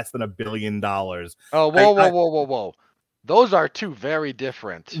make less than $1 billion. Oh, whoa. Those are two very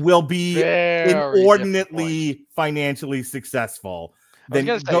different. Will be inordinately financially successful. Then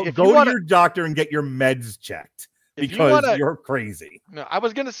go to your doctor and get your meds checked because you're crazy. No, I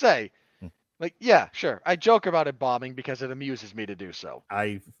was going to say, like, yeah, sure. I joke about it bombing because it amuses me to do so.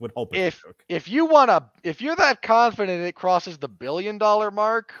 I would hope if you're that confident it crosses the $1 billion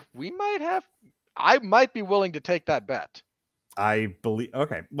mark, I might be willing to take that bet. I believe.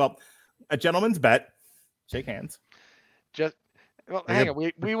 Okay. Well, a gentleman's bet. Shake hands. Hang on.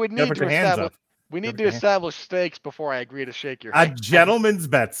 We would need to establish. We need to establish stakes before I agree to shake your hand. A gentleman's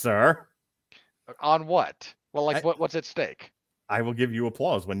bet, sir. On what? Well, like what's at stake? I will give you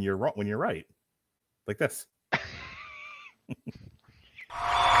applause when you're wrong. When you're right, like this.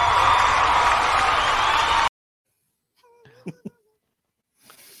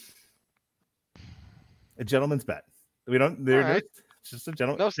 A gentleman's bet. We don't. Right. It's just a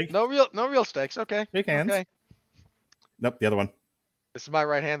gentleman. No real stakes. Okay. Shake hands. Okay. Nope. The other one. This is my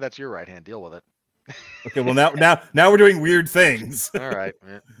right hand. That's your right hand. Deal with it. Okay. Well, now we're doing weird things. All right.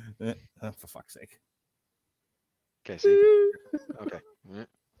 Oh, for fuck's sake. Okay. See. Okay.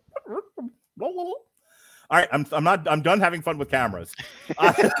 All right. I'm done having fun with cameras.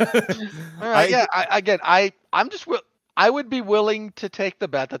 All right. I would be willing to take the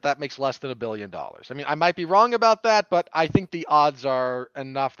bet that makes less than $1 billion. I mean, I might be wrong about that, but I think the odds are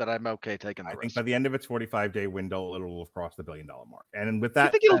enough that I'm okay taking the risk. I think by the end of its 45-day window, it'll have crossed the $1 billion mark. And with that,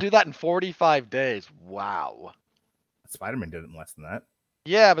 I think it'll do that in 45 days. Wow. Spider-Man did it in less than that.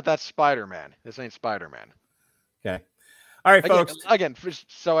 Yeah, but that's Spider-Man. This ain't Spider-Man. Okay. All right, folks. Again,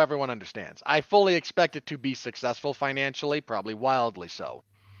 so everyone understands, I fully expect it to be successful financially, probably wildly so.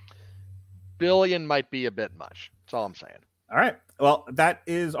 $1 billion might be a bit much. That's all I'm saying. All right. Well, that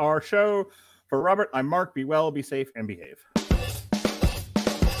is our show. For Robert, I'm Mark. Be well, be safe, and behave.